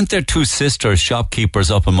 weren't there two sisters shopkeepers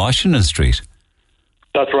up on Washington Street?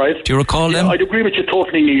 That's right. Do you recall them? I'd agree with you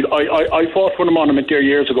totally, Neil. I fought for the monument there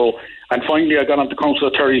years ago, and finally I got onto Councillor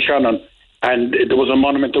Terry Shannon, and there was a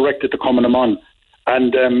monument erected to Coming On.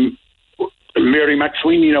 And Mary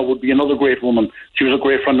McSweeney now would be another great woman. She was a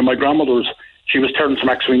great friend of my grandmother's. She was Terence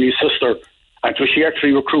McSweeney's sister, and so she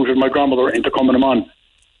actually recruited my grandmother into Coming On.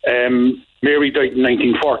 Mary died in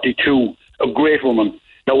 1942, a great woman.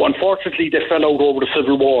 Now, unfortunately, they fell out over the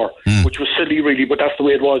Civil War, which was silly, really, but that's the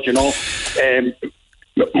way it was, you know.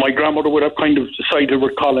 My grandmother would have kind of sided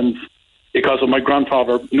with Collins because of my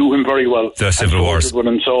grandfather knew him very well. The Civil Wars. With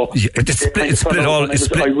him, so it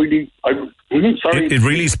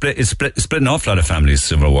really split an awful lot of families.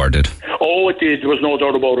 Civil War did. Oh, it did. There was no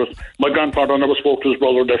doubt about it. My grandfather never spoke to his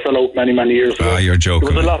brother. They fell out many, many years ago. Ah, you're joking.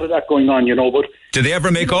 There was a lot of that going on, you know. But did they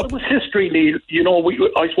ever make up? It was history, Neil. You know,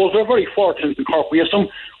 I suppose we're very fortunate in Cork. We have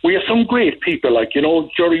some great people, like, you know,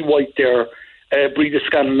 Jerry White there, Breda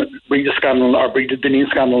Scannell, or Breda Dineen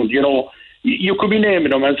Scannell, you know. You could be naming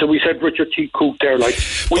them, and so we said Richard T. Coote there, like,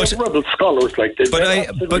 we have rebel scholars like this. But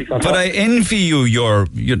I envy you.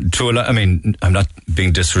 I mean, I'm not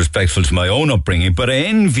being disrespectful to my own upbringing, but I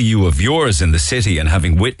envy you of yours in the city and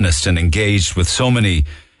having witnessed and engaged with so many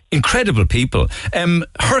incredible people.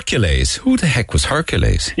 Hercules, who the heck was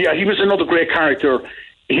Hercules? Yeah, he was another great character.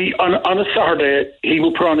 He on a Saturday he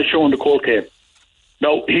would put on a show in the Cold Cave.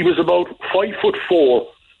 Now, he was about 5'4",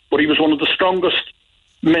 but he was one of the strongest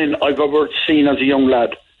men I've ever seen as a young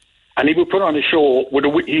lad, and he would put on a show with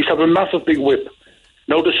he used to have a massive big whip.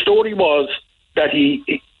 Now, the story was that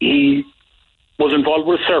he was involved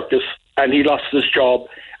with a circus and he lost his job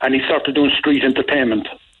and he started doing street entertainment,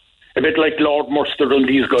 a bit like Lord Mustard and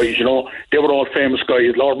these guys, you know. They were all famous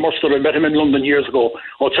guys. Lord Mustard, I met him in London years ago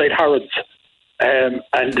outside Harrods, and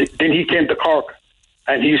then he came to Cork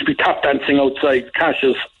and he used to be tap dancing outside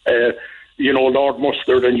Cash's, you know, Lord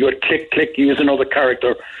Mustard, and you had Click, he was another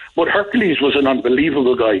character. But Hercules was an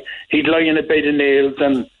unbelievable guy. He'd lie in a bed of nails,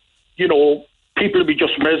 and, you know, people would be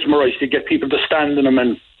just mesmerised to get people to stand in him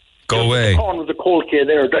and go away. The corner of the Cold Quay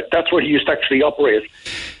there, that's where he used to actually operate.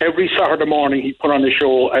 Every Saturday morning he'd put on a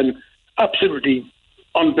show, and absolutely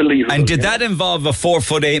unbelievable. And did that involve a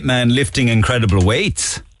 4'8" man lifting incredible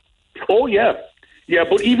weights? Oh, yeah. Yeah,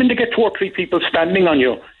 but even to get 2 or 3 people standing on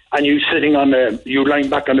you, and you sitting on you lying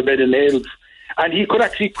back on the bed of nails, and he could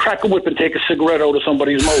actually crack a whip and take a cigarette out of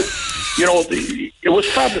somebody's mouth. You know, it was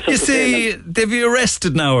fabulous. You see, they'd be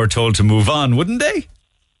arrested now or told to move on, wouldn't they?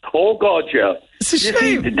 Oh, God, yeah. It's a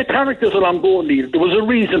shame. See, the characters that I'm going to, there was a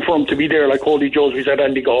reason for him to be there, like Holy Joe's, we said,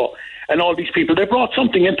 Andy Gaw, and all these people. They brought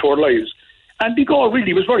something into our lives. Andy Gaw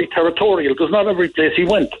really was very territorial, because not every place he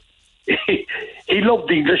went. He loved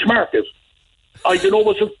the English market. I don't know, it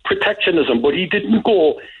was a protectionism, but he didn't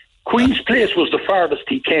go. Queen's Place was the farthest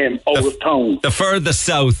he came out of town. The furthest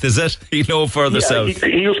south, is it? Further south.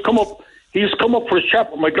 He used to come up for his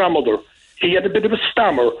chat with my grandmother. he had a bit of a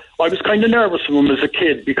stammer. I was kind of nervous of him as a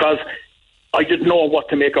kid because I didn't know what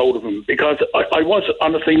to make out of him, because I was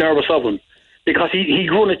honestly nervous of him. Because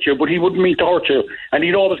he'd run at you, but he wouldn't mean to hurt you, and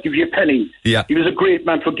he'd always give you a penny. Yeah. He was a great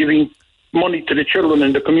man for giving money to the children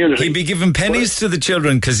in the community. He'd be giving pennies to the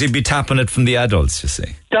children because he'd be tapping it from the adults, you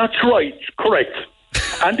see. That's right, correct.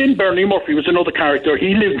 And then Bernie Murphy was another character.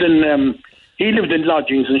 He lived in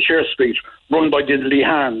lodgings in Sher Street, run by Diddley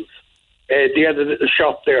Hands. They had a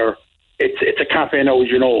shop there. It's a cafe now, as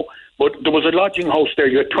you know. But there was a lodging house there.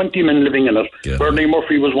 You had 20 men living in it. Yeah. Bernie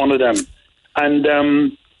Murphy was one of them.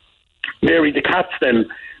 And Mary the Katz then,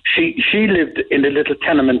 she lived in a little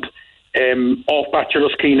tenement off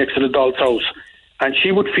Bachelor's Quay next to the Doll's House. And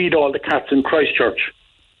she would feed all the cats in Christchurch,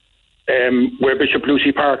 where Bishop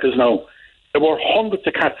Lucy Park is now. There were hundreds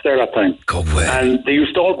of cats there that time. Go away. And they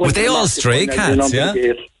used to all go. Were they all stray cats, yeah?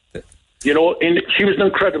 You know, she was an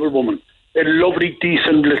incredible woman. A lovely,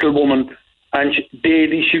 decent little woman. And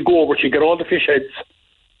daily she'd go over, she'd get all the fish heads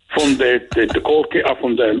from the Cork, or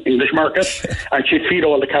from the English market, and she'd feed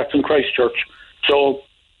all the cats in Christchurch. So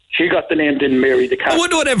she got the name then Mary the Cat. I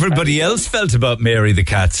wonder what everybody else felt about Mary the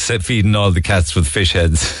Cat feeding all the cats with fish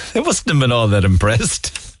heads. They mustn't have been all that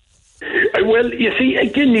impressed. Well, you see,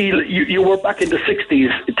 again, Neil, you were back in the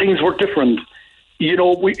 60s. Things were different. You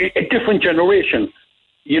know, a different generation.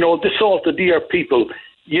 You know, the salt of the earth people,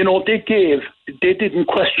 you know, they didn't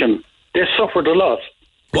question. They suffered a lot.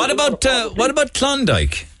 What about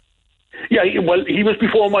Klondike? Yeah, well, he was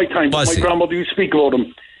before my time. My grandmother used to speak about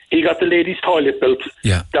him. He got the ladies' toilet built.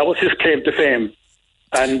 Yeah. That was his claim to fame.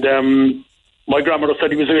 And my grandmother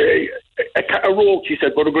said he was a rogue, she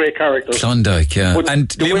said, but a great character. Klondike, yeah. But and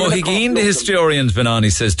Liam O'Higgins, the historian's been on, he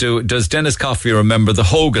says, does Dennis Coffey remember the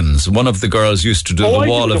Hogans? One of the girls used to do the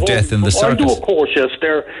Wall of Death in the circus. I do, of course, yes.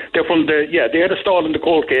 They're from they had a stall in the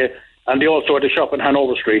Cork, and they also had a shop in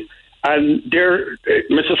Hanover Street. And they're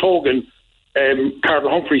Mrs. Hogan, Carl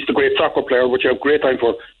Humphreys, the great soccer player, which I have great time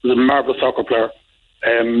for, was a marvellous soccer player.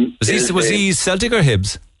 Was he Celtic or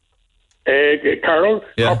Hibs? Carl,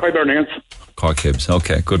 yeah. Cork Hibernians. Cork Hibs,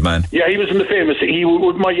 okay, good man. Yeah, he was in the famous, he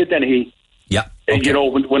was Maya Dennehy. Yeah. Okay. You know,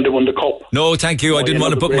 when they won the cup. No, thank you, I didn't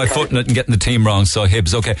want to put my foot in it and getting the team wrong, so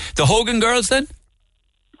Hibs, okay. The Hogan girls then?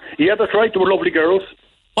 Yeah, that's right, they were lovely girls.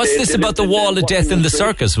 What's this about the Wall of Death in the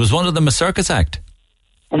circus? Was one of them a circus act?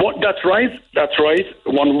 That's right.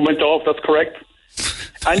 One went off, that's correct.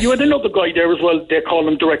 And you had another guy there as well, they call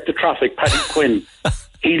him Director Traffic, Paddy Quinn.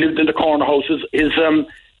 He lived in the corner houses. His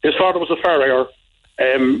father was a farrier.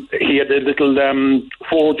 He had a little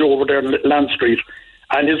forge over there in Land Street,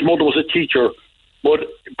 and his mother was a teacher. But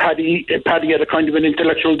Paddy had a kind of an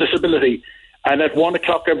intellectual disability, and at 1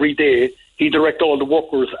 o'clock every day, he directed all the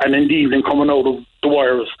workers, and in the evening coming out of the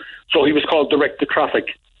wires. So he was called Director Traffic.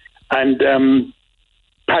 And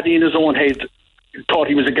Paddy in his own head thought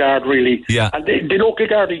he was a guard, really. Yeah. And the local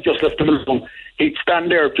guard, he just left him alone. He'd stand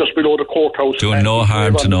there just below the courthouse. Doing no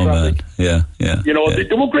harm to no man. Yeah. You know, they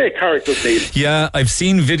were great characters, Dave. Yeah, I've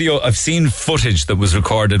seen footage that was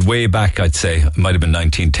recorded way back, I'd say. It might have been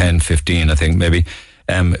 1910, 15, I think, maybe.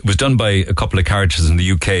 It was done by a couple of characters in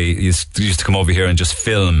the UK. They used to come over here and just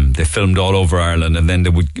film. They filmed all over Ireland, and then they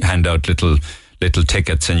would hand out little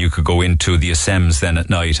tickets, and you could go into the Assem's then at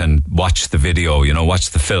night and watch the video, watch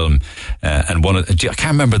the film. And I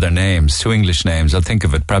can't remember their names, 2 English names. I'll think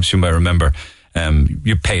of it. Perhaps you might remember.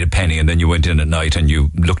 You paid a penny and then you went in at night and you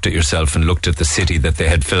looked at yourself and looked at the city that they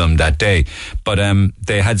had filmed that day. But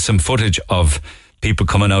they had some footage of people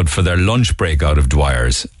coming out for their lunch break out of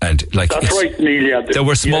Dwyer's, and that's right, Neil. Yeah, there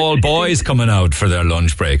were small boys coming out for their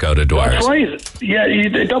lunch break out of Dwyer's. That's right. Yeah,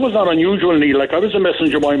 that was not unusual, Neil. Like, I was a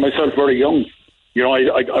messenger boy myself, very young. You know,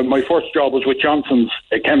 I my first job was with Johnson's,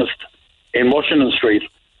 a chemist in Washington Street.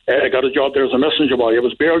 I got a job there as a messenger boy. I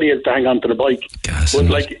was barely able to hang on to the bike.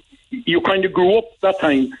 But you kind of grew up that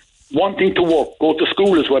time wanting to work, go to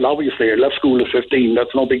school as well. Obviously, I left school at 15.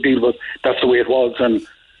 That's no big deal, but that's the way it was. And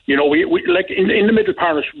we like in the middle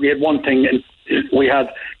parish, we had one thing, and we had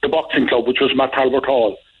the boxing club, which was Matt Talbot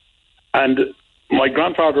Hall. And my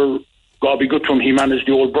grandfather, God be good to him, he managed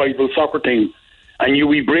the old Brideville soccer team. And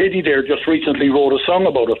Hughie Brady there just recently wrote a song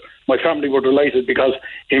about it. My family were delighted because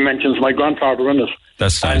he mentions my grandfather in it.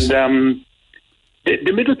 That's nice. And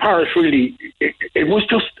the middle parish really, it was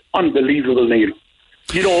just unbelievable, Neil.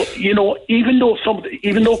 You know, even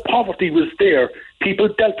though poverty was there, people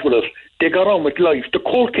dealt with it. They got on with life. The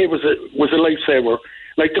Cold Cave was a lifesaver.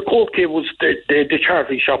 Like, the Cold Cave was the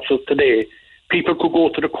charity shops of today. People could go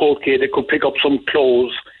to the Cold Cave, they could pick up some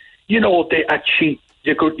clothes. You know, they at cheap.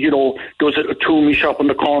 You could, there was a Toomey shop in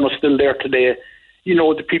the corner still there today.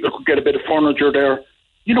 The people could get a bit of furniture there.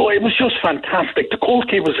 It was just fantastic. The Cold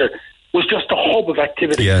Cave was was just a hub of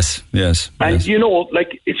activity. Yes. And, you know,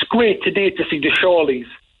 like, it's great today to see the Shawleys.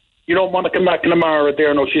 You know, Monica McNamara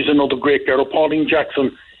there, now she's another great girl, or Pauline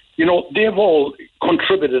Jackson. You know, they've all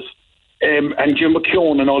contributed, and Jim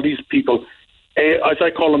McKeown and all these people, as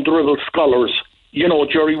I call them, the Rivel Scholars. You know,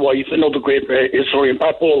 Jerry White, another great historian,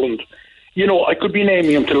 Pat Boland. You know, I could be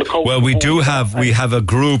naming them till the coast. Well, we have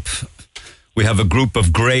a group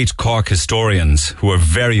of great Cork historians who are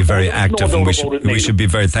very, very active, and we should be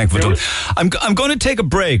very thankful to them. I'm going to take a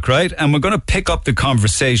break, right? And we're going to pick up the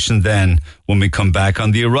conversation then when we come back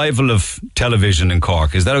on the arrival of television in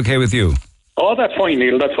Cork. Is that okay with you? Oh, that's fine,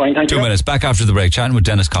 Neil. That's fine. Thank you. 2 minutes. Back after the break, chatting with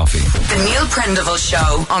Dennis Coffey. The Neil Prendeville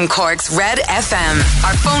Show on Cork's Red FM.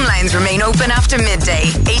 Our phone lines remain open after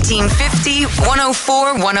midday. 1850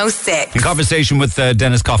 104 106. In conversation with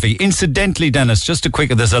Dennis Coffey. Incidentally, Dennis, just a quick,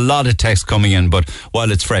 there's a lot of text coming in, but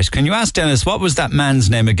while it's fresh, can you ask Dennis, what was that man's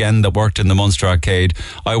name again that worked in the Munster Arcade?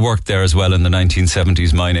 I worked there as well in the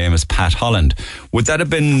 1970s. My name is Pat Holland. Would that have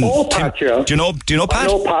been... Oh, Pat, yeah. Do you know Pat? I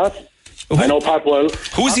know Pat. I know Pat well.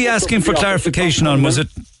 Who's he asking for clarification on? Was it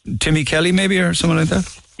Timmy Kelly maybe or someone like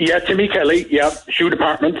that? Yeah, Timmy Kelly, yeah, shoe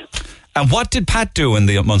department. And what did Pat do in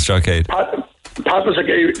the Munster Arcade? Pat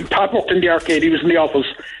worked in the arcade, he was in the office.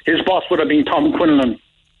 His boss would have been Tom Quinlan,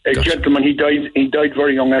 a gentleman. He died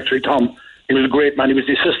very young actually, Tom. He was a great man. He was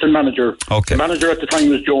the assistant manager. Okay. The manager at the time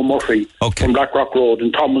was Joe Murphy from Blackrock Road,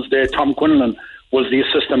 and Tom was there. Tom Quinlan was the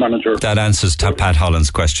assistant manager. That answers Pat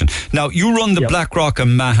Holland's question. Now, you run the Blackrock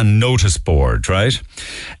and Mahon notice board, right?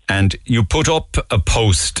 And you put up a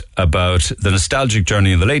post about the nostalgic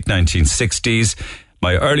journey in the late 1960s.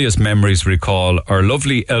 My earliest memories recall our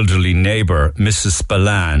lovely elderly neighbour, Mrs.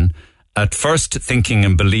 Spillane, at first thinking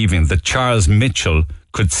and believing that Charles Mitchell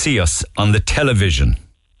could see us on the television.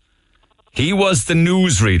 He was the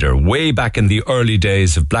newsreader way back in the early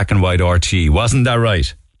days of black and white RT. Wasn't that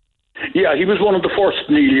right? Yeah, he was one of the first,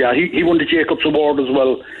 Neil. Yeah, he won the Jacobs Award as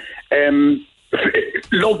well.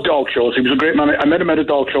 Loved dog shows. He was a great man. I met him at a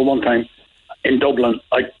dog show one time in Dublin.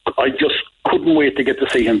 I just couldn't wait to get to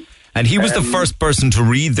see him. And he was the first person to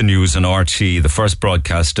read the news on RT, the first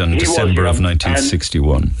broadcast in December of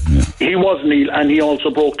 1961. Yeah. He was, Neil, and he also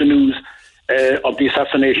broke the news of the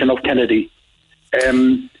assassination of Kennedy.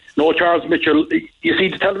 No, Charles Mitchell, you see,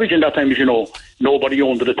 the television that time, as you know, nobody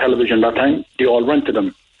owned the television that time. They all rented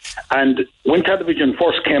them. And when television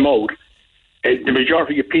first came out, the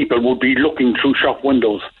majority of people would be looking through shop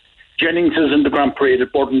windows. Jennings is in the Grand Parade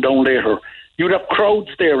at Burton Down later. You'd have crowds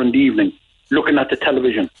there in the evening looking at the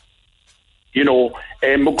television. You know,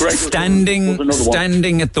 McGregor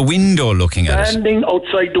standing at the window looking at it. Standing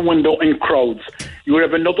outside the window in crowds. You would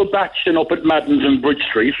have another batch then up at Madden's in Bridge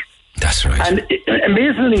Street. That's right. And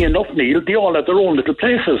amazingly enough, Neil, they all had their own little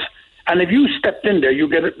places. And if you stepped in there, you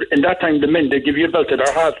get it. In that time, the men, they'd give you a belt to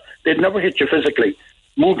their hat. They'd never hit you physically.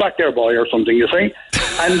 Move back there, boy, or something, you see.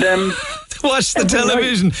 And watch the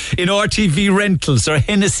television in RTV Rentals or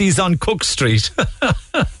Hennessy's on Cook Street.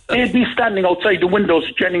 They'd be standing outside the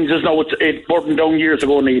windows. Jennings is now at Burton Down years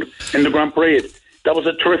ago, Neil, in the Grand Parade. That was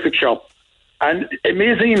a terrific shop. And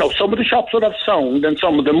amazing, you know, some of the shops would have sound and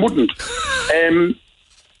some of them wouldn't. And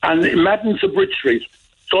Madden's of Bridge Street.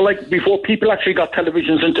 So, like, before people actually got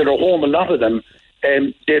televisions into their home, a lot of them,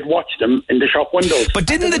 they'd watch them in the shop windows. But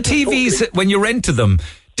didn't the TVs, when you rented them,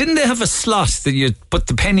 didn't they have a slot that you put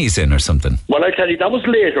the pennies in or something? Well, I tell you, that was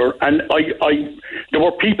later, and there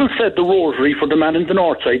were people said the rosary for the man in the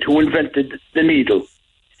north side who invented the needle.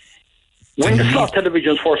 When the slot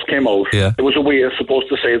televisions first came out, it was a way of supposed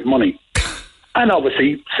to save money. And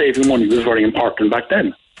obviously, saving money was very important back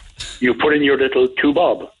then. You put in your little 2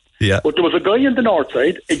 bob. Yeah. But there was a guy in the north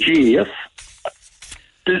side, a genius,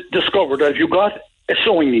 discovered that if you got a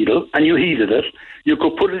sewing needle and you heated it, you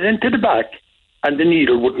could put it into the back and the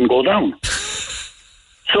needle wouldn't go down.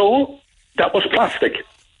 So that was plastic.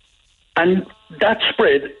 And that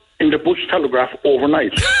spread in the Bush Telegraph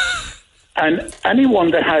overnight. And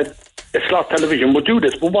anyone that had a slot television would do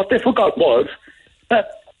this. But what they forgot was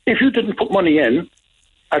that if you didn't put money in,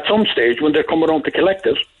 at some stage when they're coming around to collect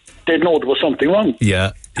it, they'd know there was something wrong.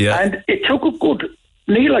 Yeah. And it took a good,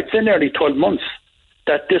 Neil, I'd say nearly 12 months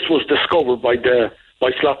that this was discovered by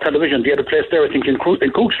slot television. They had a place there, I think, in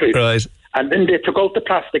Cook Street. Right. And then they took out the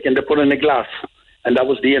plastic and they put in a glass. And that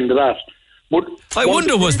was the end of that. But I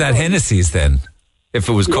wonder, was that Hennessy's then? If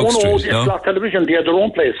it was Cook Street, no? Slot television, they had their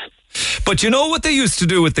own place. But you know what they used to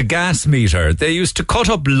do with the gas meter? They used to cut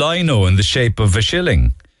up lino in the shape of a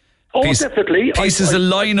shilling. Oh, definitely. Pieces of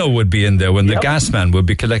lino would be in there when the gas man would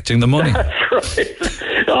be collecting the money. That's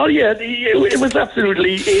right. Oh, yeah, it was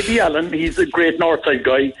absolutely... A.D. Allen, he's a great Northside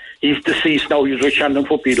guy. He's deceased now. He's with Shandon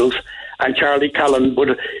Footbeatles. and Charlie Callan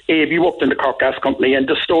would Avey worked in the Cork Gas Company, and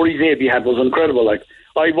the stories Avey had was incredible. Like,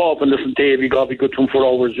 I've often listened to Avey, God be good to him for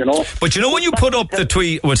hours, you know. But you know, when you put up the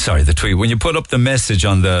tweet, when you put up the message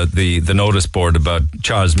on the notice board about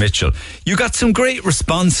Charles Mitchell, you got some great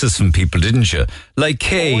responses from people, didn't you? Like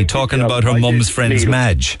Kay talking about her mum's friend's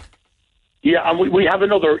Madge. Yeah, and we have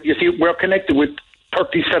another, you see, we're connected with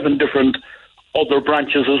 37 different other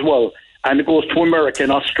branches as well. And it goes to America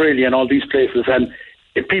and Australia and all these places. And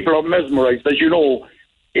people are mesmerised. As you know,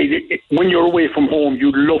 when you're away from home,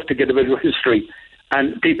 you love to get a bit of history.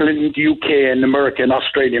 And people in the UK and America and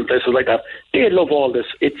Australia and places like that, they love all this.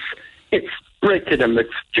 It's great to them. It's,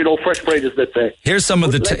 you know, fresh bread, as they say. Here's some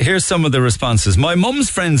of the responses. My mum's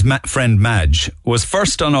friend Madge was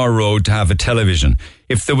first on our road to have a television.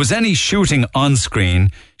 If there was any shooting on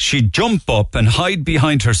screen, she'd jump up and hide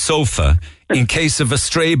behind her sofa in case of a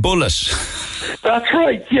stray bullet. That's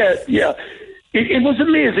right. Yeah. It was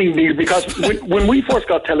amazing, Neil, because when we first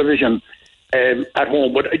got television at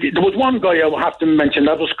home, but there was one guy I will have to mention,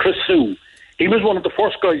 that was Chris Sue. He was one of the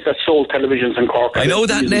first guys that sold televisions in Cork. I know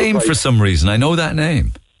that name for some reason. I know that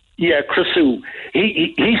name. Yeah, Chris Sue.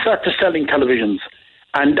 He started selling televisions,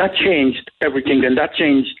 and that changed everything. And that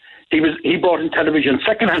changed. He brought in television,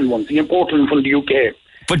 second-hand ones. He imported them from the UK.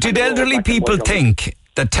 But did elderly people think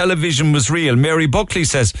that television was real? Mary Buckley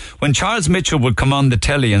says, when Charles Mitchell would come on the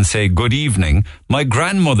telly and say good evening, my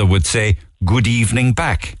grandmother would say good evening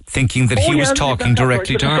back, thinking that he was talking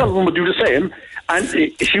directly to her. Sullivan would do the same, and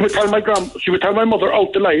she would tell my mother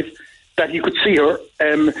out the light that he could see her.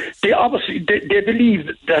 They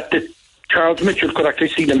believed that Charles Mitchell could actually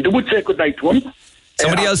see them. They would say good night to him.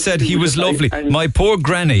 Somebody else said he was lovely. My poor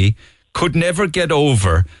granny could never get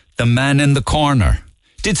over the man in the corner.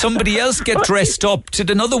 Did somebody else get dressed up? Did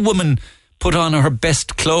another woman put on her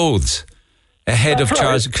best clothes ahead of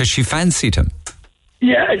Charles because she fancied him?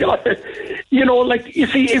 Yeah, you know, like, you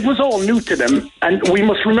see, it was all new to them, and we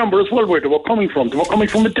must remember as well where they were coming from. They were coming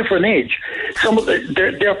from a different age. Some of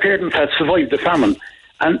their parents had survived the famine,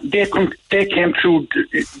 and they came through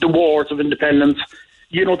the wars of independence.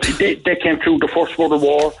 You know, they came through the First World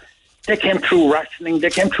War. They came through rationing. They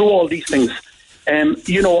came through all these things.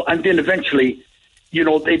 You know, and then eventually, you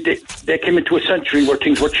know, they came into a century where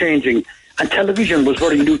things were changing. And television was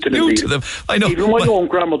very new to them. I know. Even my own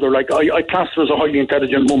grandmother, like, I classed her as a highly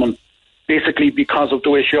intelligent woman, basically because of the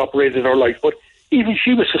way she operated her life. But even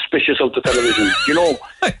she was suspicious of the television, you know.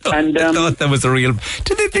 I thought that was a real...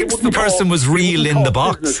 Did they think the person was real in the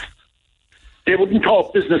box? Business. They wouldn't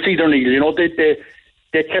talk business either, Neil. You know, they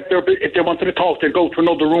kept their... If they wanted to talk, they'd go to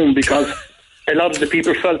another room because... A lot of the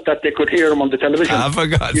people felt that they could hear them on the television. For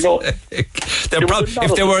God's sake.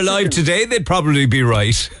 If they were alive today, they'd probably be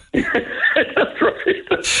right. That's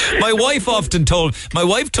right. My wife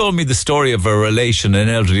told me the story of an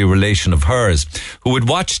elderly relation of hers, who would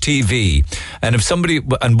watch TV, and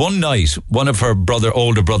one night, one of her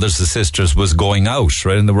older brothers and sisters was going out,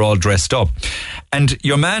 right, and they were all dressed up. And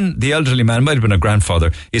your man, the elderly man, might have been a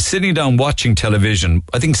grandfather, is sitting down watching television,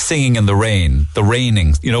 I think singing in the raining,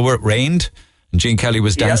 you know where it rained? And Gene Kelly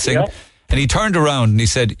was dancing. Yeah. And he turned around and he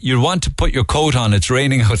said, "You want to put your coat on, it's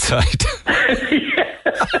raining outside."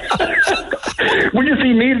 Well, you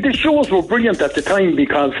see, Neil, the shows were brilliant at the time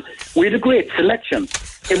because we had a great selection.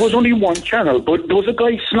 It was only one channel, but there was a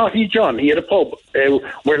guy, Snotty John, he had a pub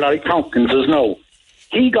where Larry Tompkins is now.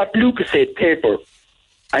 He got Lucasade paper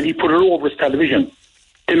and he put it over his television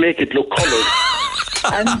to make it look coloured.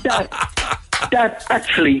 And that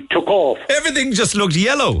actually took off. Everything just looked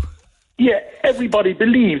yellow. Yeah, everybody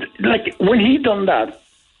believed. Like, when he done that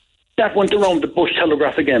went around the Bush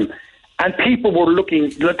Telegraph again. And people were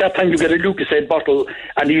looking, at that time you get a Lucasade bottle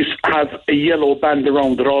and you have a yellow band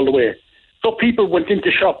around it all the way. So people went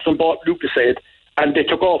into shops and bought Lucasade and they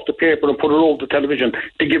took off the paper and put it over the television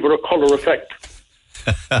to give it a colour effect.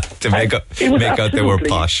 To make out they were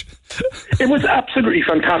posh. It was absolutely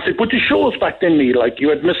fantastic. But the shows back then, Neil, like you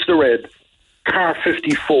had Mr. Red, Car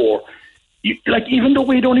 54, like even though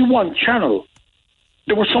we had only one channel,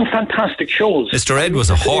 there were some fantastic shows. Mr. Ed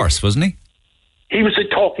was a horse, wasn't he? He was a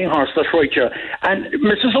talking horse, that's right, yeah. And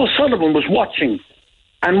Mrs. O'Sullivan was watching.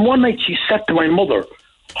 And one night she said to my mother,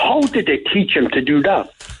 "How did they teach him to do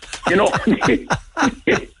that?" You know, know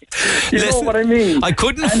what I mean? I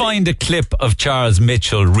couldn't find a clip of Charles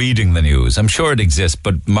Mitchell reading the news. I'm sure it exists,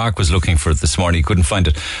 but Mark was looking for it this morning. He couldn't find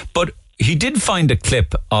it. But he did find a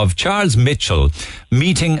clip of Charles Mitchell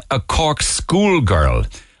meeting a Cork schoolgirl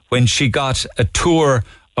when she got a tour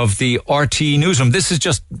of the RT newsroom. This is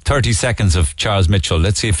just 30 seconds of Charles Mitchell.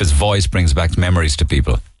 Let's see if his voice brings back memories to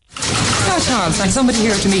people. Oh, Charles, I've somebody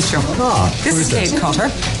here to meet you. This is Kate Cotter.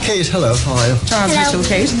 Kate, hello, how are you? Charles Mitchell,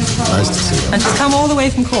 Kate. Nice to see you. And she's come all the way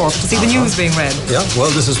from Cork to see the news being read. Yeah,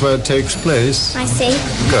 well, this is where it takes place. I see.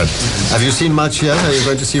 Good. Have you seen much yet? Are you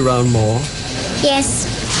going to see round more? Yes.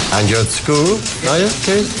 And you're at school, are you,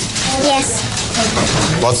 Kate? Yes.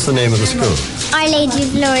 What's the name of the school? Our Lady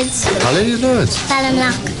of Lourdes. Our Lady of Lourdes?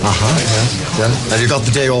 Ballinlough. Yeah. And you got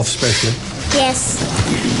the day off specially? Yes.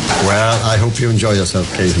 Well, I hope you enjoy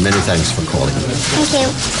yourself, Kate. Many thanks for calling. Thank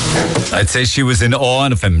you. I'd say she was in awe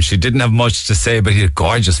of him. She didn't have much to say, but he had a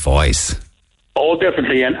gorgeous voice. Oh,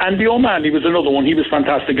 definitely. And Andy O'Malley was another one. He was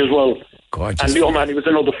fantastic as well. Gorgeous. Andy O'Malley was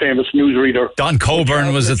another famous newsreader. Don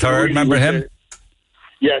Coburn was the third, remember him?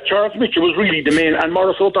 Yeah, Charles Mitchell was really the main, and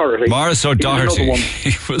Maurice O'Doherty. Maurice O'Doherty.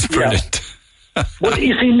 He was brilliant. Yeah. But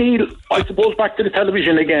you see, Neil, I suppose back to the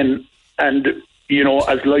television again, and, you know,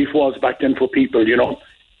 as life was back then for people, you know,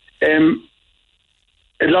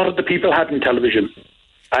 a lot of the people hadn't television,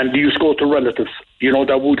 and you used to go to relatives, you know,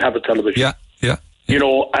 that would have a television. Yeah. You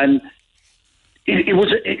know, and it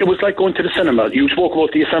was like going to the cinema. You spoke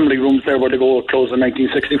about the assembly rooms there where they go closed in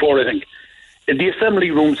 1964, I think. The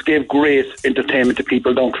assembly rooms gave great entertainment to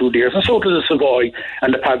people down through the years, and so did the Savoy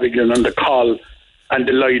and the Pavilion and the Coll and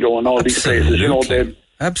the Lido and all these places, you know,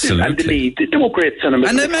 Absolutely. And the Lead. They were great cinemas.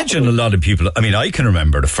 And I imagine a lot of people, I mean, I can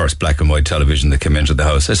remember the first black and white television that came into the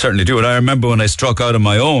house. I certainly do. And I remember when I struck out on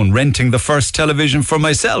my own, renting the first television for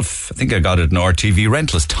myself. I think I got it in RTV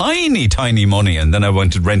rentals. Tiny, tiny money. And then I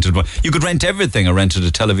went and rented one. You could rent everything. I rented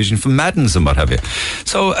a television from Madden's and what have you.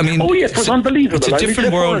 So, I mean... Oh, yeah, it was unbelievable. It's a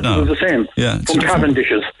different world now. It was the same. Yeah. From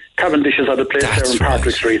Cavendish's. Cavendish's had a place there in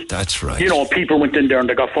Patrick Street. That's right. You know, people went in there and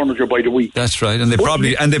they got furniture by the week. That's right. And they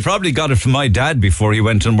probably got it from my dad before he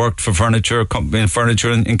went and worked for furniture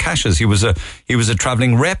in Cash's. He was a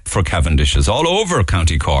travelling rep for Cavendish's all over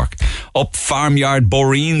County Cork, up farmyard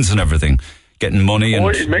boreens and everything, getting money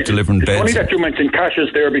and delivering beds. It's funny that you mentioned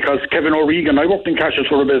Cash's there, because Kevin O'Regan, I worked in Cash's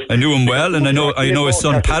for a bit. I knew him well, and I know his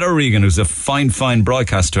son Pat O'Regan, who's a fine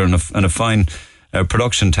broadcaster and a fine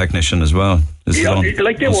production technician as well.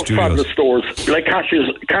 Like they were fabulous stores. Like Cash's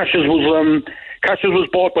was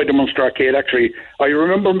bought by the Munster Arcade, actually. I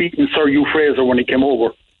remember meeting Sir Hugh Fraser when he came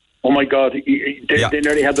over. Oh my God, they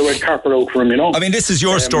nearly had the red carpet out for him, you know. I mean, this is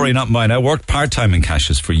your story, not mine. I worked part-time in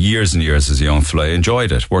Cash's for years and years as a young fella. I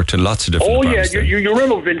enjoyed it. Worked in lots of different departments. You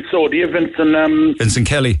remember Vince, do you? Vincent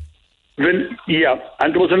Kelly. And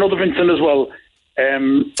there was another Vincent as well.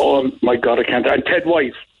 Oh my God, I can't. And Ted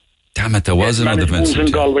White. Damn it, there was another Vincent.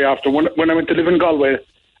 In Galway after. When I went to live in Galway,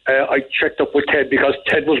 I checked up with Ted, because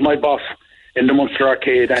Ted was my boss in the Munster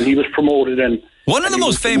Arcade, and he was promoted in. One of the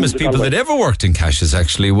most famous people that ever worked in Cash's,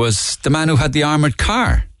 actually, was the man who had the armoured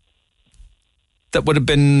car. That would have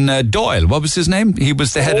been Doyle. What was his name? He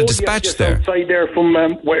was the head of dispatch there. Outside there from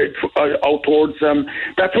out towards.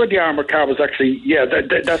 That's where the armoured car was actually. Yeah,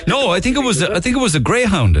 that's. No, I think it was a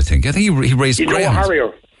greyhound. I think he raced greyhounds. No,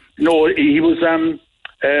 Harrier. No, he was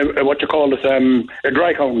what you call it, a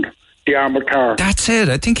dryhound. The armoured car. That's it.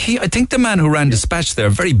 I think the man who ran dispatch there,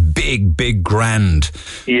 very big, grand,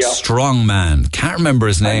 strong man. Can't remember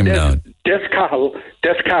his name now. Des Cahill.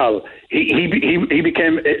 He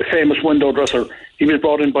became a famous window dresser. He was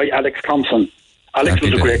brought in by Alex Thompson. Alex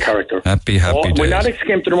was a great character. Happy days. When Alex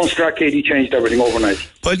came to the Munster Arcade, he changed everything overnight.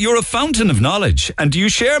 Well, you're a fountain of knowledge. And do you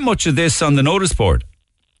share much of this on the notice board?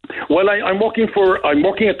 Well, I'm working at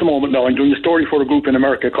the moment now. I'm doing a story for a group in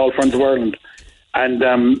America called Friends of Ireland. And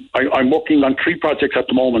I'm working on 3 projects at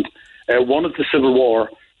the moment. One is the Civil War.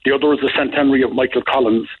 The other is the centenary of Michael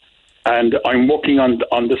Collins. And I'm working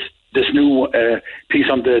on this new piece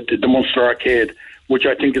on the Munster Arcade, which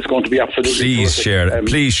I think is going to be absolutely terrific.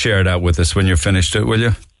 Please share that with us when you're finished, will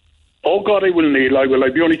you? Oh, God, I will, Neil. I will.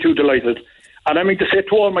 I'd be only too delighted. And I mean to say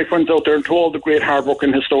to all my friends out there and to all the great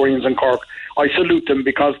hard-working historians in Cork, I salute them,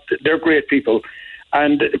 because they're great people.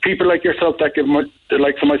 And people like yourself that give the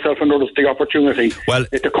likes of myself and others the opportunity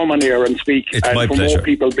to come on here and speak my pleasure. More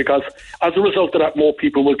people, because as a result of that, more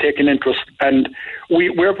people will take an interest. And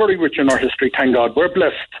we're very rich in our history, thank God. We're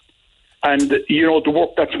blessed. And, you know, the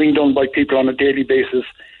work that's being done by people on a daily basis.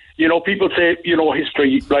 You know, people say, you know,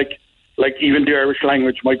 history, like even the Irish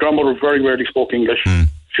language. My grandmother very rarely spoke English.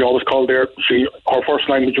 She always called her first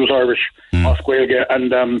language was Irish, Osquailga,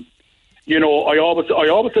 and you know, I always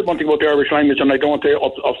said one thing about the Irish language, and I don't want to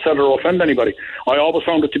upset or offend anybody. I always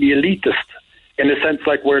found it to be elitist, in a sense,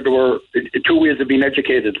 like where there were 2 ways of being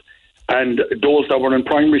educated, and those that were in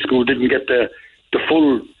primary school didn't get the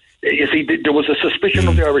full. You see, there was a suspicion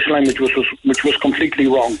of the Irish language which was completely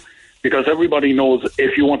wrong, because everybody knows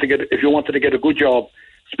if you wanted to get a good job,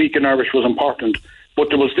 speaking Irish was important. But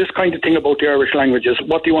there was this kind of thing about the Irish languages.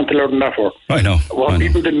 What do you want to learn that for? I know. What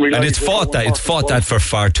people didn't realise. And it's fought that for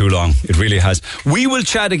far too long. It really has. We will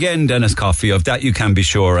chat again, Dennis Coffey, of that you can be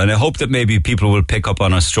sure. And I hope that maybe people will pick up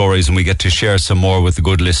on our stories and we get to share some more with the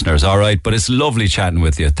good listeners. All right? But it's lovely chatting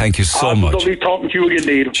with you. Thank you so much. Lovely talking to you again,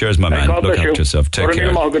 Neil. Cheers, my man. Look after yourself. Take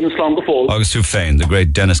care. August Hufane, the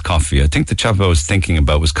great Dennis Coffey. I think the chap I was thinking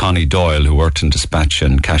about was Connie Doyle, who worked in dispatch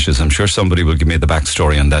and caches. I'm sure somebody will give me the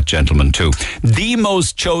backstory on that gentleman too. The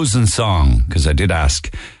most chosen song, because I did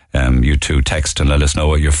ask you to text and let us know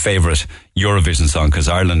what your favourite Eurovision song, because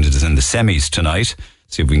Ireland is in the semis tonight.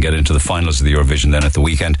 See if we can get into the finals of the Eurovision then at the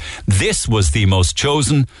weekend. This was the most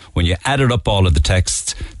chosen. When you added up all of the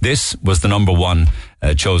texts, this was the number one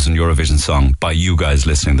chosen Eurovision song by you guys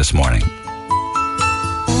listening this morning.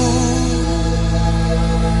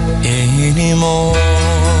 Anymore.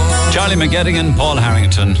 Charlie McGettigan, Paul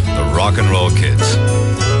Harrington, the Rock and Roll Kids.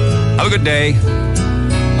 Have a good day.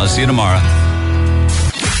 I'll see you tomorrow.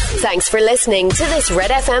 Thanks for listening to this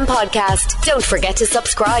Red FM podcast. Don't forget to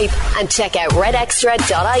subscribe and check out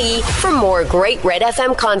redextra.ie for more great Red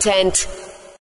FM content.